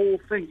that whole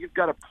thing. You've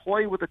got to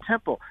play with the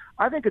tempo.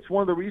 I think it's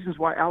one of the reasons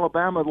why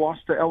Alabama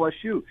lost to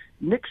LSU.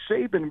 Nick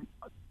Saban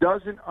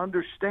doesn't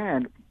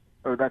understand,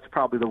 or that's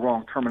probably the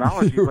wrong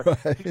terminology, but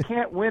right. He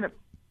can't win it.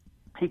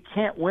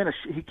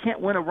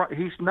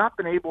 He's not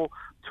been able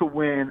to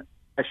win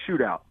a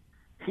shootout.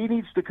 He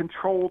needs to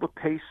control the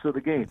pace of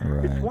the game.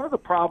 Right. It's one of the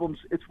problems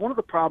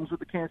with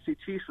the Kansas City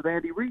Chiefs with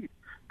Andy Reid,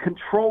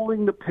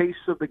 controlling the pace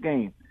of the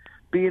game,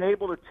 being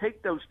able to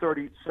take those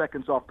 30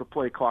 seconds off the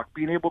play clock,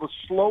 being able to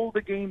slow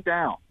the game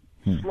down,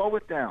 slow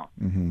it down,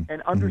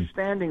 and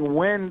understanding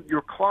when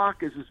your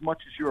clock is as much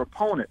as your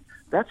opponent.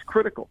 That's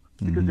critical.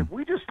 Because if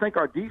we just think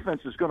our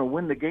defense is going to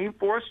win the game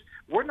for us,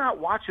 we're not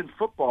watching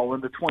football in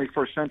the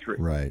 21st century.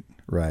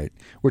 Right.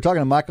 We're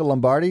talking to Michael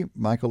Lombardi.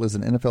 Michael is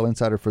an NFL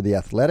insider for The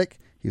Athletic.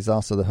 He's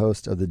also the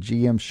host of the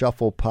GM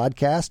Shuffle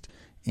podcast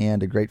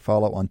and a great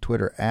follow on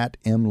Twitter at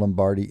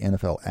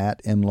 @MLombardiNFL.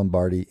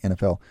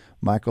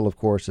 Michael, of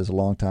course, is a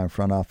longtime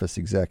front office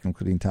exec,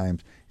 including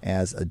times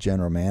as a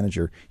general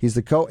manager. He's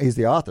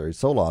the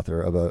sole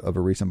author of a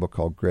recent book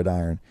called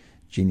Gridiron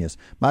Genius.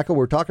 Michael,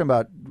 we're talking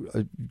about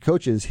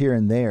coaches here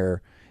and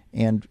there,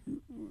 and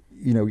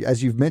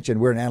as you've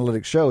mentioned, we're an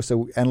analytics show,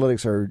 so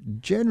analytics are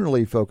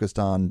generally focused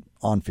on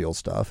on-field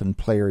stuff and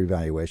player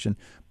evaluation,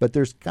 but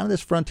there's kind of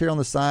this frontier on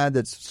the side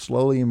that's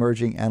slowly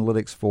emerging,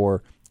 analytics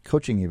for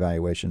coaching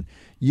evaluation.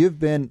 You've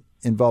been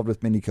involved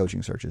with many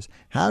coaching searches.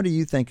 How do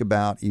you think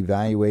about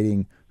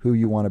evaluating who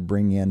you want to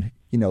bring in?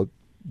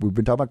 We've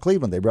been talking about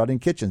Cleveland. They brought in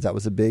Kitchens. That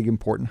was a big,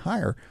 important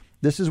hire.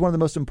 This is one of the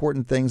most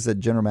important things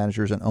that general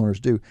managers and owners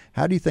do.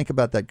 How do you think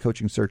about that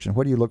coaching search, and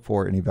what do you look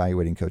for in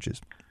evaluating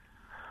coaches?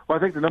 Well,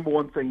 I think the number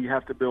one thing you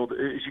have to build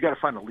is you got to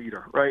find a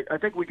leader, right? I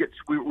think we're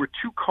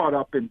too caught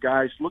up in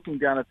guys looking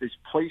down at these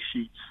play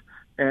sheets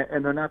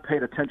and they're not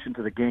paying attention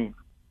to the game.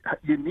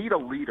 You need a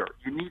leader.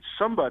 You need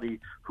somebody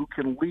who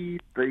can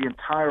lead the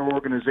entire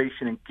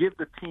organization and give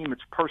the team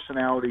its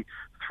personality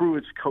through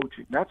its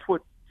coaching. That's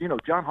what,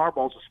 John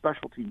Harbaugh's a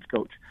special teams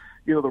coach.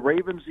 The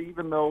Ravens,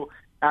 even though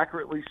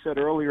accurately said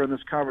earlier in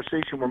this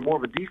conversation, we're more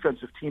of a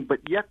defensive team, but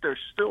yet they're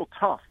still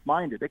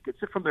tough-minded. It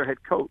gets it from their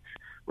head coach,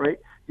 right?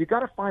 You got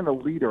to find a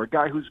leader, a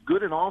guy who's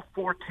good in all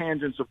four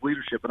tangents of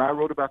leadership, and I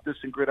wrote about this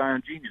in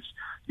Gridiron Genius.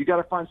 You got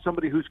to find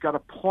somebody who's got a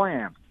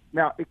plan.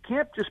 Now, it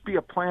can't just be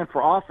a plan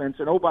for offense,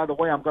 and, oh, by the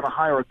way, I'm going to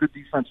hire a good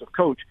defensive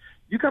coach.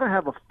 You got to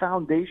have a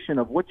foundation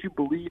of what you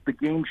believe the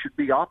game should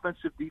be,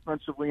 offensive,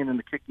 defensively, and in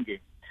the kicking game.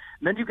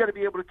 And then you've got to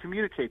be able to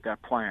communicate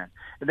that plan.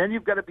 And then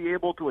you've got to be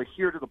able to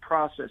adhere to the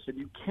process. And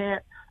you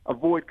can't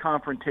avoid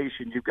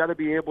confrontation. You've got to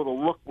be able to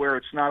look where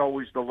it's not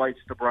always the light's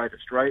the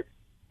brightest, right?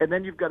 And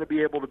then you've got to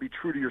be able to be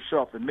true to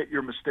yourself, admit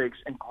your mistakes,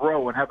 and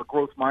grow and have a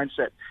growth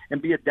mindset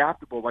and be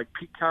adaptable. Like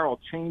Pete Carroll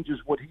changes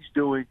what he's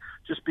doing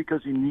just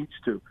because he needs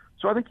to.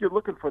 So I think you're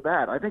looking for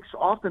that. I think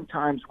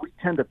oftentimes we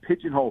tend to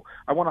pigeonhole,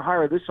 I want to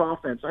hire this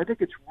offense. I think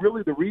it's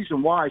really the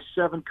reason why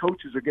 7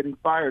 coaches are getting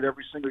fired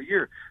every single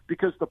year,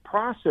 because the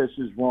process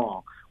is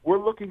wrong. We're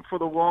looking for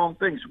the wrong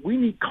things. We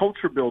need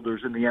culture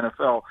builders in the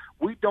NFL.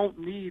 We don't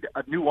need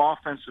a new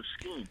offensive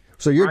scheme.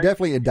 So you're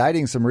definitely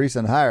indicting some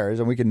recent hires,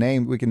 and we can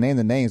name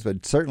the names,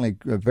 but certainly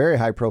a very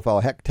high profile.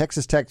 Heck,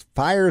 Texas Tech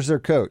fires their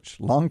coach,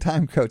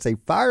 longtime coach. They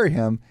fire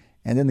him,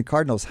 and then the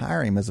Cardinals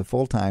hire him as a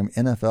full-time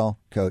NFL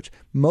coach,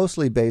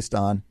 mostly based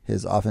on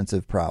his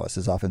offensive prowess,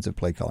 his offensive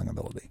play calling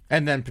ability,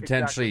 and then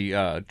potentially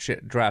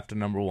draft a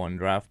number 1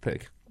 draft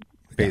pick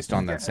based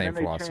on that same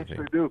philosophy.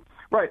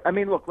 Right. I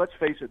mean, look, let's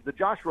face it. The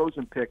Josh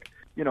Rosen pick,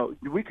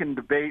 we can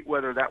debate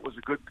whether that was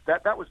a good –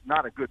 that was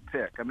not a good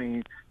pick. I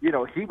mean,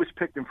 he was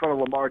picked in front of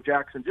Lamar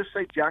Jackson. Just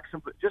say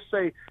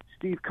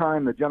Steve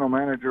Keim, the general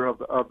manager of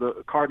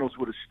the Cardinals,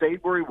 would have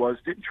stayed where he was,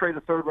 didn't trade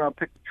a third-round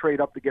pick to trade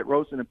up to get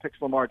Rosen and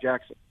picks Lamar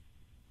Jackson.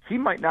 He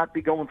might not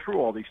be going through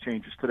all these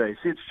changes today.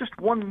 See, it's just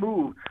one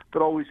move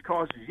that always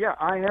causes –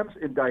 I am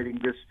indicting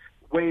this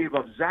wave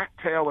of Zach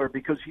Taylor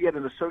because he had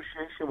an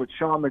association with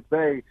Sean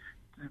McVay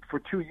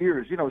for 2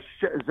 years.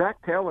 Zach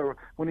Taylor,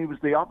 when he was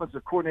the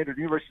offensive coordinator at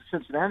the University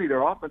of Cincinnati,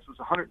 their offense was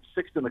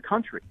 106th in the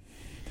country.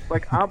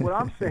 What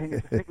I'm saying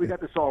is I think we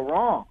got this all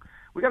wrong.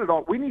 We got it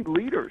all. We need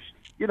leaders.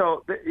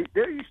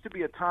 There used to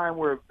be a time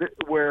where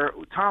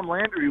Tom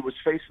Landry was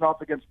facing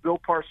off against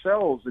Bill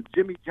Parcells and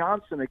Jimmy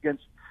Johnson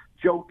against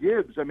Joe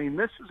Gibbs. I mean,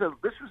 this is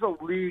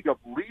a league of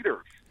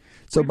leaders.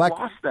 So We've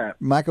lost that.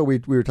 Michael, we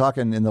were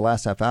talking in the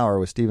last half hour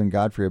with Stephen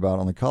Godfrey about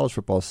on the college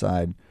football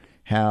side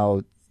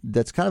how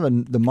that's kind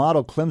of the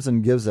model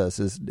Clemson gives us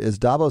is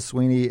Dabo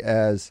Swinney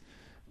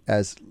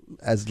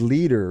as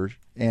leader,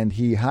 and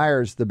he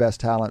hires the best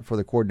talent for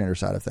the coordinator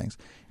side of things.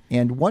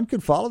 And one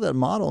could follow that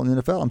model in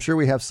the NFL. I'm sure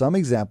we have some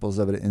examples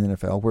of it in the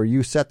NFL where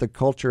you set the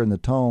culture and the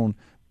tone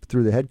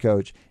through the head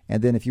coach,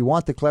 and then if you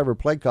want the clever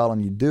play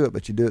calling, you do it,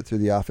 but you do it through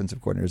the offensive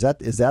coordinator.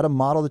 Is that a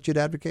model that you'd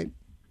advocate?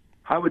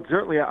 I would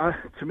certainly.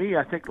 To me,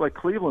 I think like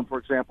Cleveland, for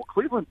example.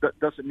 Cleveland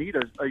doesn't need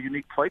a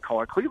unique play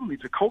caller. Cleveland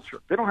needs a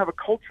culture. They don't have a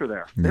culture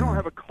there. They don't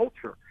have a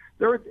culture.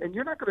 And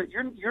you're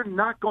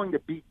not going to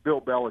beat Bill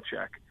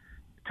Belichick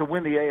to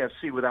win the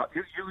AFC without.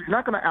 You're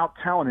not going to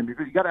out-talent him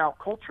because you got to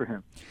out-culture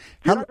him.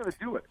 You're not going to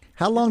do it.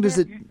 How long does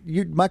it?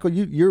 Michael,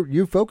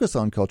 you focus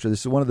on culture. This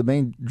is one of the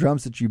main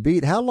drums that you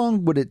beat. How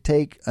long would it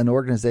take an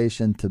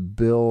organization to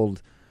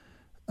build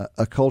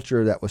a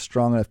culture that was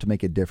strong enough to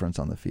make a difference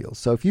on the field?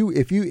 So if you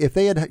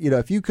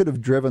could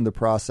have driven the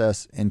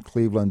process in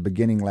Cleveland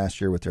beginning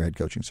last year with their head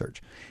coaching search,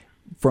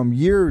 from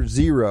year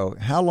 0,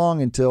 how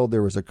long until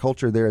there was a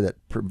culture there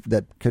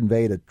that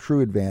conveyed a true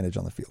advantage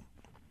on the field?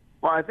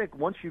 Well, I think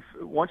once you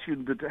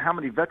how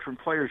many veteran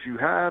players you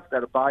have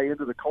that buy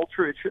into the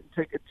culture, it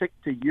takes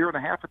a year and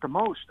a half at the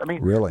most. I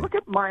mean, really? Look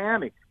at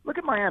Miami.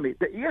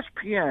 The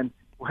ESPN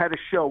had a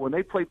show when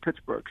they played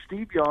Pittsburgh.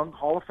 Steve Young,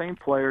 Hall of Fame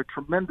player,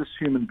 tremendous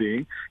human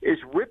being, is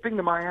ripping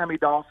the Miami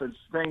Dolphins,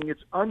 saying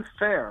it's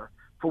unfair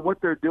for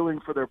what they're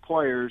doing for their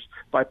players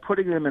by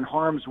putting them in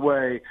harm's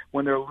way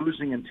when they're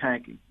losing and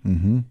tanking.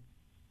 Mm-hmm.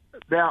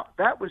 Now,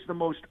 that was the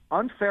most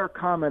unfair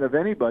comment of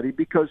anybody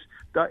because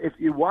if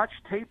you watch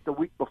tape the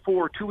week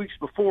before, 2 weeks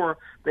before,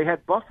 they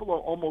had Buffalo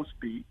almost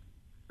beat.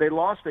 They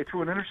lost. They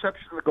threw an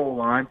interception to the goal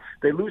line.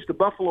 They lose to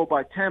Buffalo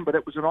by 10, but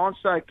it was an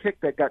onside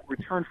kick that got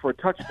returned for a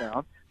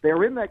touchdown.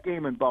 They're in that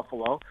game in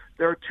Buffalo.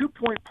 They're a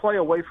 2-point play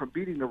away from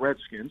beating the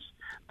Redskins.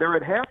 They're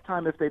at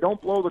halftime. If they don't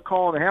blow the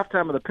call in the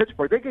halftime of the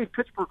Pittsburgh, they gave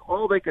Pittsburgh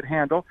all they could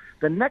handle.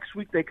 The next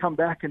week they come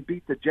back and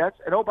beat the Jets.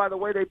 And, oh, by the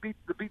way, they beat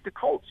the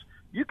Colts.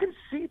 You can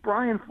see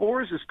Brian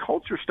Flores'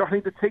 culture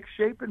starting to take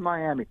shape in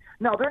Miami.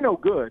 Now, they're no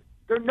good.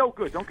 They're no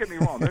good. Don't get me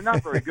wrong. They're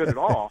not very good at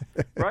all,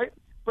 right?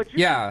 But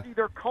you can see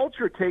their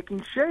culture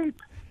taking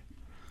shape.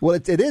 Well,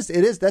 it is.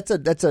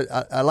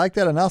 I like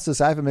that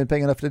analysis. I haven't been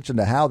paying enough attention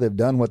to how they've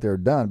done what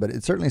they've done, but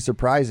it's certainly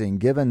surprising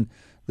given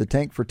the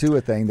Tank for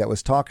Tua thing that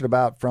was talked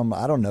about from,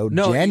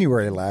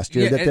 January last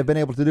year, that they've been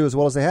able to do as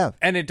well as they have.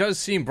 And it does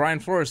seem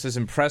Brian Flores has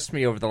impressed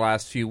me over the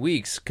last few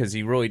weeks because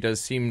he really does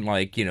seem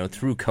like,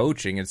 through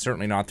coaching and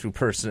certainly not through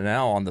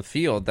personnel on the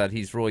field, that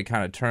he's really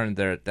kind of turned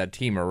that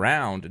team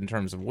around in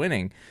terms of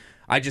winning.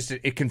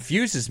 It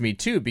confuses me,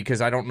 too,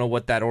 because I don't know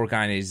what that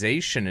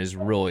organization is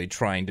really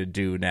trying to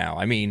do now.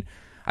 I mean,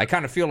 I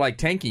kind of feel like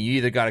tanking. You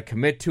either got to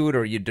commit to it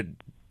or you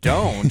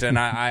don't. And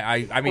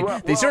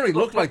they certainly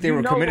looked like they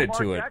were committed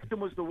to it. Lamar Jackson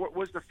was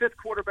the 5th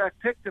quarterback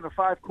picked in a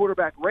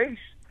 5-quarterback race,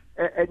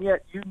 and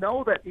yet you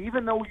know that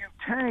even though you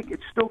tank, it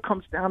still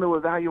comes down to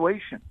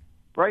evaluation,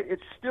 right?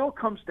 It still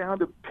comes down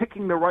to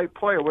picking the right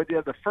player, whether you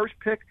have the first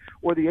pick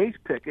or the 8th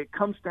pick. It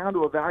comes down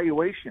to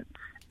evaluation,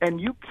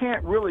 and you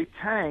can't really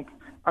tank.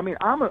 I mean,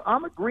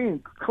 I'm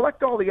agreeing.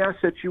 Collect all the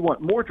assets you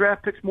want. More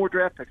draft picks.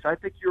 I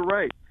think you're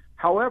right.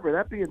 However,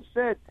 that being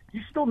said,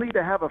 you still need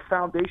to have a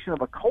foundation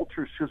of a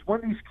culture, because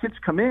when these kids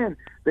come in,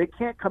 they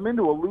can't come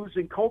into a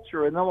losing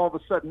culture and then all of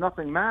a sudden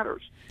nothing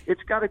matters.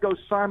 It's got to go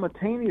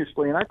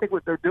simultaneously, and I think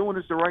what they're doing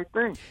is the right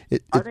thing.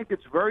 I think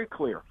it's very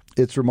clear.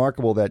 It's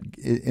remarkable that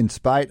in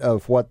spite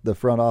of what the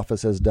front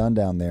office has done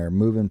down there,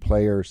 moving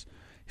players,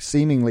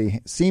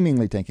 seemingly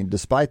tanking,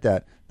 despite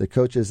that, the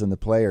coaches and the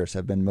players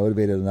have been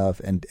motivated enough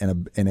and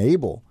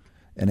able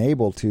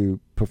to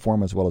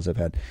perform as well as they've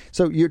had.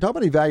 So you're talking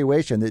about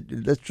evaluation.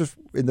 That's just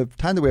in the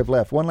time that we have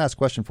left. One last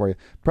question for you.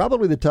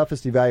 Probably the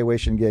toughest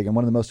evaluation gig and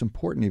one of the most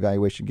important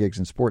evaluation gigs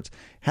in sports.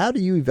 How do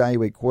you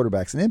evaluate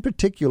quarterbacks? And in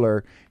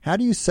particular, how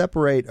do you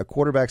separate a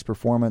quarterback's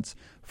performance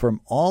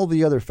from all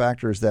the other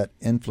factors that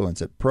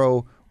influence it,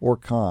 pro or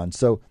con?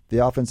 So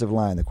the offensive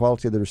line, the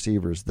quality of the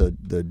receivers, the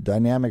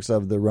dynamics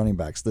of the running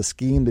backs, the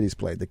scheme that he's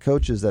played, the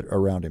coaches that are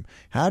around him.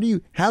 How do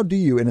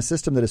you, in a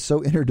system that is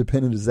so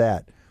interdependent as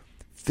that,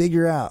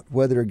 figure out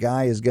whether a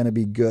guy is going to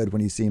be good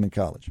when you see him in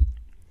college?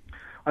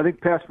 I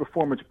think past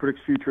performance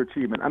predicts future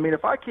achievement. I mean,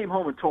 if I came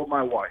home and told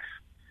my wife,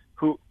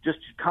 who just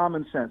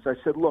common sense, I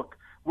said, look,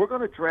 we're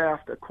going to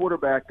draft a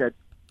quarterback that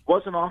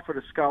wasn't offered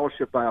a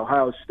scholarship by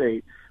Ohio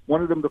State,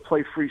 wanted him to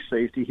play free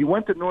safety. He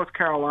went to North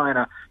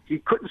Carolina. He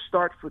couldn't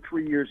start for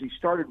 3 years. He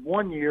started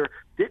 1 year,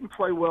 didn't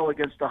play well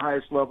against the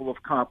highest level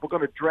of comp. We're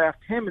going to draft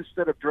him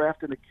instead of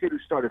drafting a kid who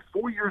started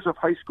 4 years of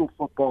high school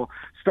football,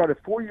 started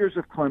 4 years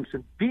of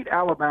Clemson, beat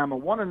Alabama,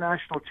 won a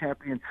national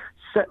champion,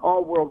 set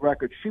all world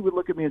records. She would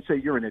look at me and say,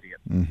 you're an idiot.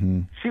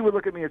 Mm-hmm. She would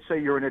look at me and say,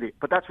 you're an idiot.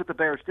 But that's what the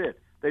Bears did.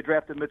 They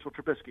drafted Mitchell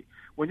Trubisky.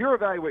 When you're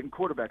evaluating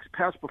quarterbacks,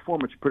 past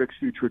performance predicts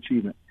future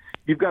achievement.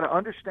 You've got to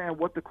understand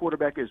what the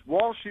quarterback is.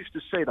 Walsh used to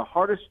say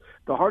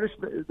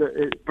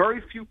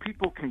very few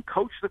people can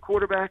coach the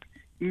quarterback,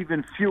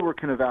 even fewer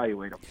can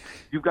evaluate him.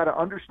 You've got to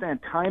understand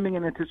timing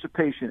and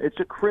anticipation.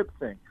 It's a crib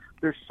thing.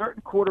 There's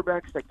certain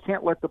quarterbacks that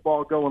can't let the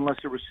ball go unless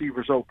the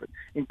receiver's open.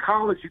 In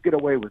college, you get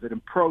away with it.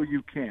 In pro,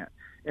 you can't.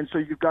 And so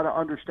you've got to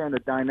understand the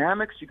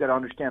dynamics, you've got to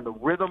understand the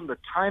rhythm, the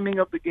timing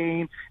of the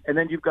game, and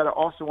then you've got to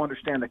also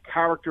understand the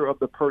character of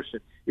the person.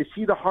 Is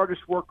he the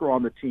hardest worker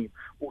on the team?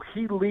 Will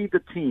he lead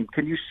the team?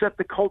 Can you set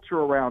the culture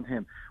around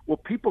him? Will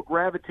people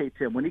gravitate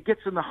to him? When he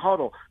gets in the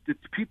huddle, do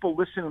people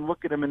listen and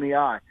look at him in the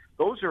eye?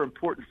 Those are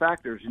important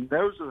factors, and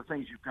those are the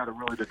things you've got to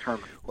really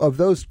determine. Of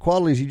those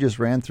qualities you just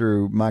ran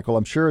through, Michael,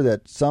 I'm sure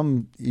that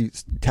some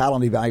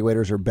talent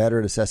evaluators are better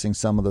at assessing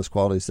some of those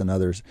qualities than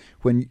others.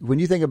 When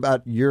you think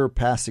about your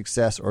past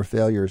success or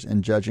failures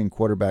in judging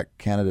quarterback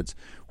candidates,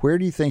 where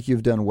do you think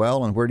you've done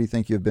well and where do you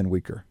think you've been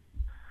weaker?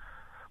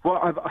 Well,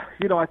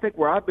 I think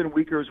where I've been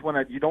weaker is when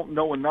you don't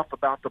know enough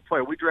about the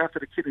player. We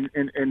drafted a kid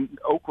in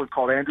Oakland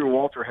called Andrew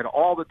Walter, had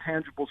all the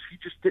tangibles. He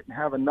just didn't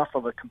have enough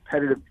of a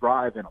competitive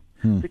drive in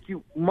him. I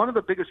think one of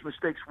the biggest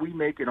mistakes we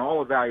make in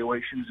all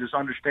evaluations is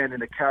understanding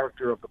the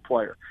character of the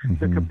player,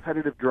 the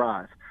competitive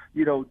drive.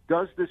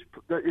 Does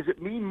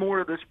it mean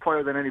more to this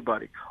player than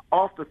anybody?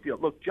 Off the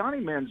field. Look, Johnny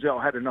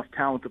Manziel had enough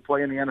talent to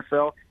play in the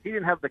NFL. He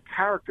didn't have the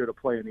character to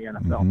play in the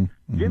NFL.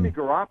 Jimmy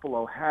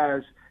Garoppolo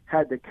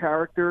had the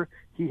character.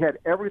 He had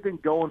everything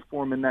going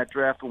for him in that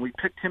draft. When we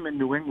picked him in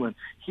New England,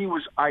 he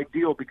was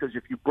ideal because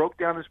if you broke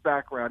down his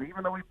background,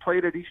 even though he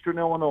played at Eastern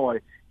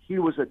Illinois, he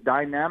was a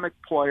dynamic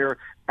player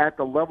at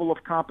the level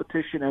of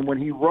competition. And when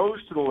he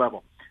rose to the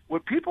level,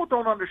 what people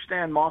don't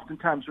understand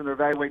oftentimes when they're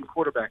evaluating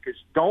quarterback is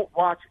don't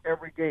watch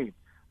every game.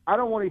 I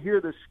don't want to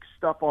hear this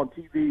stuff on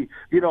TV.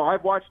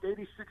 I've watched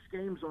 86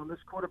 games on this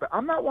quarterback.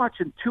 I'm not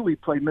watching Tui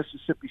play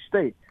Mississippi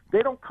State.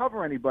 They don't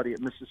cover anybody at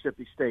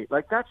Mississippi State.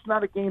 That's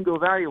not a game to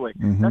evaluate.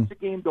 That's a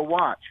game to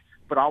watch.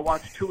 But I'll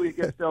watch Tui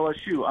against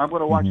LSU. I'm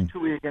going to watch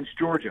Tui against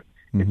Georgia.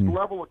 It's the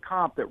level of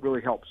comp that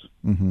really helps.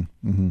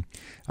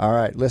 All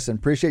right. Listen,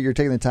 appreciate your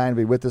taking the time to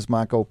be with us,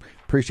 Michael.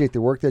 Appreciate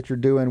the work that you're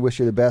doing. Wish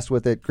you the best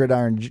with it.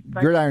 Gridiron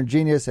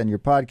Genius and your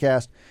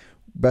podcast.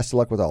 Best of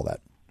luck with all that.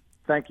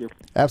 Thank you.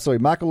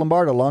 Absolutely. Michael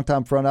Lombardi, a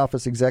longtime front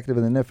office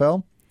executive in the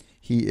NFL.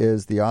 He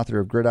is the author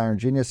of Gridiron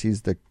Genius.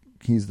 He's the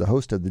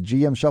host of the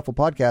GM Shuffle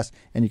podcast,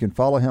 and you can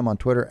follow him on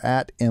Twitter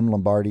at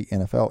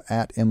 @MLombardiNFL,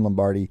 at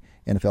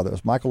 @MLombardiNFL. That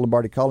was Michael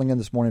Lombardi calling in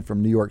this morning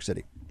from New York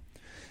City.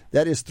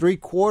 That is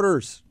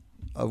 3/4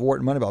 of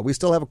Wharton Moneyball. We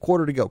still have a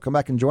quarter to go. Come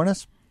back and join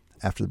us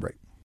after the break.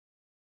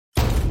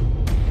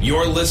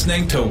 You're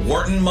listening to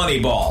Wharton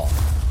Moneyball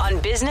on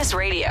Business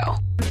Radio.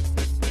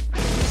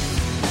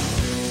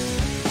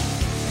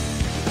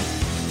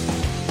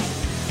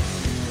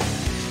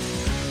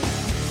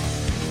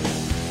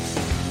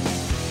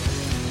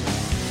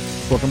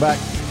 Welcome back.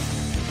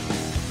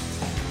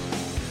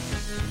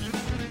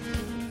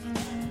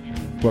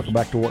 Welcome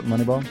back to Wharton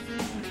Moneyball.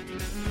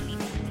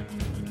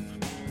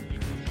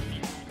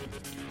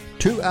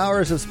 2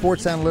 hours of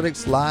sports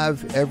analytics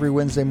live every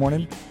Wednesday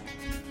morning,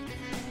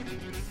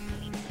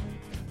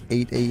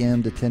 8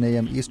 a.m. to 10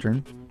 a.m.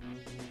 Eastern.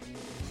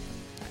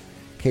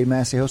 Kate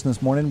Massey hosting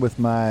this morning with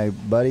my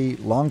buddy,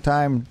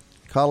 longtime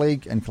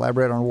colleague and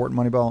collaborator on Wharton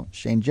Moneyball,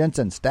 Shane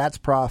Jensen,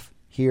 stats prof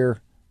here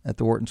at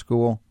the Wharton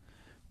School.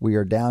 We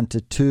are down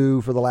to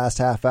 2 for the last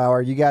half hour.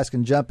 You guys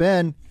can jump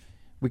in.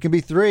 We can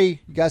be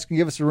 3. You guys can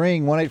give us a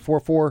ring,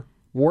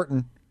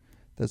 1-844-WHARTON.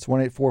 That's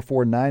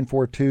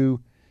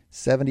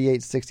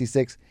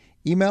 1-844-942-7866.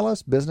 Email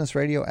us,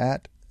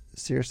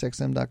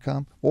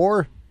 businessradio@SiriusXM.com,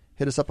 or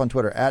hit us up on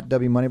Twitter,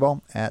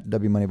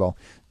 @WMoneyball.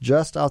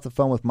 Just off the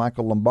phone with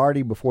Michael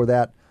Lombardi. Before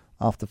that,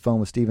 off the phone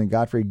with Stephen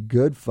Godfrey.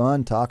 Good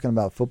fun talking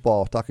about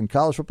football, talking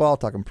college football,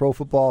 talking pro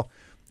football.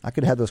 I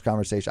could have those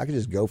conversations. I could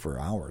just go for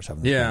hours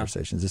having those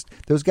conversations.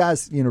 Those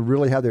guys,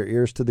 really have their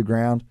ears to the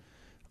ground.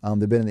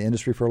 They've been in the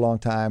industry for a long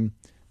time.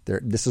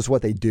 This is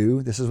what they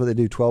do. This is what they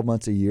do 12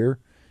 months a year.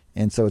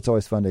 And so it's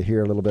always fun to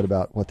hear a little bit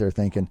about what they're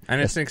thinking. And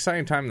it's an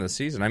exciting time in the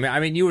season. I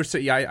mean, you were.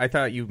 I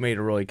thought you made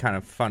a really kind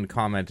of fun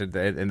comment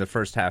in the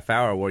first half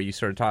hour where you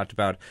sort of talked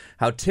about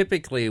how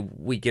typically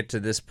we get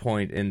to this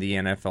point in the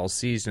NFL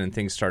season and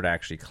things start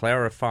actually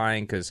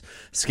clarifying because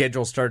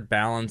schedules start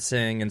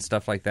balancing and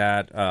stuff like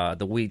that.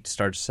 The wheat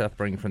starts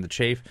separating from the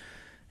chaff.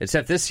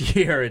 Except this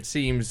year, it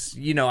seems.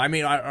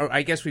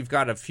 I guess we've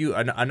got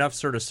enough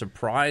sort of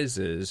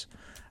surprises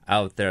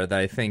out there that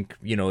I think,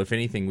 if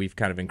anything, we've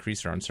kind of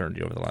increased our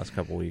uncertainty over the last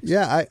couple of weeks.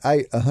 Yeah,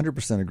 I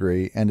 100%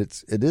 agree, and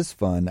it is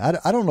fun.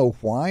 I don't know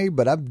why,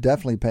 but I'm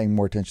definitely paying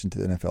more attention to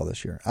the NFL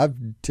this year. I've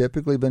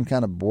typically been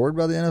kind of bored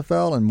by the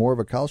NFL and more of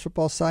a college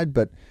football side,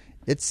 but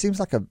it seems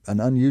like an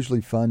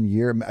unusually fun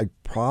year.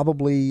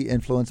 Probably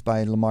influenced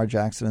by Lamar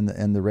Jackson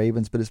and the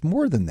Ravens, but it's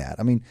more than that.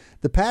 I mean,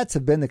 the Pats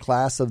have been the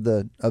class of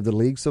the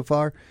league so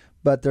far,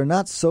 but they're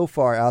not so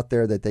far out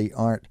there that they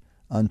aren't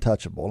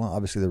untouchable.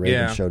 Obviously, the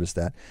Ravens showed us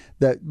that.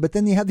 But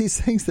then you have these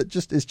things that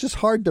it's just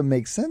hard to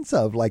make sense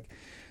of. Like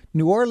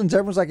New Orleans,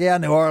 everyone's like, yeah,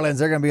 New Orleans,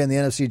 they're going to be in the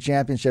NFC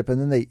Championship,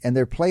 and then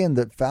they're playing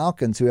the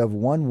Falcons, who have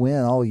one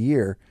win all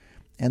year,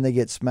 and they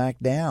get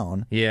smacked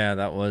down. Yeah,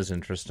 that was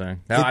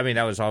interesting. That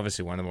was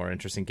obviously one of the more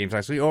interesting games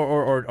actually.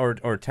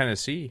 Or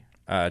Tennessee.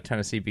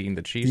 Tennessee beating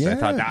the Chiefs. Yeah, I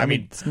thought.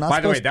 By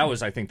the way, that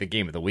was, I think, the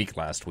game of the week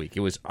last week. It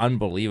was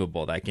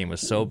unbelievable. That game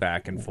was so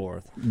back and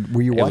forth.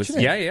 Were you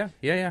watching it?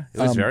 Yeah. It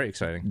was very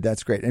exciting.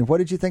 That's great. And what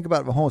did you think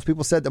about Mahomes?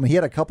 People said, he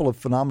had a couple of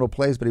phenomenal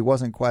plays, but he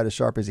wasn't quite as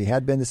sharp as he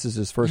had been. This is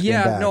his first game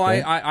back. No,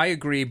 right? I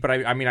agree. But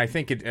I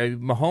think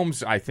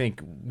Mahomes. I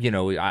think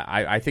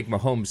I think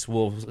Mahomes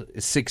will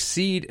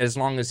succeed as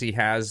long as he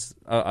has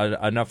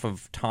enough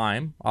of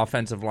time,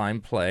 offensive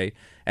line play.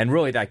 And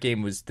really, that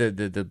game was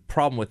the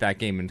problem with that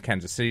game in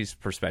Kansas City's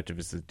perspective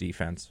is the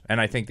defense.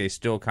 And I think they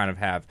still kind of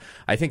have.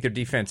 I think their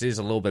defense is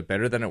a little bit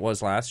better than it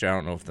was last year. I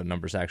don't know if the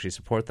numbers actually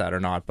support that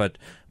or not, but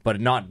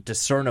not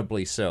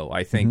discernibly so.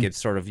 I think it's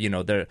sort of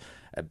they're.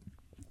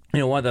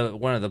 One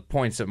of the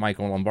points that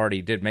Michael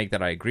Lombardi did make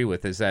that I agree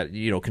with is that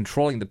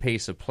controlling the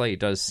pace of play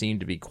does seem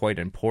to be quite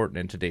important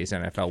in today's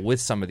NFL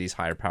with some of these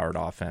higher powered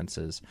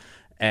offenses,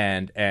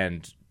 and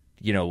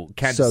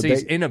Kansas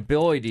City's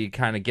inability to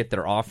kind of get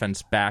their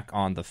offense back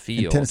on the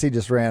field. And Tennessee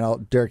just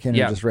Derrick Henry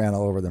just ran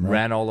all over them, right?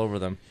 Ran all over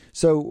them.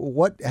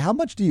 So how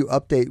much do you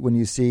update when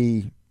you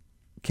see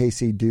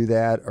KC do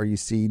that, or you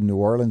see New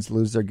Orleans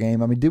lose their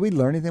game? I mean, do we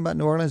learn anything about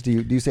New Orleans? Do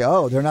you say,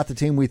 oh, they're not the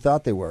team we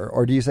thought they were?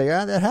 Or do you say,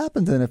 that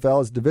happens in the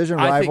NFL, it's a division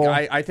rival?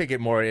 I think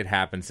it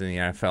happens in the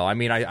NFL. I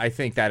mean, I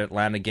think that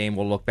Atlanta game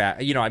will look back.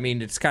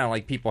 It's kind of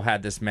like people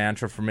had this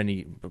mantra for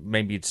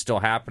maybe it's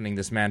still happening,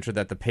 this mantra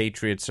that the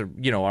Patriots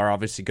are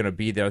obviously going to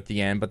be there at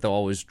the end, but they'll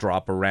always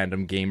drop a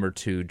random game or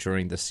two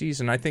during the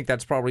season. I think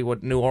that's probably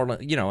what New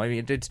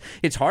Orleans,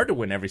 it's hard to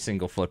win every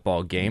single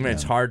football game, and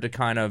it's hard to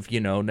kind of,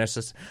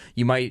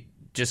 you might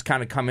just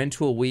kind of come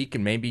into a week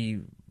and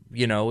maybe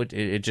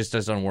it just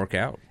doesn't work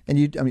out.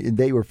 And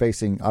they were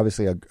facing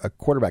obviously a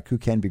quarterback who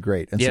can be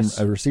great and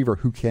a receiver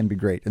who can be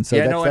great. And so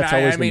that's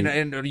always.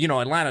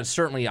 Atlanta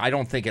certainly. I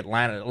don't think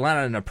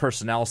Atlanta in a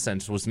personnel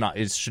sense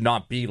should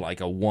not be like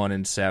a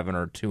 1-7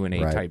 or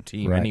 2-8 type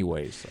team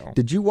anyway. So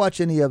did you watch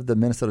any of the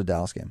Minnesota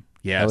Dallas game?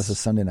 Yes. That was a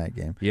Sunday night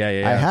game. Yeah.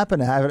 I happen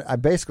to have it. I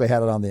basically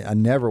had it on I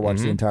never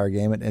watched the entire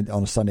game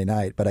on a Sunday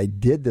night, but I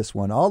did this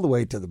one all the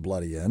way to the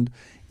bloody end.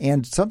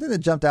 And something that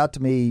jumped out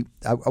to me,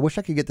 I wish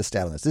I could get the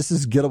stat on this. This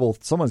is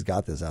gettable. Someone's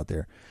got this out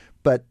there.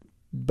 But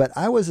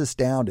I was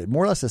astounded,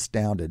 more or less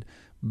astounded,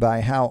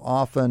 by how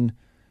often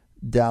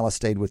Dallas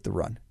stayed with the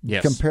run.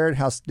 Yes. Compared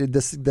how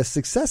the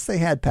success they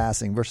had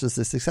passing versus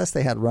the success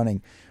they had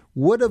running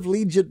would have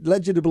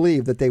led you to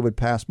believe that they would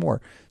pass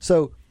more.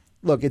 So,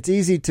 look, it's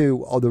easy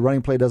to, the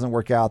running play doesn't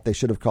work out, they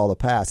should have called a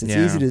pass. It's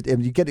easy to,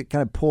 and you get it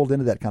kind of pulled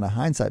into that kind of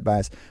hindsight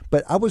bias.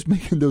 But I was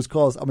making those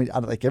calls,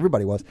 like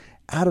everybody was,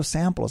 out of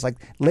sample. It's like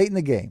late in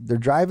the game. They're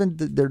driving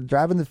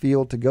the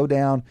field to go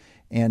down,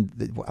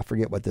 and I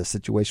forget what the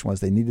situation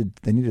was. They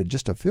needed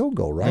just a field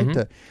goal,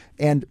 right?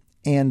 And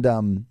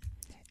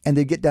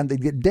they get down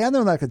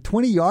there on like a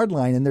 20-yard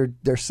line, and they're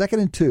 2nd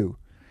and 2.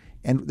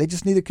 And they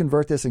just need to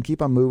convert this and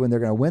keep on moving. They're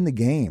going to win the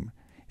game.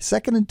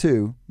 2nd and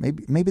 2,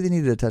 maybe they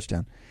needed a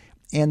touchdown.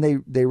 And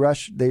they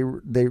rush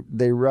Ezekiel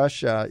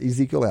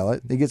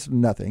Elliott. He gets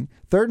nothing.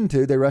 3rd and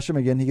 2, they rush him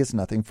again. He gets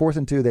nothing. 4th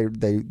and 2,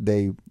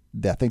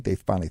 I think they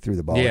finally threw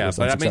the ball. Yeah,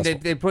 but I mean,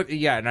 they put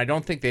and I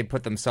don't think they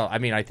put themselves. I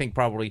mean, I think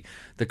probably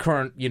the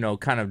current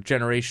kind of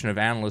generation of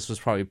analysts was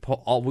probably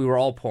we were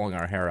all pulling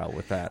our hair out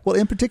with that. Well,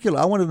 in particular,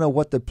 I want to know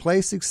what the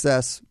play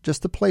success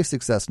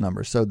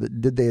number. So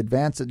did they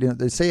advance it?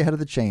 They say ahead of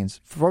the chains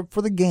for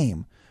the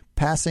game,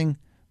 passing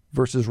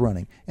versus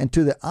running. And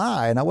to the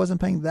eye, and I wasn't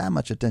paying that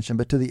much attention,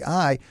 but to the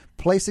eye,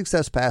 play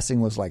success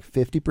passing was like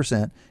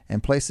 50%,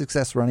 and play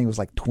success running was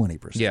like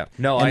 20%. Yeah,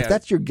 no, and if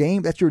that's your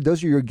game,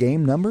 those are your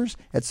game numbers.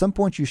 At some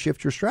point, you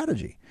shift your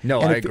strategy.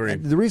 No, I agree.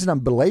 The reason I'm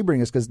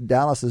belaboring is because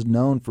Dallas is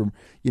known for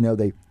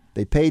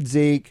they paid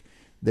Zeke,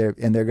 they're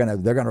gonna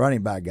run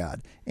him by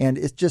God, and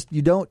it's just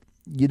you don't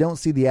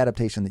see the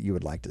adaptation that you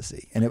would like to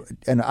see.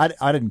 And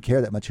I didn't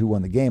care that much who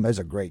won the game. It was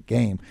a great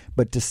game,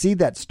 but to see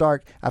that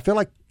start, I feel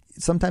like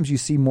sometimes you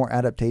see more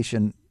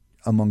adaptation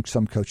among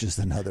some coaches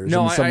than others.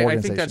 No, some I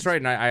think that's right,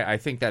 and I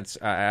think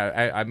that's.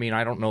 I mean,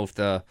 I don't know if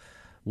the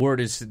word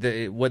is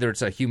whether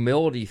it's a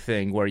humility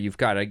thing where you've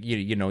got to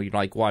you're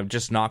like, well, I'm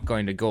just not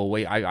going to go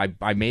away.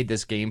 I made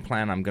this game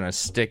plan. I'm going to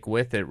stick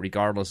with it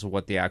regardless of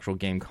what the actual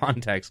game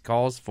context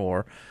calls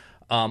for.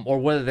 Or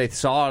whether they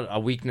saw a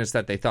weakness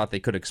that they thought they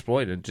could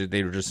exploit and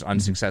they were just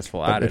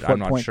unsuccessful at it. I'm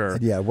not sure.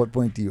 Yeah, at what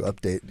point do you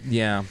update?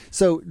 Yeah.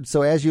 So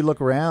as you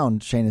look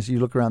around, Shane, as you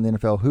look around the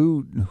NFL,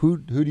 who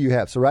do you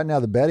have? So right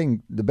now the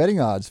betting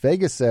odds,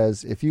 Vegas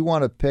says if you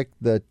want to pick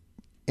the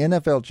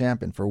NFL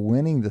champion for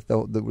winning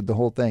the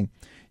whole thing,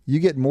 you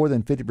get more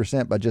than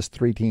 50% by just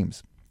 3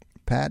 teams: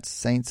 Pats,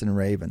 Saints, and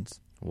Ravens.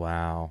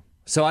 Wow.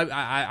 So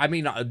I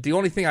mean, the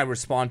only thing I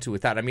respond to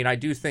with that, I mean, I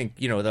do think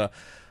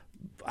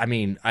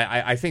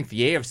I think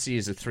the AFC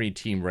is a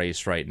 3-team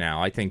race right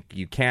now. I think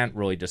you can't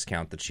really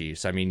discount the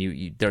Chiefs. I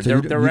mean,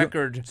 their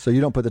record. So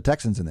you don't put the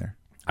Texans in there?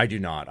 I do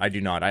not.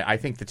 I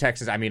think the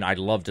Texans. I mean, I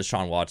love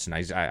Deshaun Watson.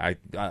 I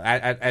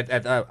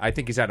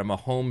think he's at a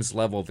Mahomes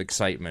level of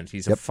excitement.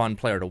 He's a fun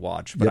player to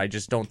watch, but I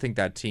just don't think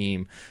that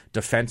team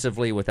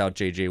defensively without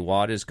J.J.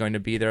 Watt is going to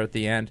be there at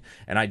the end.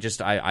 And I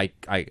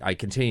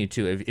continue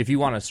to. If you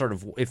want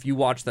to if you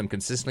watch them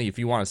consistently, if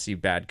you want to see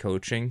bad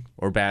coaching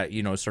or bad,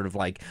 sort of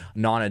like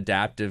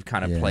non-adaptive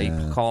kind of play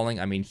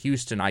calling. I mean,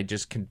 Houston. I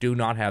just do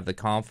not have the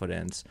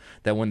confidence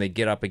that when they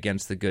get up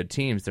against the good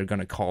teams, they're going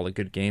to call a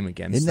good game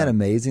against. Isn't that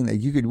amazing that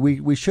you could?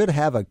 We should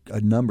have a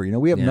number.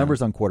 We have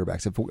numbers on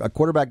quarterbacks. If a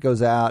quarterback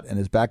goes out and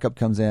his backup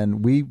comes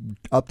in, we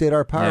update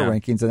our power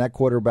rankings, and that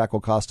quarterback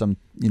will cost them,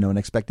 an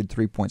expected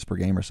 3 points per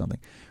game or something.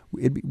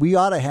 We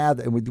ought to have,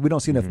 and we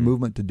don't see enough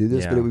movement to do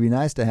this, but it would be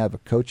nice to have a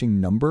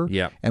coaching number.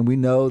 Yeah. And we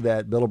know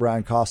that Bill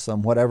O'Brien costs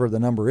them whatever the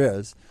number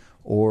is,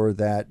 or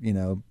that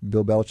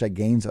Bill Belichick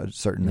gains a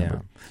certain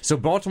number. So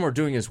Baltimore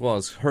doing as well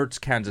as hurts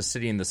Kansas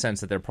City in the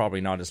sense that they're probably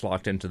not as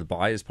locked into the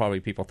bye as probably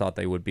people thought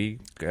they would be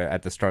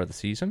at the start of the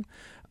season.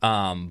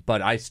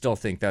 But I still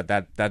think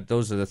that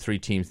those are the 3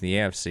 teams in the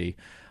AFC.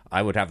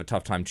 I would have a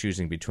tough time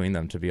choosing between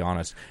them, to be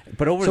honest.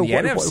 But over the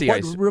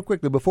NFC... real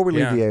quickly, before we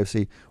leave the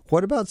AFC,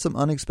 what about some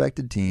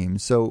unexpected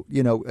teams? So,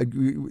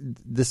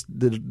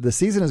 the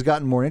season has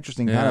gotten more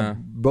interesting, kind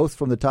of both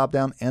from the top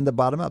down and the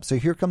bottom up. So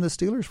here come the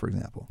Steelers, for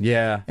example.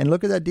 Yeah. And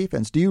look at that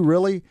defense. Do you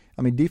really...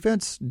 I mean,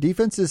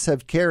 defenses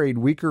have carried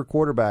weaker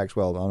quarterbacks.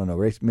 Well, I don't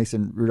know.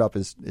 Mason Rudolph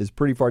is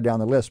pretty far down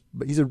the list,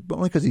 but he's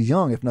only because he's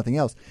young, if nothing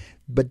else.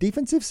 But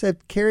defensives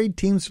have carried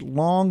teams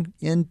long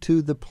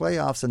into the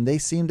playoffs, and they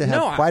seem to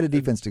have quite a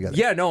defense together.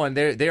 Yeah, no, and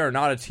they are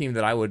not a team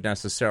that I would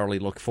necessarily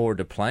look forward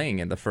to playing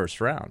in the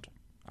first round.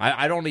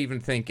 I don't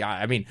even think.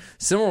 I mean,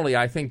 similarly,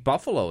 I think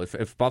Buffalo.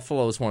 If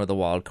Buffalo is one of the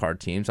wild card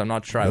teams, I'm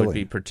not sure I would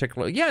be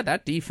particularly. Yeah,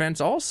 that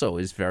defense also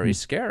is very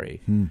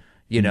scary.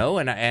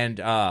 And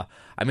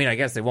I mean, I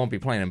guess they won't be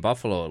playing in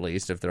Buffalo at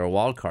least if they're a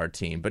wild card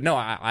team. But no,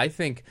 I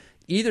think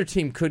either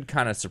team could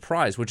kind of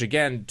surprise, which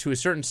again, to a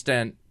certain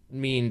extent,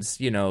 means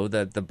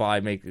that the bye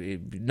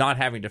not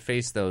having to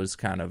face those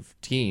kind of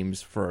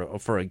teams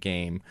for a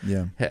game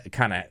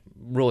kind of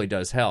really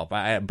does help.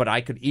 But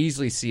I could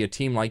easily see a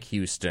team like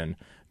Houston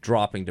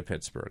dropping to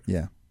Pittsburgh.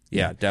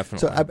 Yeah,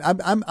 definitely. So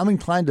I'm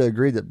inclined to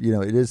agree that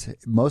it is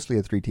mostly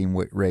a 3-team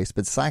race,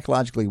 but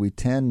psychologically we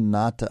tend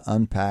not to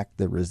unpack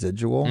the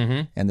residual,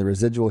 and the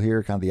residual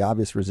here, kind of the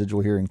obvious residual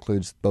here,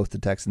 includes both the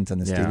Texans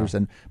and the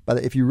Steelers.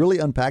 But if you really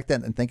unpack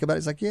that and think about it,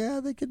 it's like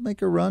they could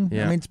make a run.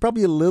 Yeah. I mean, it's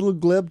probably a little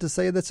glib to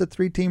say that's a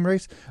 3-team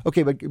race.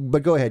 Okay,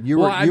 but go ahead.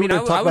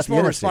 I was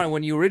more responding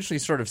when you originally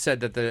sort of said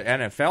that the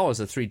NFL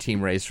is a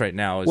 3-team race right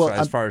now.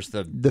 As far as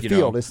the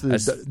field, it's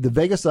the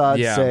Vegas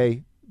odds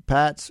say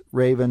Pats,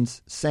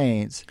 Ravens,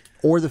 Saints,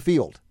 or the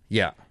field.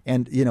 Yeah.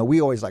 And, we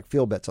always like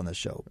field bets on this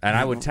show. And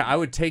I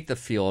would take the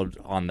field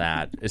on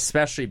that,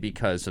 especially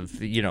because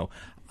of,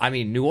 I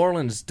mean, New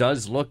Orleans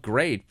does look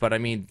great, but I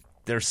mean,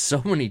 there's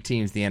so many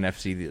teams in the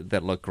NFC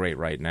that look great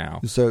right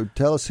now. So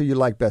tell us who you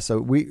like best. So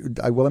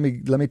let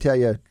me tell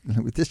you,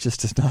 this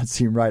just does not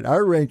seem right.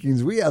 Our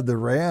rankings, we have the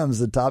Rams,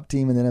 the top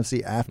team in the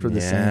NFC after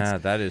the Saints. Yeah,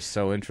 that is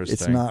so interesting.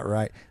 It's not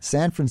right.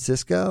 San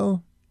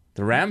Francisco,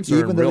 The Rams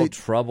are in real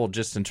trouble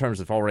just in terms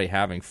of already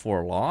having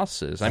 4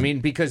 losses. I mean,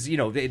 because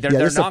they're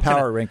not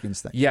power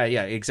rankings thing. Yeah,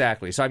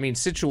 exactly. So I mean,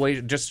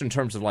 situation just in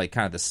terms of like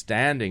kind of the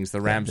standings, the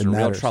Rams are in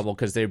real trouble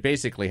because they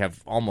basically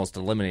have almost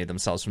eliminated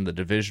themselves from the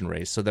division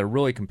race. So they're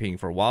really competing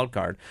for a wild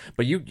card.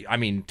 But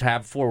to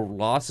have 4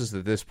 losses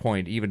at this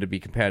point, even to be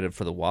competitive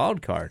for the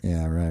wild card,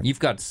 you've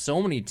got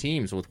so many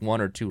teams with 1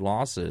 or 2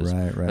 losses,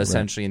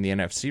 essentially in the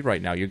NFC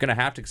right now. You're going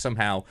to have to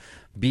somehow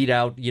beat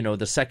out,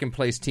 the second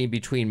place team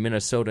between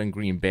Minnesota and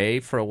Green Bay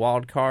for a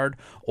wild card,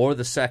 or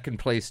the second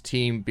place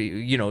team,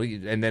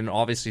 and then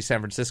obviously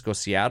San Francisco,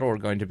 Seattle are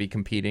going to be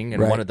competing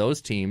in one of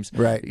those teams.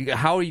 Right.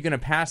 How are you going to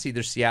pass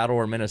either Seattle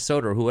or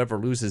Minnesota or whoever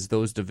loses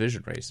those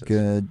division races?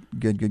 Good.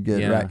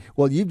 Yeah. Right.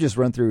 Well, you've just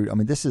run through. I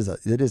mean,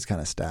 it is kind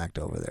of stacked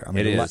over there. I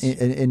mean, it is,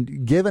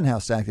 and given how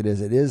stacked it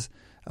is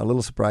a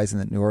little surprising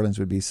that New Orleans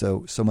would be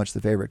so much the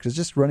favorite. Because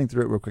just running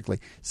through it real quickly,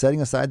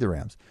 setting aside the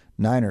Rams,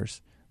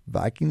 Niners.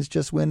 Vikings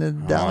just win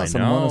in Dallas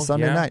on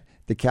Sunday night.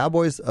 The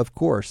Cowboys, of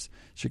course.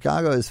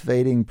 Chicago is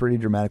fading pretty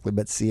dramatically,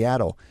 but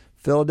Seattle.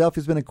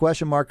 Philadelphia's been a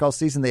question mark all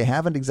season. They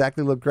haven't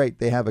exactly looked great.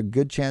 They have a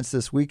good chance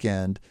this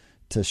weekend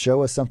to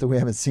show us something we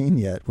haven't seen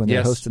yet when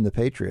they're hosting the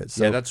Patriots.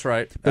 So, yeah, that's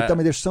right. But I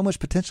mean, there's so much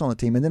potential on the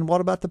team. And then what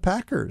about the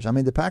Packers? I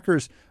mean, the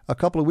Packers, a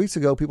couple of weeks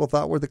ago, people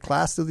thought were the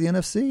class of the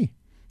NFC.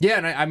 Yeah,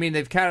 and I mean,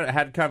 they've kind of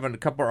had a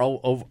couple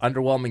of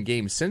underwhelming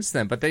games since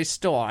then, but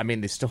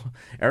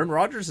Aaron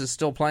Rodgers is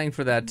still playing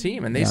for that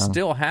team, and they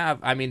still have,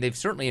 I mean, they've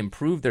certainly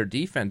improved their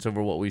defense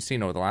over what we've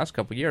seen over the last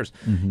couple of years.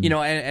 Mm-hmm.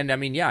 And I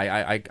mean,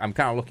 I'm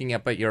kind of looking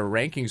up at your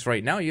rankings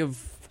right now. You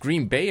have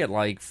Green Bay at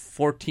like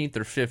 14th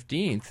or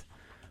 15th.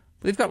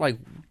 They've got like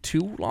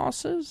 2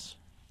 losses.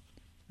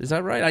 Is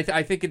that right?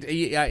 I think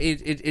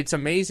it's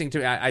amazing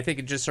to. I think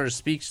it just sort of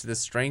speaks to the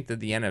strength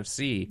of the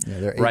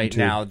NFC right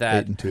now.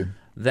 That 8-2.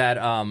 That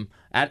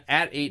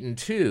at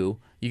 8-2,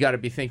 you got to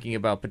be thinking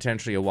about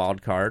potentially a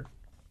wild card,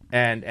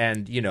 and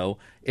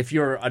if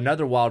you're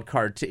another wild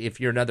card, if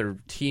you're another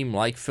team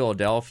like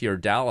Philadelphia or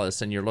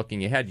Dallas, and you're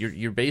looking ahead,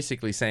 you're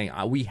basically saying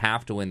we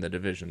have to win the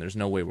division. There's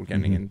no way we're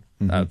getting in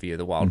via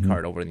the wild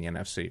card over in the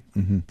NFC.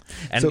 Mm-hmm.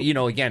 And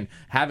again,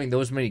 having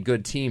those many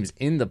good teams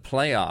in the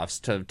playoffs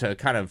to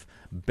kind of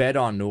bet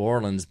on New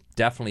Orleans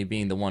definitely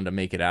being the one to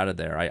make it out of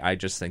there. I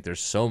just think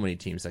there's so many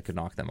teams that could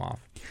knock them off.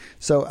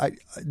 So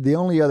the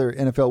only other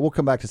NFL, we'll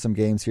come back to some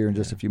games here in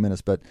just a few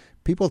minutes, but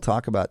people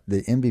talk about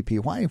the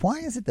MVP. Why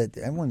is it that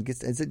everyone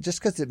gets? Is it just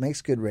because it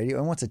makes good radio?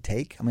 Everyone wants a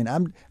take. I mean,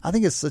 I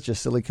think it's such a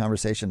silly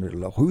conversation.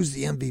 Who's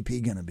the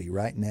MVP going to be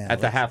right now at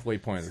the halfway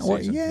point of the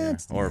season?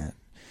 It's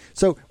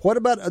so what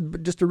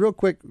about just a real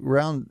quick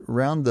round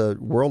the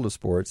world of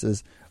sports?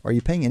 Are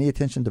you paying any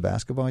attention to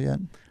basketball yet?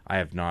 I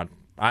have not.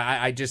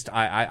 I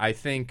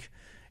think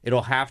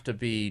it'll have to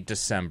be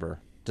December.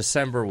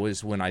 December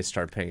was when I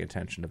start paying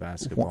attention to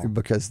basketball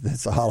because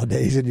it's the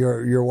holidays and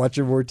you're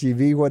watching more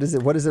TV. What is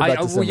it? What is it about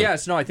December? Well,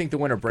 yes, no. I think the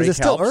winter break helps.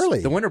 Still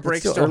early. The winter break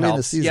still early helps. In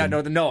the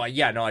season. No.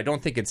 I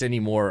don't think it's any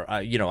more.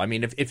 I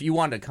mean, if you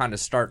want to kind of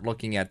start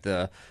looking at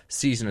the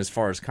season as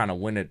far as kind of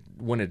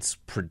when it's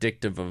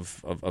predictive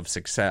of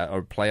success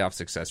or playoff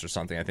success or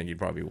something, I think you'd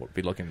probably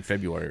be looking in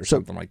February or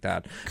something like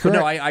that. But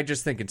no, I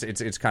just think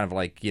it's kind of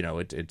like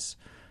it's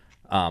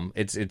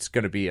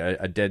going to be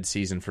a dead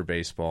season for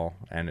baseball,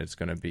 and it's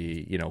going to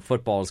be,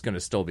 football is going to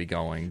still be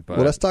going. But,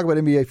 well, let's talk about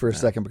NBA for a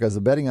second, because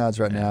the betting odds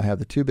right now have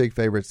the 2 big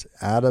favorites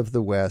out of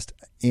the West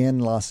in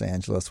Los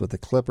Angeles, with the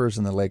Clippers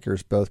and the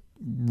Lakers both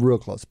real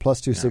close.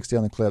 Plus 260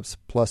 on the Clips,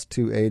 plus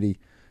 280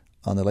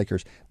 on the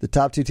Lakers. The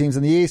top 2 teams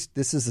in the East,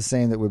 this is the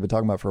same that we've been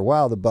talking about for a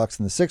while, the Bucks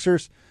and the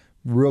Sixers.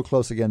 Real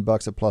close again,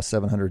 Bucks at plus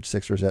 700,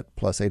 Sixers at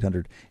plus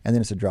 800, and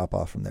then it's a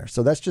drop-off from there.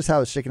 So that's just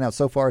how it's shaking out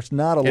so far. It's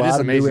not a lot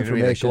of new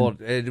information.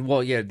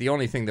 The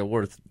only thing that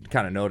worth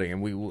kind of noting,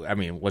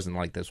 and it wasn't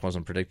like this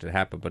wasn't predicted to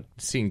happen, but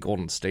seeing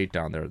Golden State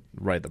down there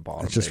right at the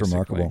bottom, it's just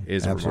remarkable.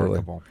 Is Absolutely.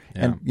 Remarkable.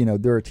 Yeah.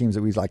 And, there are teams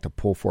that we like to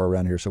pull for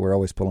around here, so we're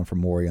always pulling for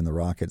Morey and the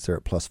Rockets. They're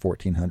at plus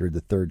 1,400,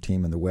 the 3rd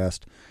team in the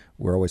West.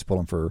 We're always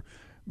pulling for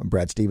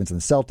Brad Stevens and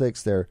the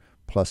Celtics. They're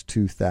plus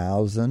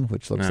 2,000,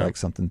 which looks like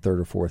something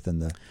 3rd or 4th in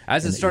the.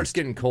 As it starts East.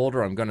 Getting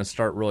colder, I'm going to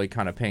start really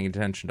kind of paying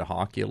attention to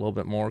hockey a little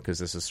bit more, because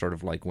this is sort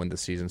of like when the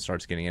season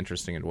starts getting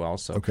interesting as well.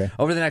 So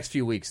over the next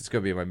few weeks, it's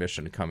going to be my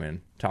mission to come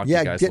in, talk to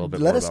you guys a little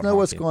bit more about hockey. Let us know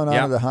what's going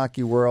on in the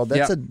hockey world.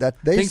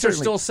 Things are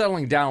still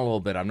settling down a little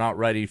bit. I'm not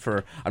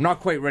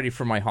quite ready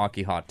for my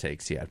hockey hot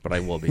takes yet, but I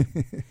will be.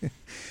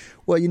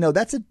 Well,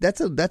 that's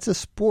a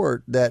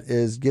sport that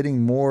is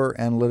getting more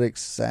analytics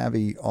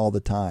savvy all the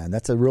time.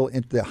 That's a real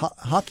the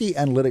hockey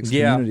analytics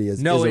community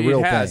is a real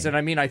it has. thing. And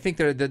I mean, I think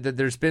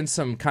there's been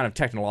some kind of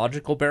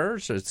technological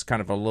barriers. So it's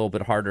kind of a little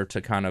bit harder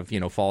to kind of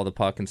follow the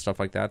puck and stuff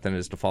like that than it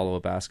is to follow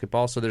a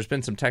basketball. So there's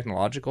been some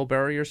technological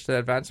barriers to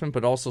advancement,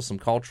 but also some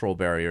cultural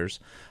barriers.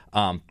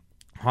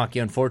 Hockey,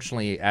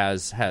 unfortunately,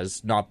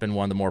 has not been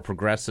one of the more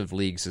progressive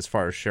leagues as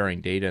far as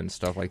sharing data and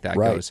stuff like that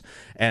goes.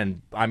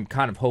 And I'm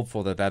kind of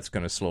hopeful that that's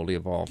going to slowly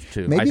evolve,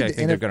 too. I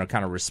think they're going to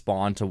kind of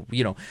respond to,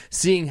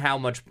 seeing how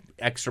much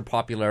extra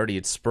popularity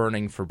it's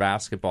spurning for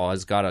basketball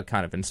has got to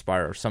kind of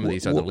inspire some of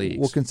these other leagues.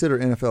 We'll consider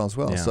NFL as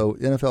well. Yeah. So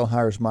NFL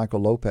hires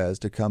Michael Lopez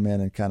to come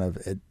in and kind of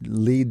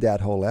lead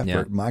that whole effort.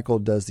 Yeah. Michael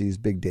does these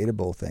big data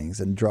bowl things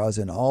and draws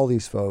in all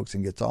these folks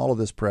and gets all of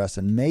this press,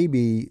 and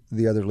maybe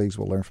the other leagues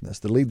will learn from this.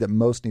 The league that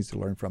most needs to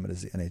learn from it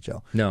is the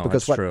NHL. No,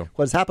 because that's true.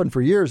 What's happened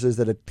for years is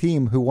that a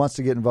team who wants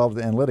to get involved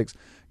with analytics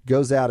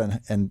goes out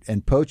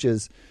and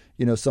poaches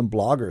some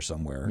blogger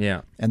somewhere.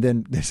 Yeah. And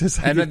then this is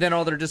then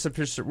all their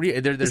disappears.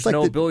 There's like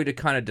no ability to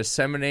kind of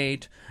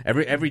disseminate.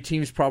 Every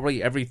team's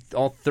probably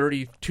all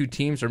 32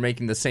 teams are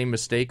making the same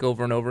mistake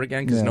over and over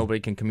again because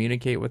nobody can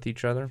communicate with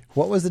each other.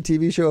 What was the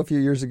TV show a few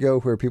years ago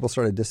where people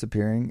started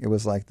disappearing? It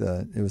was like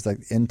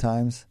End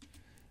Times.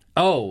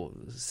 Oh,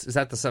 is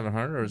that the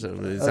 700 or is that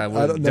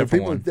I don't know.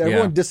 different one?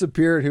 Everyone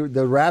disappeared.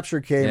 The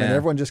rapture came and Yeah.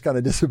 everyone just kind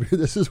of disappeared.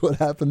 This is what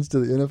happens to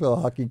the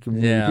NFL hockey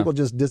community. Yeah. People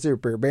just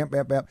disappear, bam,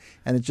 bam, bam,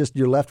 and it's just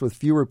you're left with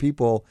fewer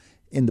people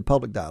in the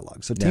public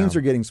dialogue. So teams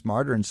are getting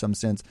smarter in some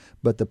sense,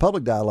 but the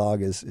public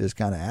dialogue is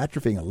kind of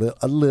atrophying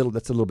a little.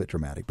 That's a little bit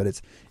dramatic, but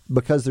it's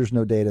because there's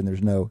no data and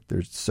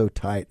there's so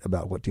tight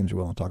about what teams are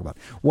willing to talk about.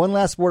 One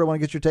last sport I want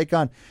to get your take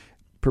on.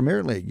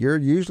 Premier League. You're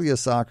usually a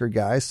soccer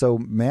guy, so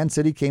Man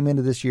City came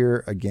into this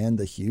year again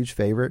the huge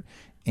favorite,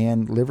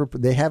 and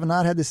Liverpool. They have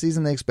not had the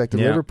season they expected.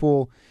 Yeah.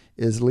 Liverpool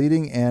is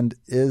leading and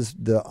is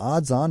the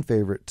odds-on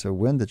favorite to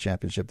win the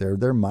championship.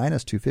 They're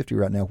minus 250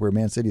 right now, where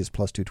Man City is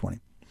plus 220.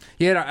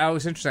 Yeah, I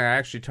was interesting. I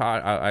actually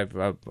taught.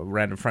 A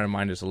random friend of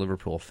mine is a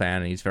Liverpool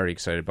fan, and he's very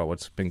excited about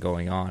what's been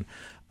going on.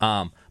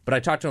 But I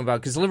talked to him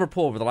about because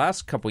Liverpool over the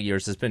last couple of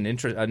years has been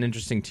an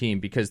interesting team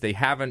because they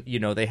haven't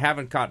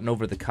gotten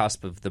over the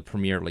cusp of the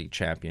Premier League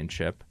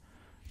championship.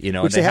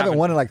 Which they haven't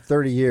won in like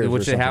 30 years.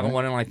 Which they haven't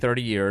won in like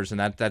 30 years,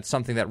 and that's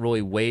something that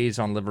really weighs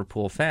on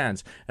Liverpool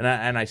fans.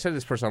 And I said to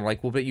this person, I'm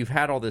like, well, but you've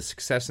had all this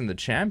success in the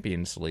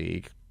Champions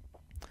League.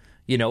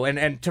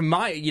 And to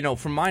my,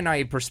 from my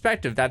naive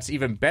perspective, that's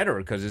even better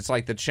because it's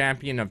like the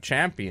champion of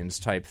champions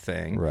type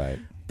thing. Right.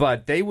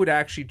 But they would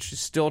actually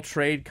still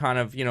trade kind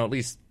of, at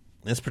least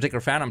this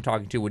particular fan I'm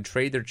talking to would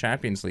trade their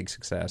Champions League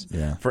success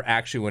for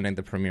actually winning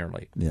the Premier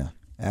League. Yeah,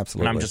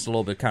 absolutely. And I'm just a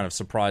little bit kind of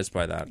surprised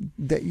by that.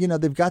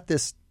 They've got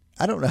this.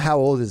 I don't know how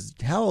old is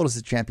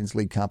the Champions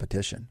League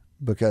competition,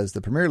 because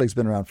the Premier League's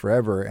been around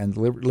forever and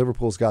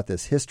Liverpool's got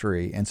this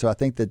history, and so I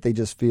think that they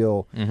just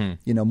feel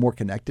more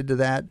connected to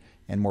that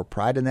and more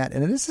pride in that.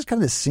 And it is just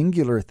kind of a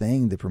singular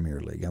thing, the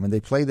Premier League. I mean, they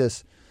play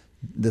this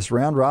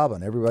round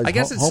robin.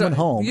 Everybody's home and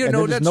home.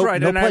 That's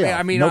right. No and playoff,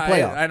 I mean, no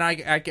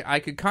playoff. I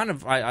could kind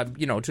of,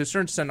 to a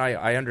certain extent,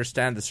 I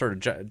understand the sort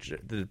of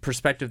the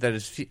perspective that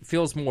it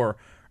feels more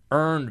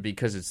earned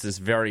because it's this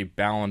very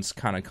balanced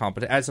kind of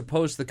competition, as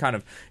opposed to the kind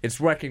of it's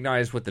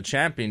recognized with the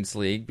Champions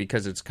League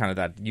because it's kind of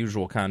that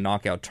usual kind of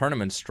knockout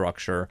tournament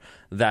structure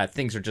that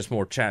things are just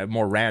more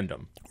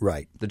random.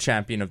 Right. The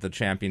champion of the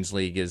Champions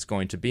League is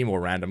going to be more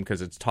random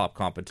because it's top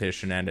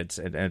competition and it's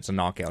a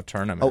knockout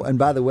tournament. Oh, and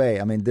by the way,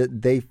 I mean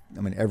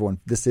everyone.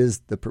 This is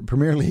the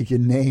Premier League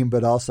in name,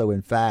 but also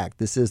in fact,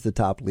 this is the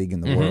top league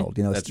in the world.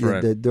 That's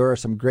right. There are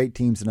some great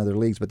teams in other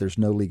leagues, but there's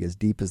no league as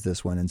deep as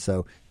this one, and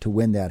so to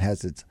win that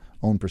has its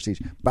own prestige.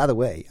 By the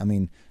way, I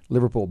mean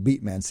Liverpool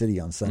beat Man City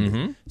on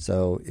Sunday,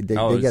 so they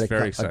it's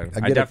very exciting.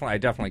 I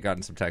definitely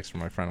gotten some text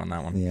from my friend on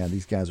that one. Yeah,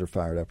 these guys are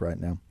fired up right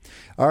now.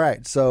 All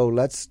right, so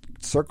let's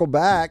circle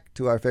back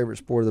to our favorite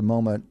sport of the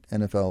moment,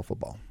 NFL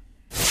football.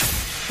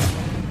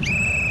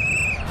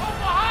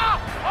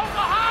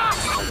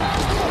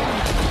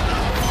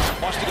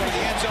 Wants to go to the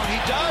end zone. He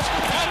does.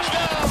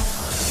 Touchdown.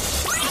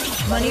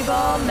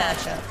 Moneyball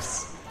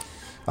matchups.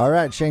 All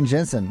right, Shane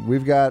Jensen,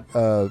 we've got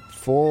a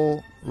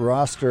full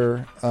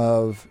roster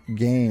of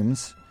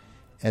games.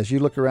 As you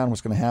look around,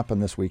 what's going to happen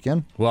this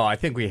weekend? Well, I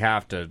think we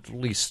have to at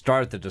least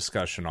start the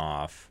discussion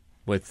off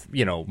with,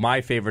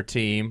 my favorite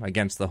team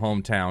against the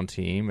hometown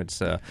team.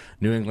 It's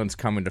New England's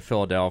coming to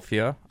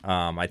Philadelphia.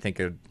 I think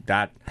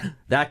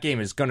that game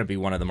is going to be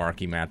one of the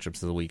marquee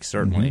matchups of the week,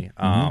 certainly.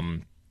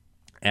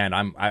 And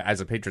I,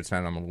 as a Patriots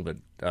fan, I'm a little bit.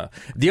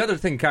 The other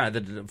thing, kind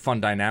of the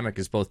fun dynamic,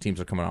 is both teams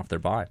are coming off their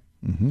bye.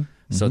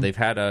 So they've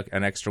had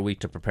an extra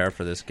week to prepare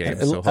for this game.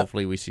 So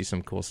hopefully we see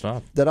some cool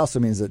stuff. That also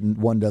means that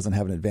one doesn't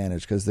have an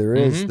advantage because there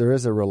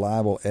is a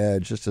reliable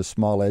edge, just a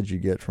small edge you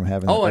get from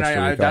having.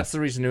 That's the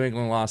reason New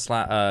England lost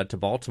to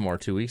Baltimore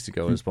 2 weeks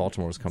ago. Is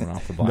Baltimore was coming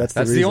off the bye. That's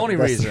the only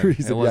reason.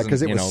 It wasn't,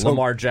 because it was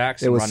Lamar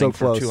Jackson running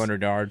for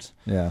 200 yards.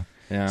 Yeah.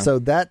 So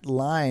that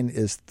line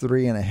is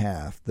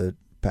 3.5. The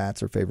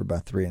Pats are favored by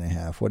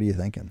 3.5. What are you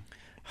thinking?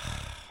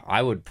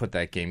 I would put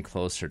that game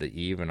closer to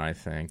even, I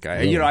think.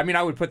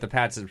 I would put the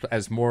Pats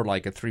as more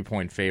like a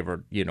 3-point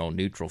favorite,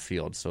 neutral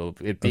field. So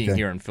it being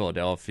here in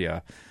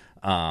Philadelphia,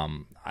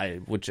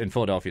 Which in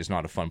Philadelphia is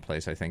not a fun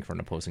place, I think, for an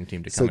opposing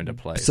team to come into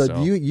play.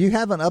 So you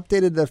haven't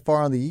updated that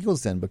far on the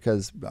Eagles then,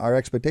 because our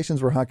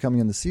expectations were high coming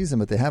in the season,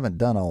 but they haven't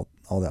done all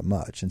that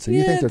much, and so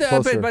you think they're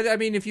closer. But I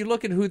mean, if you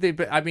look at who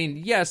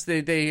yes,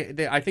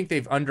 they I think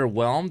they've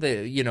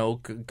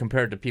underwhelmed,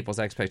 compared to people's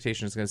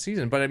expectations in the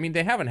season. But I mean,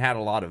 they haven't had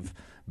a lot of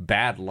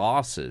bad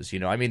losses.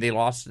 I mean,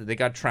 they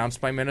got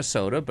trounced by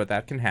Minnesota, but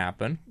that can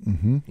happen.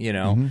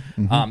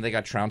 They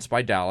got trounced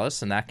by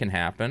Dallas, and that can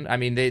happen. I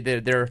mean,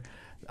 they're.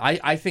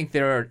 I think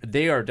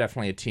they are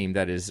definitely a team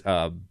that is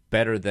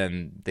better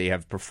than they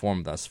have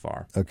performed thus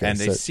far. Okay, and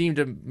they seem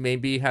to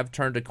maybe have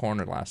turned a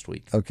corner last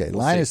week. Okay,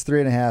 line is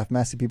 3.5.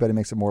 Massey Peabody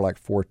makes it more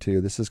like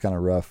 4.2. This is kind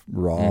of rough,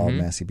 raw.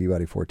 Massey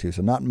Peabody 4.2.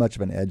 So not much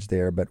of an edge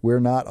there, but we're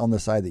not on the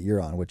side that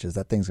you're on, which is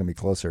that thing's going to be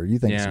closer. You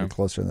think it's going to be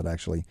closer than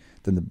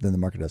the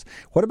market does.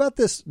 What about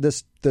this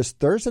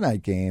Thursday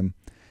night game?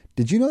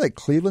 Did you know that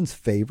Cleveland's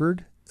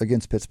favored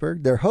against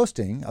Pittsburgh? They're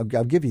hosting. I'll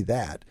give you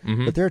that.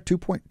 But they're a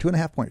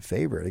 2.5 point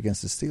favorite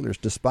against the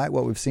Steelers, despite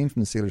what we've seen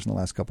from the Steelers in the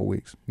last couple of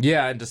weeks.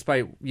 Yeah, and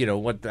despite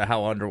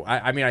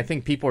I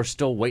think people are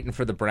still waiting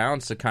for the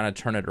Browns to kind of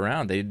turn it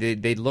around.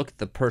 They look at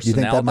the personnel.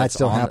 You think that might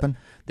still happen?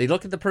 They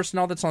look at the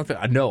personnel that's on the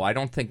field. No, I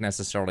don't think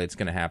necessarily it's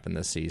going to happen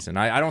this season.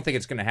 I don't think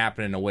it's going to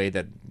happen in a way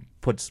that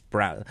puts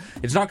Brown.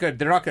 It's not good.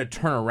 They're not going to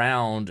turn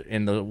around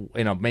in the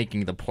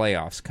making the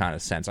playoffs kind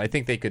of sense. I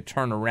think they could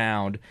turn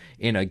around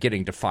in a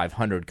getting to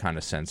 500 kind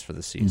of sense for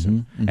the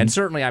season. And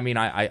certainly, I mean,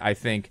 I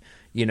think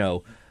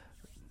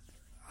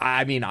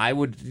I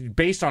would,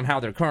 based on how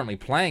they're currently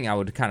playing, I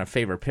would kind of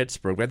favor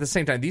Pittsburgh. But at the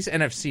same time, these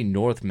NFC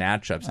North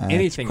matchups,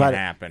 anything can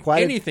happen.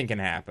 Anything can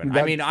happen.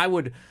 I mean, I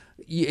would.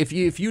 If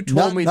you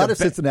told me not if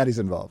Cincinnati's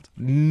involved.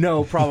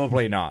 No,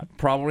 probably not.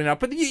 Probably not.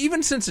 But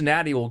even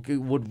Cincinnati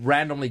would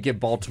randomly give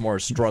Baltimore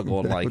a struggle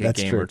in like a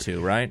game or two,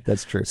 right?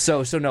 That's true.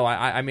 So no,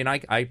 I mean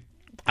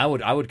I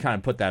would kind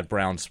of put that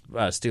Browns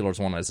Steelers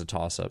one as a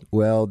toss up.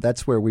 Well,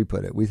 that's where we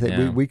put it. We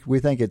think we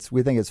think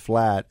it's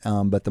flat,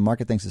 but the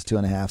market thinks it's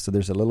 2.5. So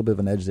there's a little bit of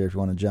an edge there if you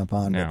want to jump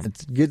on. Yeah.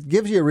 It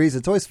gives you a reason.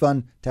 It's always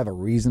fun to have a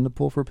reason to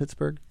pull for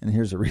Pittsburgh, and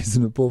here's a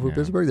reason to pull for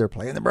Pittsburgh. They're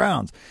playing the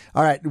Browns.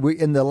 All right,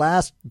 in the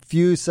last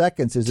few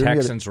seconds, is there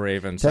Texans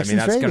Ravens? I mean,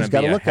 that's going to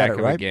be a heck of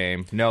a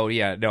game.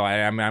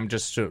 I'm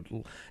just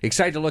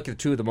excited to look at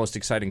two of the most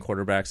exciting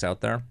quarterbacks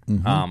out there.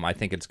 I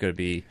think it's going to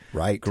be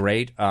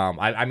great.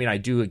 I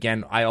do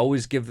again. I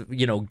always give,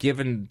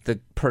 given the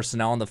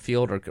personnel on the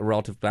field or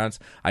relative balance,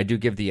 I do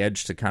give the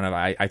edge to kind of,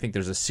 I think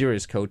there's a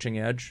serious coaching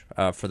edge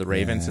for the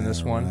Ravens in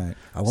this one. Right.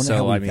 I wonder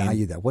how we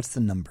value that. What's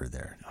the number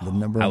there? The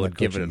number I would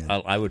give it.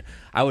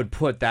 I would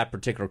put that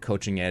particular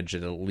coaching edge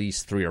at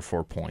least 3 or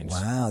 4 points.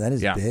 Wow, that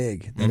is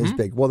big. That is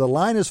big. Well, the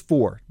line is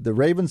 4. The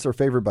Ravens are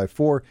favored by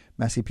 4.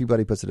 Massey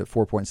Peabody puts it at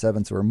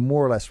 4.7, so we're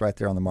more or less right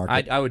there on the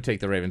market. I would take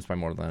the Ravens by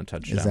more than a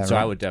touchdown. Is that so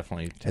right? I would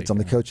definitely take it's on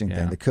the coaching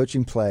thing. The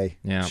coaching play.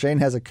 Yeah. Shane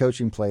has a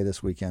coaching play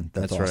this weekend.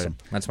 That's awesome.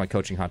 Right. That's my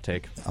coaching hot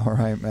take. All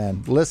right,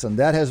 man. Listen,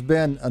 that has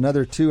been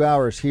another 2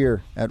 hours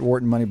here at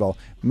Wharton Moneyball.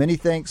 Many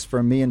thanks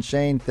from me and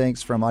Shane.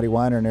 Thanks from Audie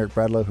Weiner and Eric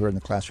Bradlow, who are in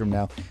the classroom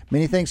now.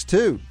 Many thanks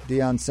to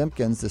Dion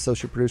Simpkins, the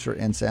associate producer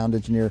and sound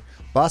engineer.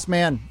 Boss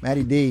man,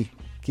 Matty D,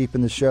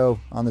 keeping the show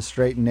on the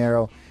straight and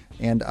narrow.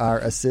 And our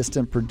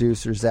assistant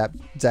producer, Zach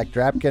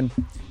Drapkin.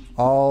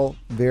 All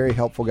very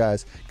helpful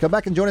guys. Come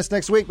back and join us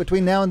next week.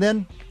 Between now and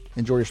then,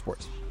 enjoy your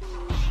sports.